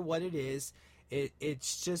care what it is.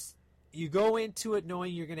 It's just, you go into it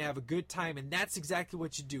knowing you're going to have a good time, and that's exactly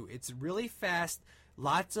what you do. It's really fast,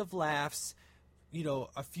 lots of laughs, you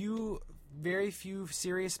know, very few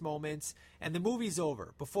serious moments, and the movie's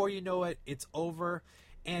over. Before you know it, it's over,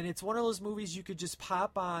 and it's one of those movies you could just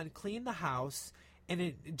pop on, clean the house,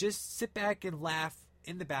 and just sit back and laugh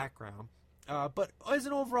in the background. But as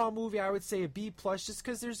an overall movie, I would say a B+, just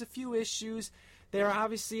because there's a few issues. There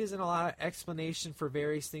obviously isn't a lot of explanation for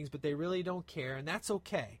various things, but they really don't care, and that's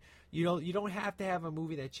okay. You don't have to have a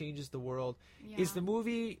movie that changes the world. Yeah. Is the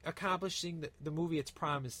movie accomplishing the movie it's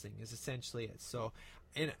promising is essentially it. So,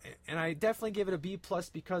 and I definitely give it a B+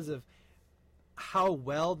 because of how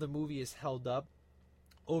well the movie is held up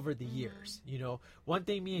over the years. You know, one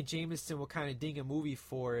thing me and Jameson will kind of ding a movie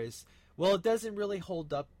for is, well, it doesn't really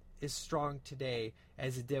hold up as strong today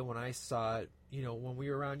as it did when I saw it, you know, when we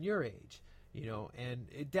were around your age, you know, and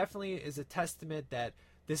it definitely is a testament that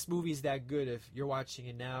this movie is that good if you're watching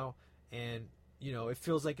it now, and, you know, it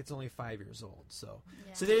feels like it's only 5 years old. So,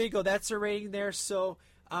 so there you go. That's our rating there. So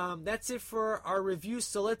that's it for our review.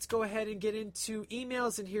 So let's go ahead and get into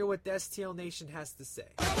emails and hear what the STL Nation has to say.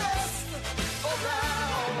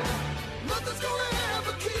 Nothing's gonna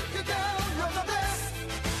ever keep you down. You're the best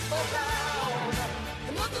around.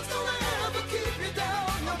 And nothing's gonna ever keep you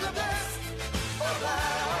down. You're the best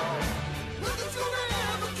around. Nothing's gonna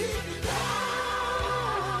ever keep you down.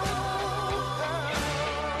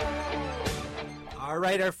 All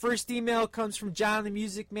right, our first email comes from John the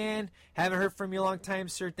Music Man. Haven't heard from you a long time,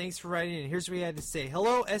 sir. Thanks for writing in. Here's what he had to say.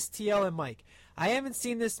 Hello, STL and Mike. I haven't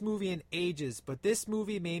seen this movie in ages, but this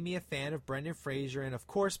movie made me a fan of Brendan Fraser and, of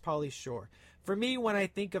course, Pauly Shore. For me, when I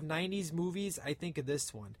think of 90s movies, I think of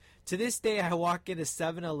this one. To this day, I walk into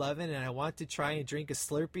 7-Eleven and I want to try and drink a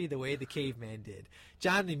Slurpee the way the caveman did.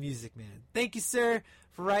 John the Music Man. Thank you, sir,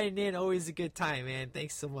 for writing in. Always a good time, man.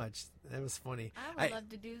 Thanks so much. That was funny. I would love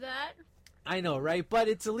to do that. I know, right? But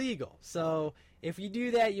it's illegal. So if you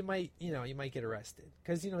do that, you might get arrested.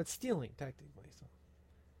 Because, it's stealing, technically. So.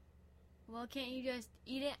 Well, can't you just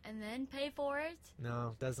eat it and then pay for it?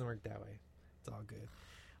 No, it doesn't work that way. It's all good.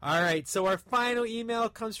 All right, so our final email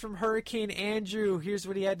comes from Hurricane Andrew. Here's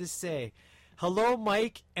what he had to say. Hello,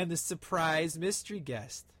 Mike, and the surprise mystery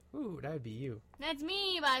guest. Ooh, that would be you. That's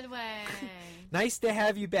me, by the way. Nice to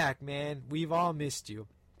have you back, man. We've all missed you.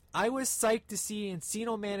 I was psyched to see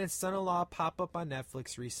Encino Man and Son-in-Law pop up on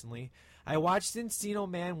Netflix recently. I watched Encino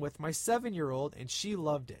Man with my 7-year-old, and she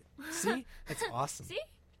loved it. See? That's awesome. See?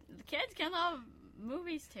 The kids can love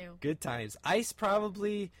movies, too. Good times. I've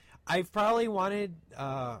probably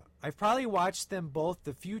watched them both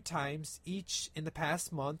a few times each in the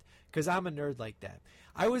past month because I'm a nerd like that.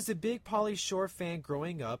 I was a big Pauly Shore fan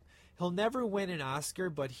growing up. He'll never win an Oscar,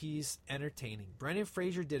 but he's entertaining. Brendan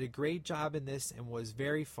Fraser did a great job in this and was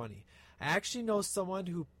very funny. I actually know someone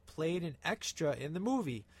who played an extra in the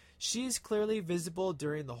movie. She is clearly visible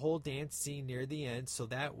during the whole dance scene near the end, so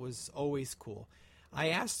that was always cool. I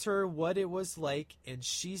asked her what it was like, and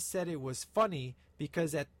she said it was funny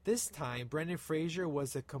because at this time, Brendan Fraser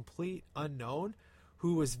was a complete unknown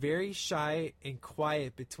who was very shy and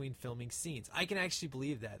quiet between filming scenes. I can actually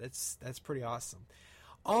believe that. That's pretty awesome.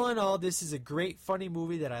 All in all, this is a great, funny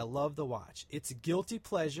movie that I love to watch. It's a guilty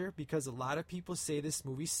pleasure because a lot of people say this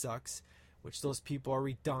movie sucks, which those people are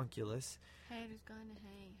redonkulous. Haters gonna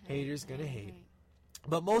hate. Haters gonna hate.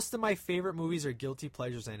 But most of my favorite movies are guilty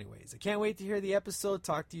pleasures anyways. I can't wait to hear the episode.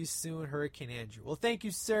 Talk to you soon, Hurricane Andrew. Well, thank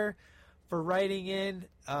you, sir, for writing in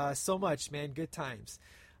so much, man. Good times.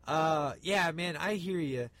 Yeah, man, I hear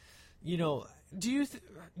you. You know, do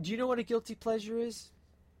you know what a guilty pleasure is?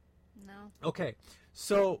 No. Okay,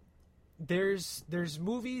 so there's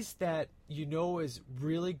movies that you know is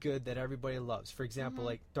really good that everybody loves. For example,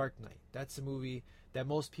 like Dark Knight. That's a movie that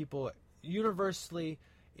most people, universally,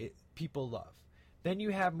 people love. Then you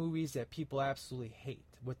have movies that people absolutely hate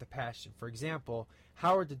with a passion. For example,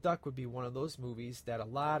 Howard the Duck would be one of those movies that a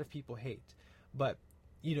lot of people hate. But,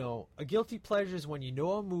 you know, a guilty pleasure is when you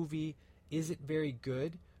know a movie isn't very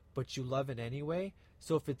good, but you love it anyway.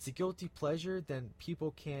 So if it's a guilty pleasure, then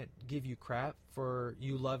people can't give you crap for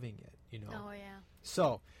you loving it, you know. Oh, yeah.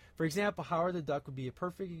 So, for example, Howard the Duck would be a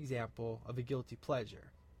perfect example of a guilty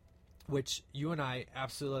pleasure, which you and I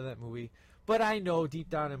absolutely love that movie. But I know deep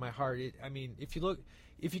down in my heart, if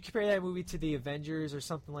you compare that movie to the Avengers or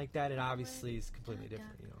something like that, it obviously is completely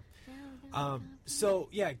different, you know. So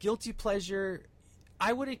yeah, guilty pleasure.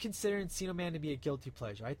 I wouldn't consider Encino Man to be a guilty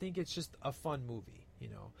pleasure. I think it's just a fun movie, you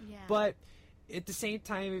know. Yeah. But at the same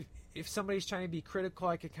time, if somebody's trying to be critical,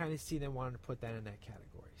 I could kind of see them wanting to put that in that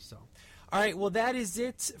category. So, all right, well, that is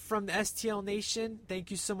it from the STL Nation. Thank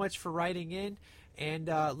you so much for writing in. And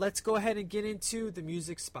let's go ahead and get into the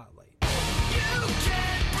music spotlight. You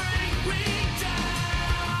can't bring me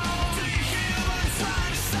down. Do you hear what I'm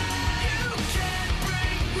trying to say? You can't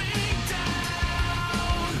bring me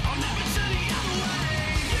down. I'll never turn the other way.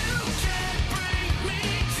 You can't bring me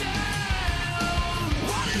down.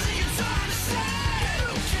 What is it you're trying to say?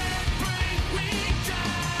 You can't bring me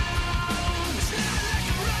down. It's not like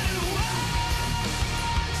I'm running away.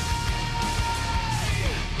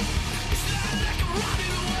 It's not like I'm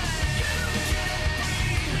running away. You can't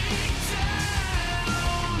bring me down.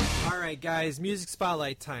 All right, guys, music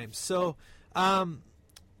spotlight time. So,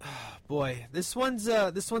 boy, this one's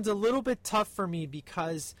a little bit tough for me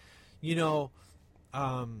because, you know,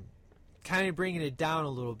 kind of bringing it down a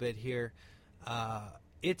little bit here.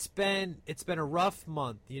 It's been a rough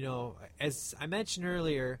month, you know. As I mentioned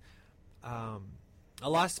earlier, I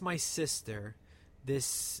lost my sister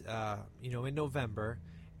this, in November,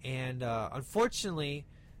 and unfortunately,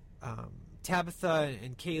 Tabitha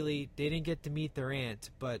and Kaylee, they didn't get to meet their aunt,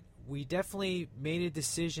 but we definitely made a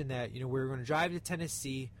decision that, we were going to drive to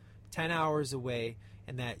Tennessee, 10 hours away,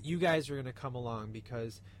 and that you guys were going to come along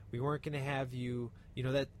because we weren't going to have you,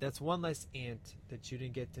 that's one less aunt that you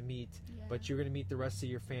didn't get to meet, but you're going to meet the rest of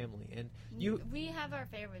your family. And we have our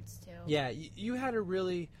favorites too. Yeah, you had a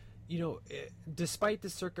really, despite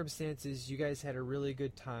the circumstances, you guys had a really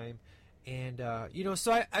good time. And,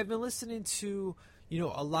 so I've been listening to,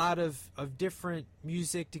 a lot of different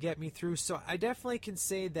music to get me through. So I definitely can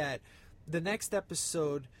say that the next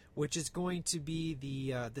episode, which is going to be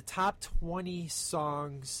the top 20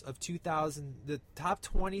 songs of 2000, the top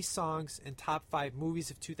 20 songs and top 5 movies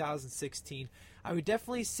of 2016, I would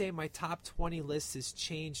definitely say my top 20 list has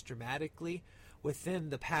changed dramatically within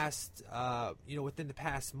the past, within the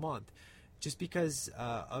past month. Just because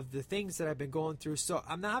of the things that I've been going through. So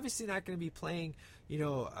I'm obviously not going to be playing,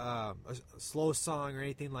 a slow song or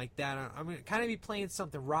anything like that. I'm going to kind of be playing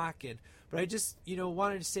something rockin'. But I just,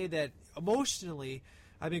 wanted to say that emotionally,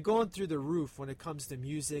 I've been going through the roof when it comes to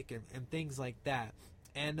music and things like that.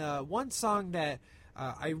 And one song that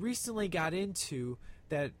I recently got into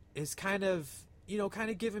that is kind of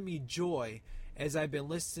given me joy as I've been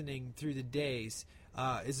listening through the days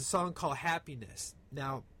is a song called Happiness.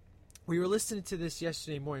 Now, we were listening to this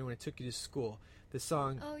yesterday morning when I took you to school. The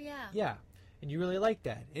song. Oh, yeah. Yeah. And you really like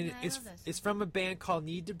that. And yeah, I love this. It's from a band called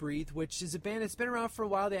Need to Breathe, which is a band that's been around for a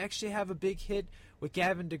while. They actually have a big hit with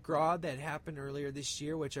Gavin DeGraw that happened earlier this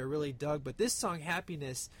year, which I really dug. But this song,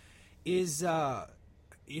 Happiness, is,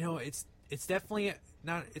 it's definitely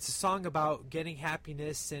not. It's a song about getting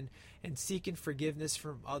happiness and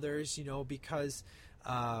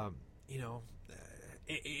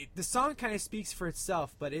the song kind of speaks for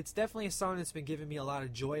itself, but it's definitely a song that's been giving me a lot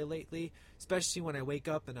of joy lately, especially when I wake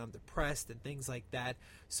up and I'm depressed and things like that.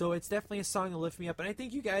 So it's definitely a song to lift me up, and I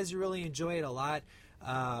think you guys really enjoy it a lot.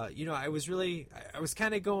 I was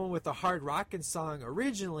kind of going with a hard rockin' song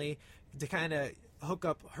originally to kind of hook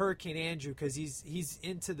up Hurricane Andrew, because he's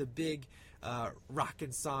into the big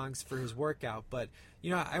rockin' songs for his workout. But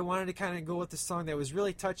I wanted to kind of go with the song that was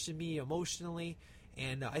really touching me emotionally,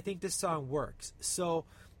 and I think this song works. So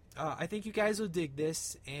I think you guys will dig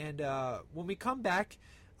this. And when we come back,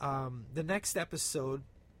 the next episode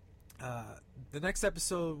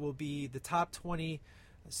will be the top 20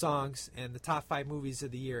 songs and the top 5 movies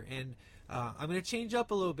of the year. And I'm going to change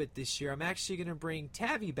up a little bit this year. I'm actually going to bring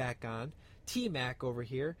Tabby back on, T-Mac over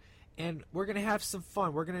here, and we're going to have some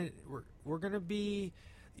fun. We're going to be,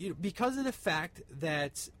 because of the fact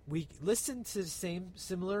that we listen to the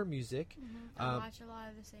similar music. I watch a lot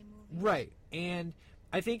of the same movies. Right. And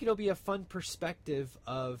I think it'll be a fun perspective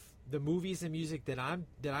of the movies and music that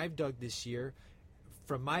I've dug this year,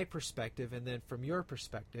 from my perspective and then from your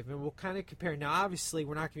perspective, and we'll kind of compare. Now, obviously,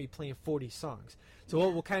 we're not going to be playing 40 songs. So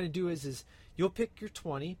what we'll kind of do is you'll pick your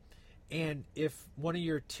 20, and if one of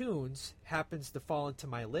your tunes happens to fall into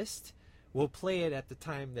my list, we'll play it at the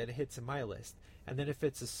time that it hits in my list. And then if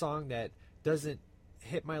it's a song that doesn't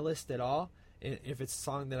hit my list at all, if it's a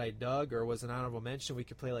song that I dug or was an honorable mention, we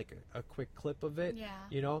could play like a quick clip of it.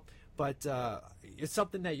 Yeah. But it's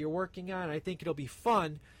something that you're working on. I think it'll be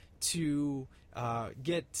fun to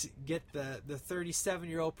get the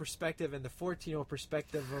 37-year-old perspective and the 14-year-old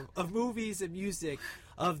perspective of movies and music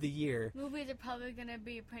of the year. Movies are probably going to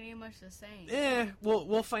be pretty much the same. Yeah,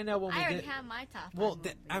 we'll find out when we I get. already have my top 5 Well,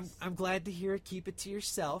 movies. I'm glad to hear it. Keep it to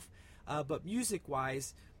yourself. But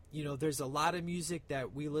music-wise, there's a lot of music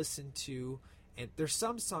that we listen to, and there's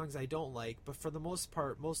some songs I don't like, but for the most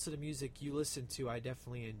part, most of the music you listen to, I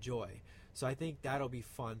definitely enjoy. So I think that'll be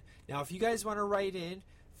fun. Now, if you guys want to write in,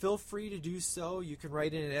 feel free to do so. You can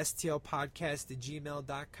write in at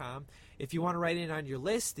stlpodcast@gmail.com. If you want to write in on your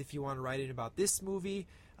list, if you want to write in about this movie,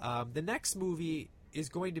 the next movie is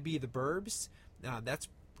going to be The Burbs. That's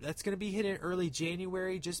going to be hit in early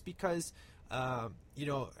January, just because I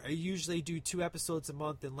usually do 2 episodes a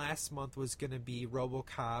month, and last month was going to be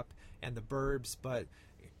RoboCop and The Burbs. But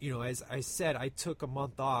as I said, I took a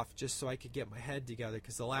month off just so I could get my head together,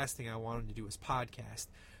 because the last thing I wanted to do was podcast.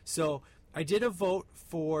 So I did a vote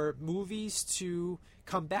for movies to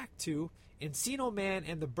come back to. Encino Man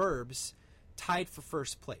and The Burbs tied for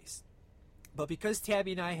first place. But because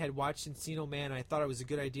Tabby and I had watched Encino Man, I thought it was a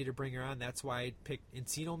good idea to bring her on. That's why I picked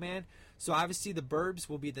Encino Man. So obviously The Burbs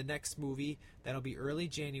will be the next movie. That'll be early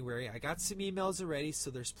January. I got some emails already, so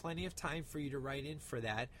there's plenty of time for you to write in for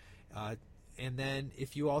that. And then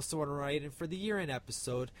if you also want to write in for the year-end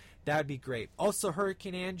episode, that would be great. Also,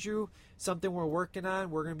 Hurricane Andrew, something we're working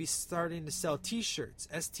on. We're going to be starting to sell T-shirts,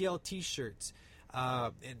 STL T-shirts.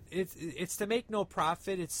 And it's to make no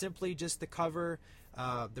profit. It's simply just to cover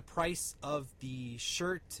the price of the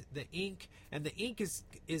shirt, the ink. And the ink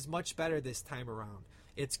is much better this time around.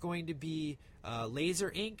 It's going to be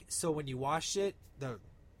laser ink, so when you wash it,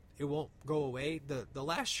 it won't go away. The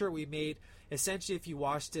last shirt we made, essentially if you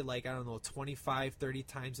washed it 25, 30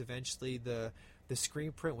 times, eventually the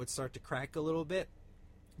screen print would start to crack a little bit.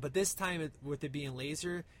 But this time, with it being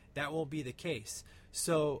laser, that won't be the case.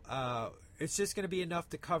 So it's just going to be enough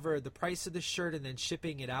to cover the price of the shirt and then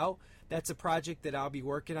shipping it out. That's a project that I'll be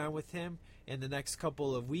working on with him in the next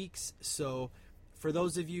couple of weeks. So for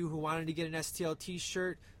those of you who wanted to get an STL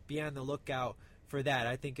t-shirt, be on the lookout for that.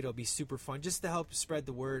 I think it'll be super fun just to help spread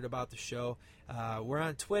the word about the show. We're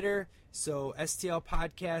on Twitter, so STL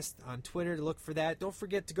Podcast on Twitter to look for that. Don't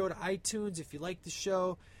forget to go to iTunes if you like the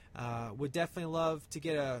show. Would definitely love to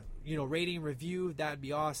get a rating review. That'd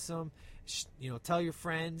be awesome. Tell your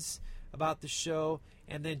friends about the show.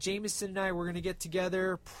 And then Jameson and I, we're going to get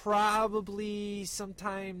together probably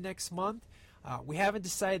sometime next month. We haven't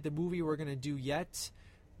decided the movie we're going to do yet.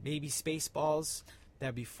 Maybe Spaceballs.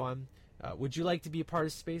 That'd be fun. Would you like to be a part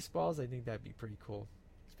of Spaceballs? I think that'd be pretty cool.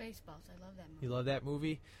 Spaceballs, I love that movie. You love that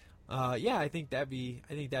movie? Yeah, I think that'd be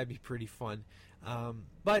pretty fun.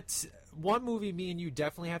 But one movie me and you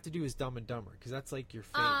definitely have to do is Dumb and Dumber, because that's like your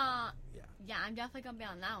favorite. Yeah, I'm definitely gonna be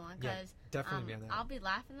on that one, because definitely be on that. I'll be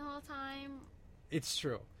laughing the whole time. It's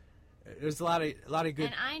true. There's a lot of good.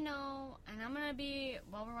 And I know, and I'm gonna be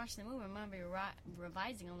while we're watching the movie, I'm gonna be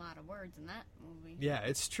revising a lot of words in that movie. Yeah,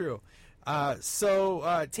 it's true.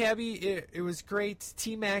 So Tabby, it was great.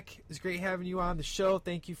 T-Mac, it was great having you on the show.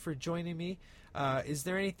 Thank you for joining me. Is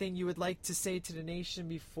there anything you would like to say to the nation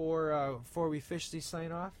before we officially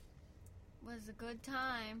sign off? It was a good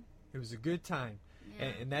time. It was a good time.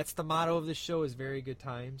 And that's the motto of the show, is very good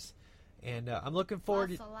times. And I'm looking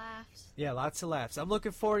forward Lots of laughs. Yeah, lots of laughs. I'm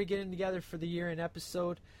looking forward to getting together for the year-end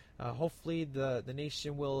episode. Hopefully the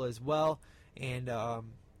nation will as well. And I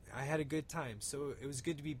had a good time, so it was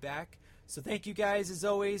good to be back. So thank you guys, as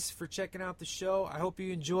always, for checking out the show. I hope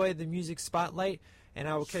you enjoyed the Music Spotlight, and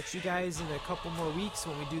I will catch you guys in a couple more weeks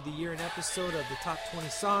when we do the year-end episode of the top 20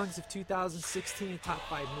 songs of 2016 and top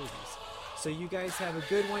 5 movies. So you guys have a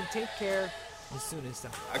good one. Take care. As soon as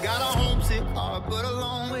time. I got a homesick heart, but a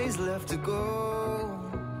long ways left to go.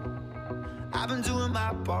 I've been doing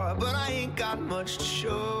my part, but I ain't got much to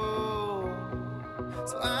show.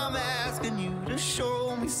 So I'm asking you to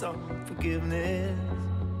show me some forgiveness.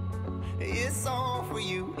 It's all for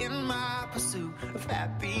you in my pursuit of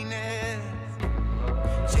happiness.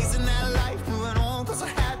 Chasing that life, moving on, cause I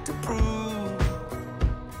had to prove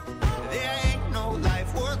there ain't no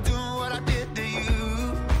life worth doing what I did to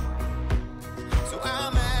you. So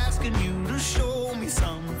I'm asking you to show me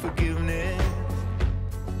some forgiveness.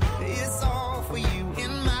 It's all for you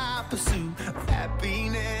in my pursuit of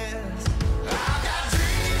happiness. I got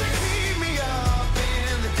dreams that keep me up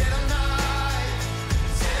in the dead of night,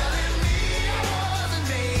 telling me I wasn't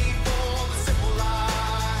made for the simple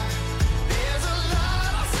life. There's a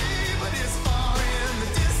lot I see, but it's far in the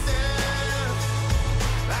distance.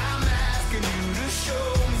 I'm asking you to show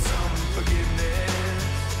me some forgiveness.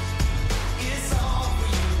 It's all for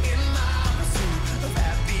you in my pursuit of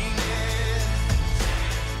happiness.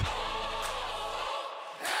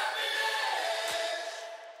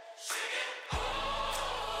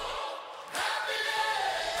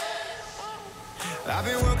 I've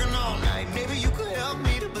been working all night, maybe you could help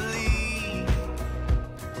me to believe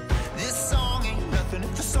this song ain't nothing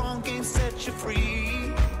if the song can't set you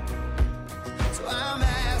free. So I'm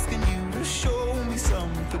asking you to show me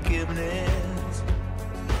some forgiveness.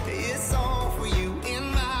 It's all for you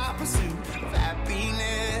in my pursuit of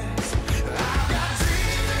happiness. I've got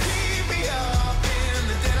dreams that keep me up in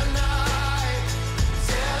the dead of night,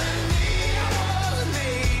 telling me I wasn't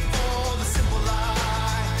made for the simple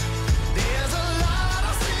life. There's a lot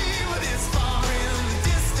I see, but it's far in the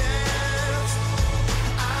distance.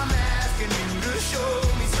 I'm asking you to show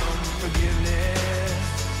me some forgiveness.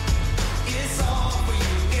 It's all for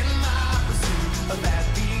you in my pursuit of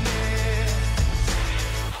happiness.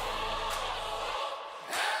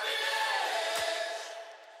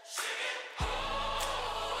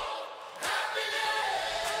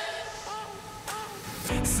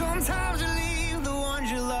 Sometimes you leave the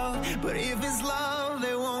ones you love, but if it's love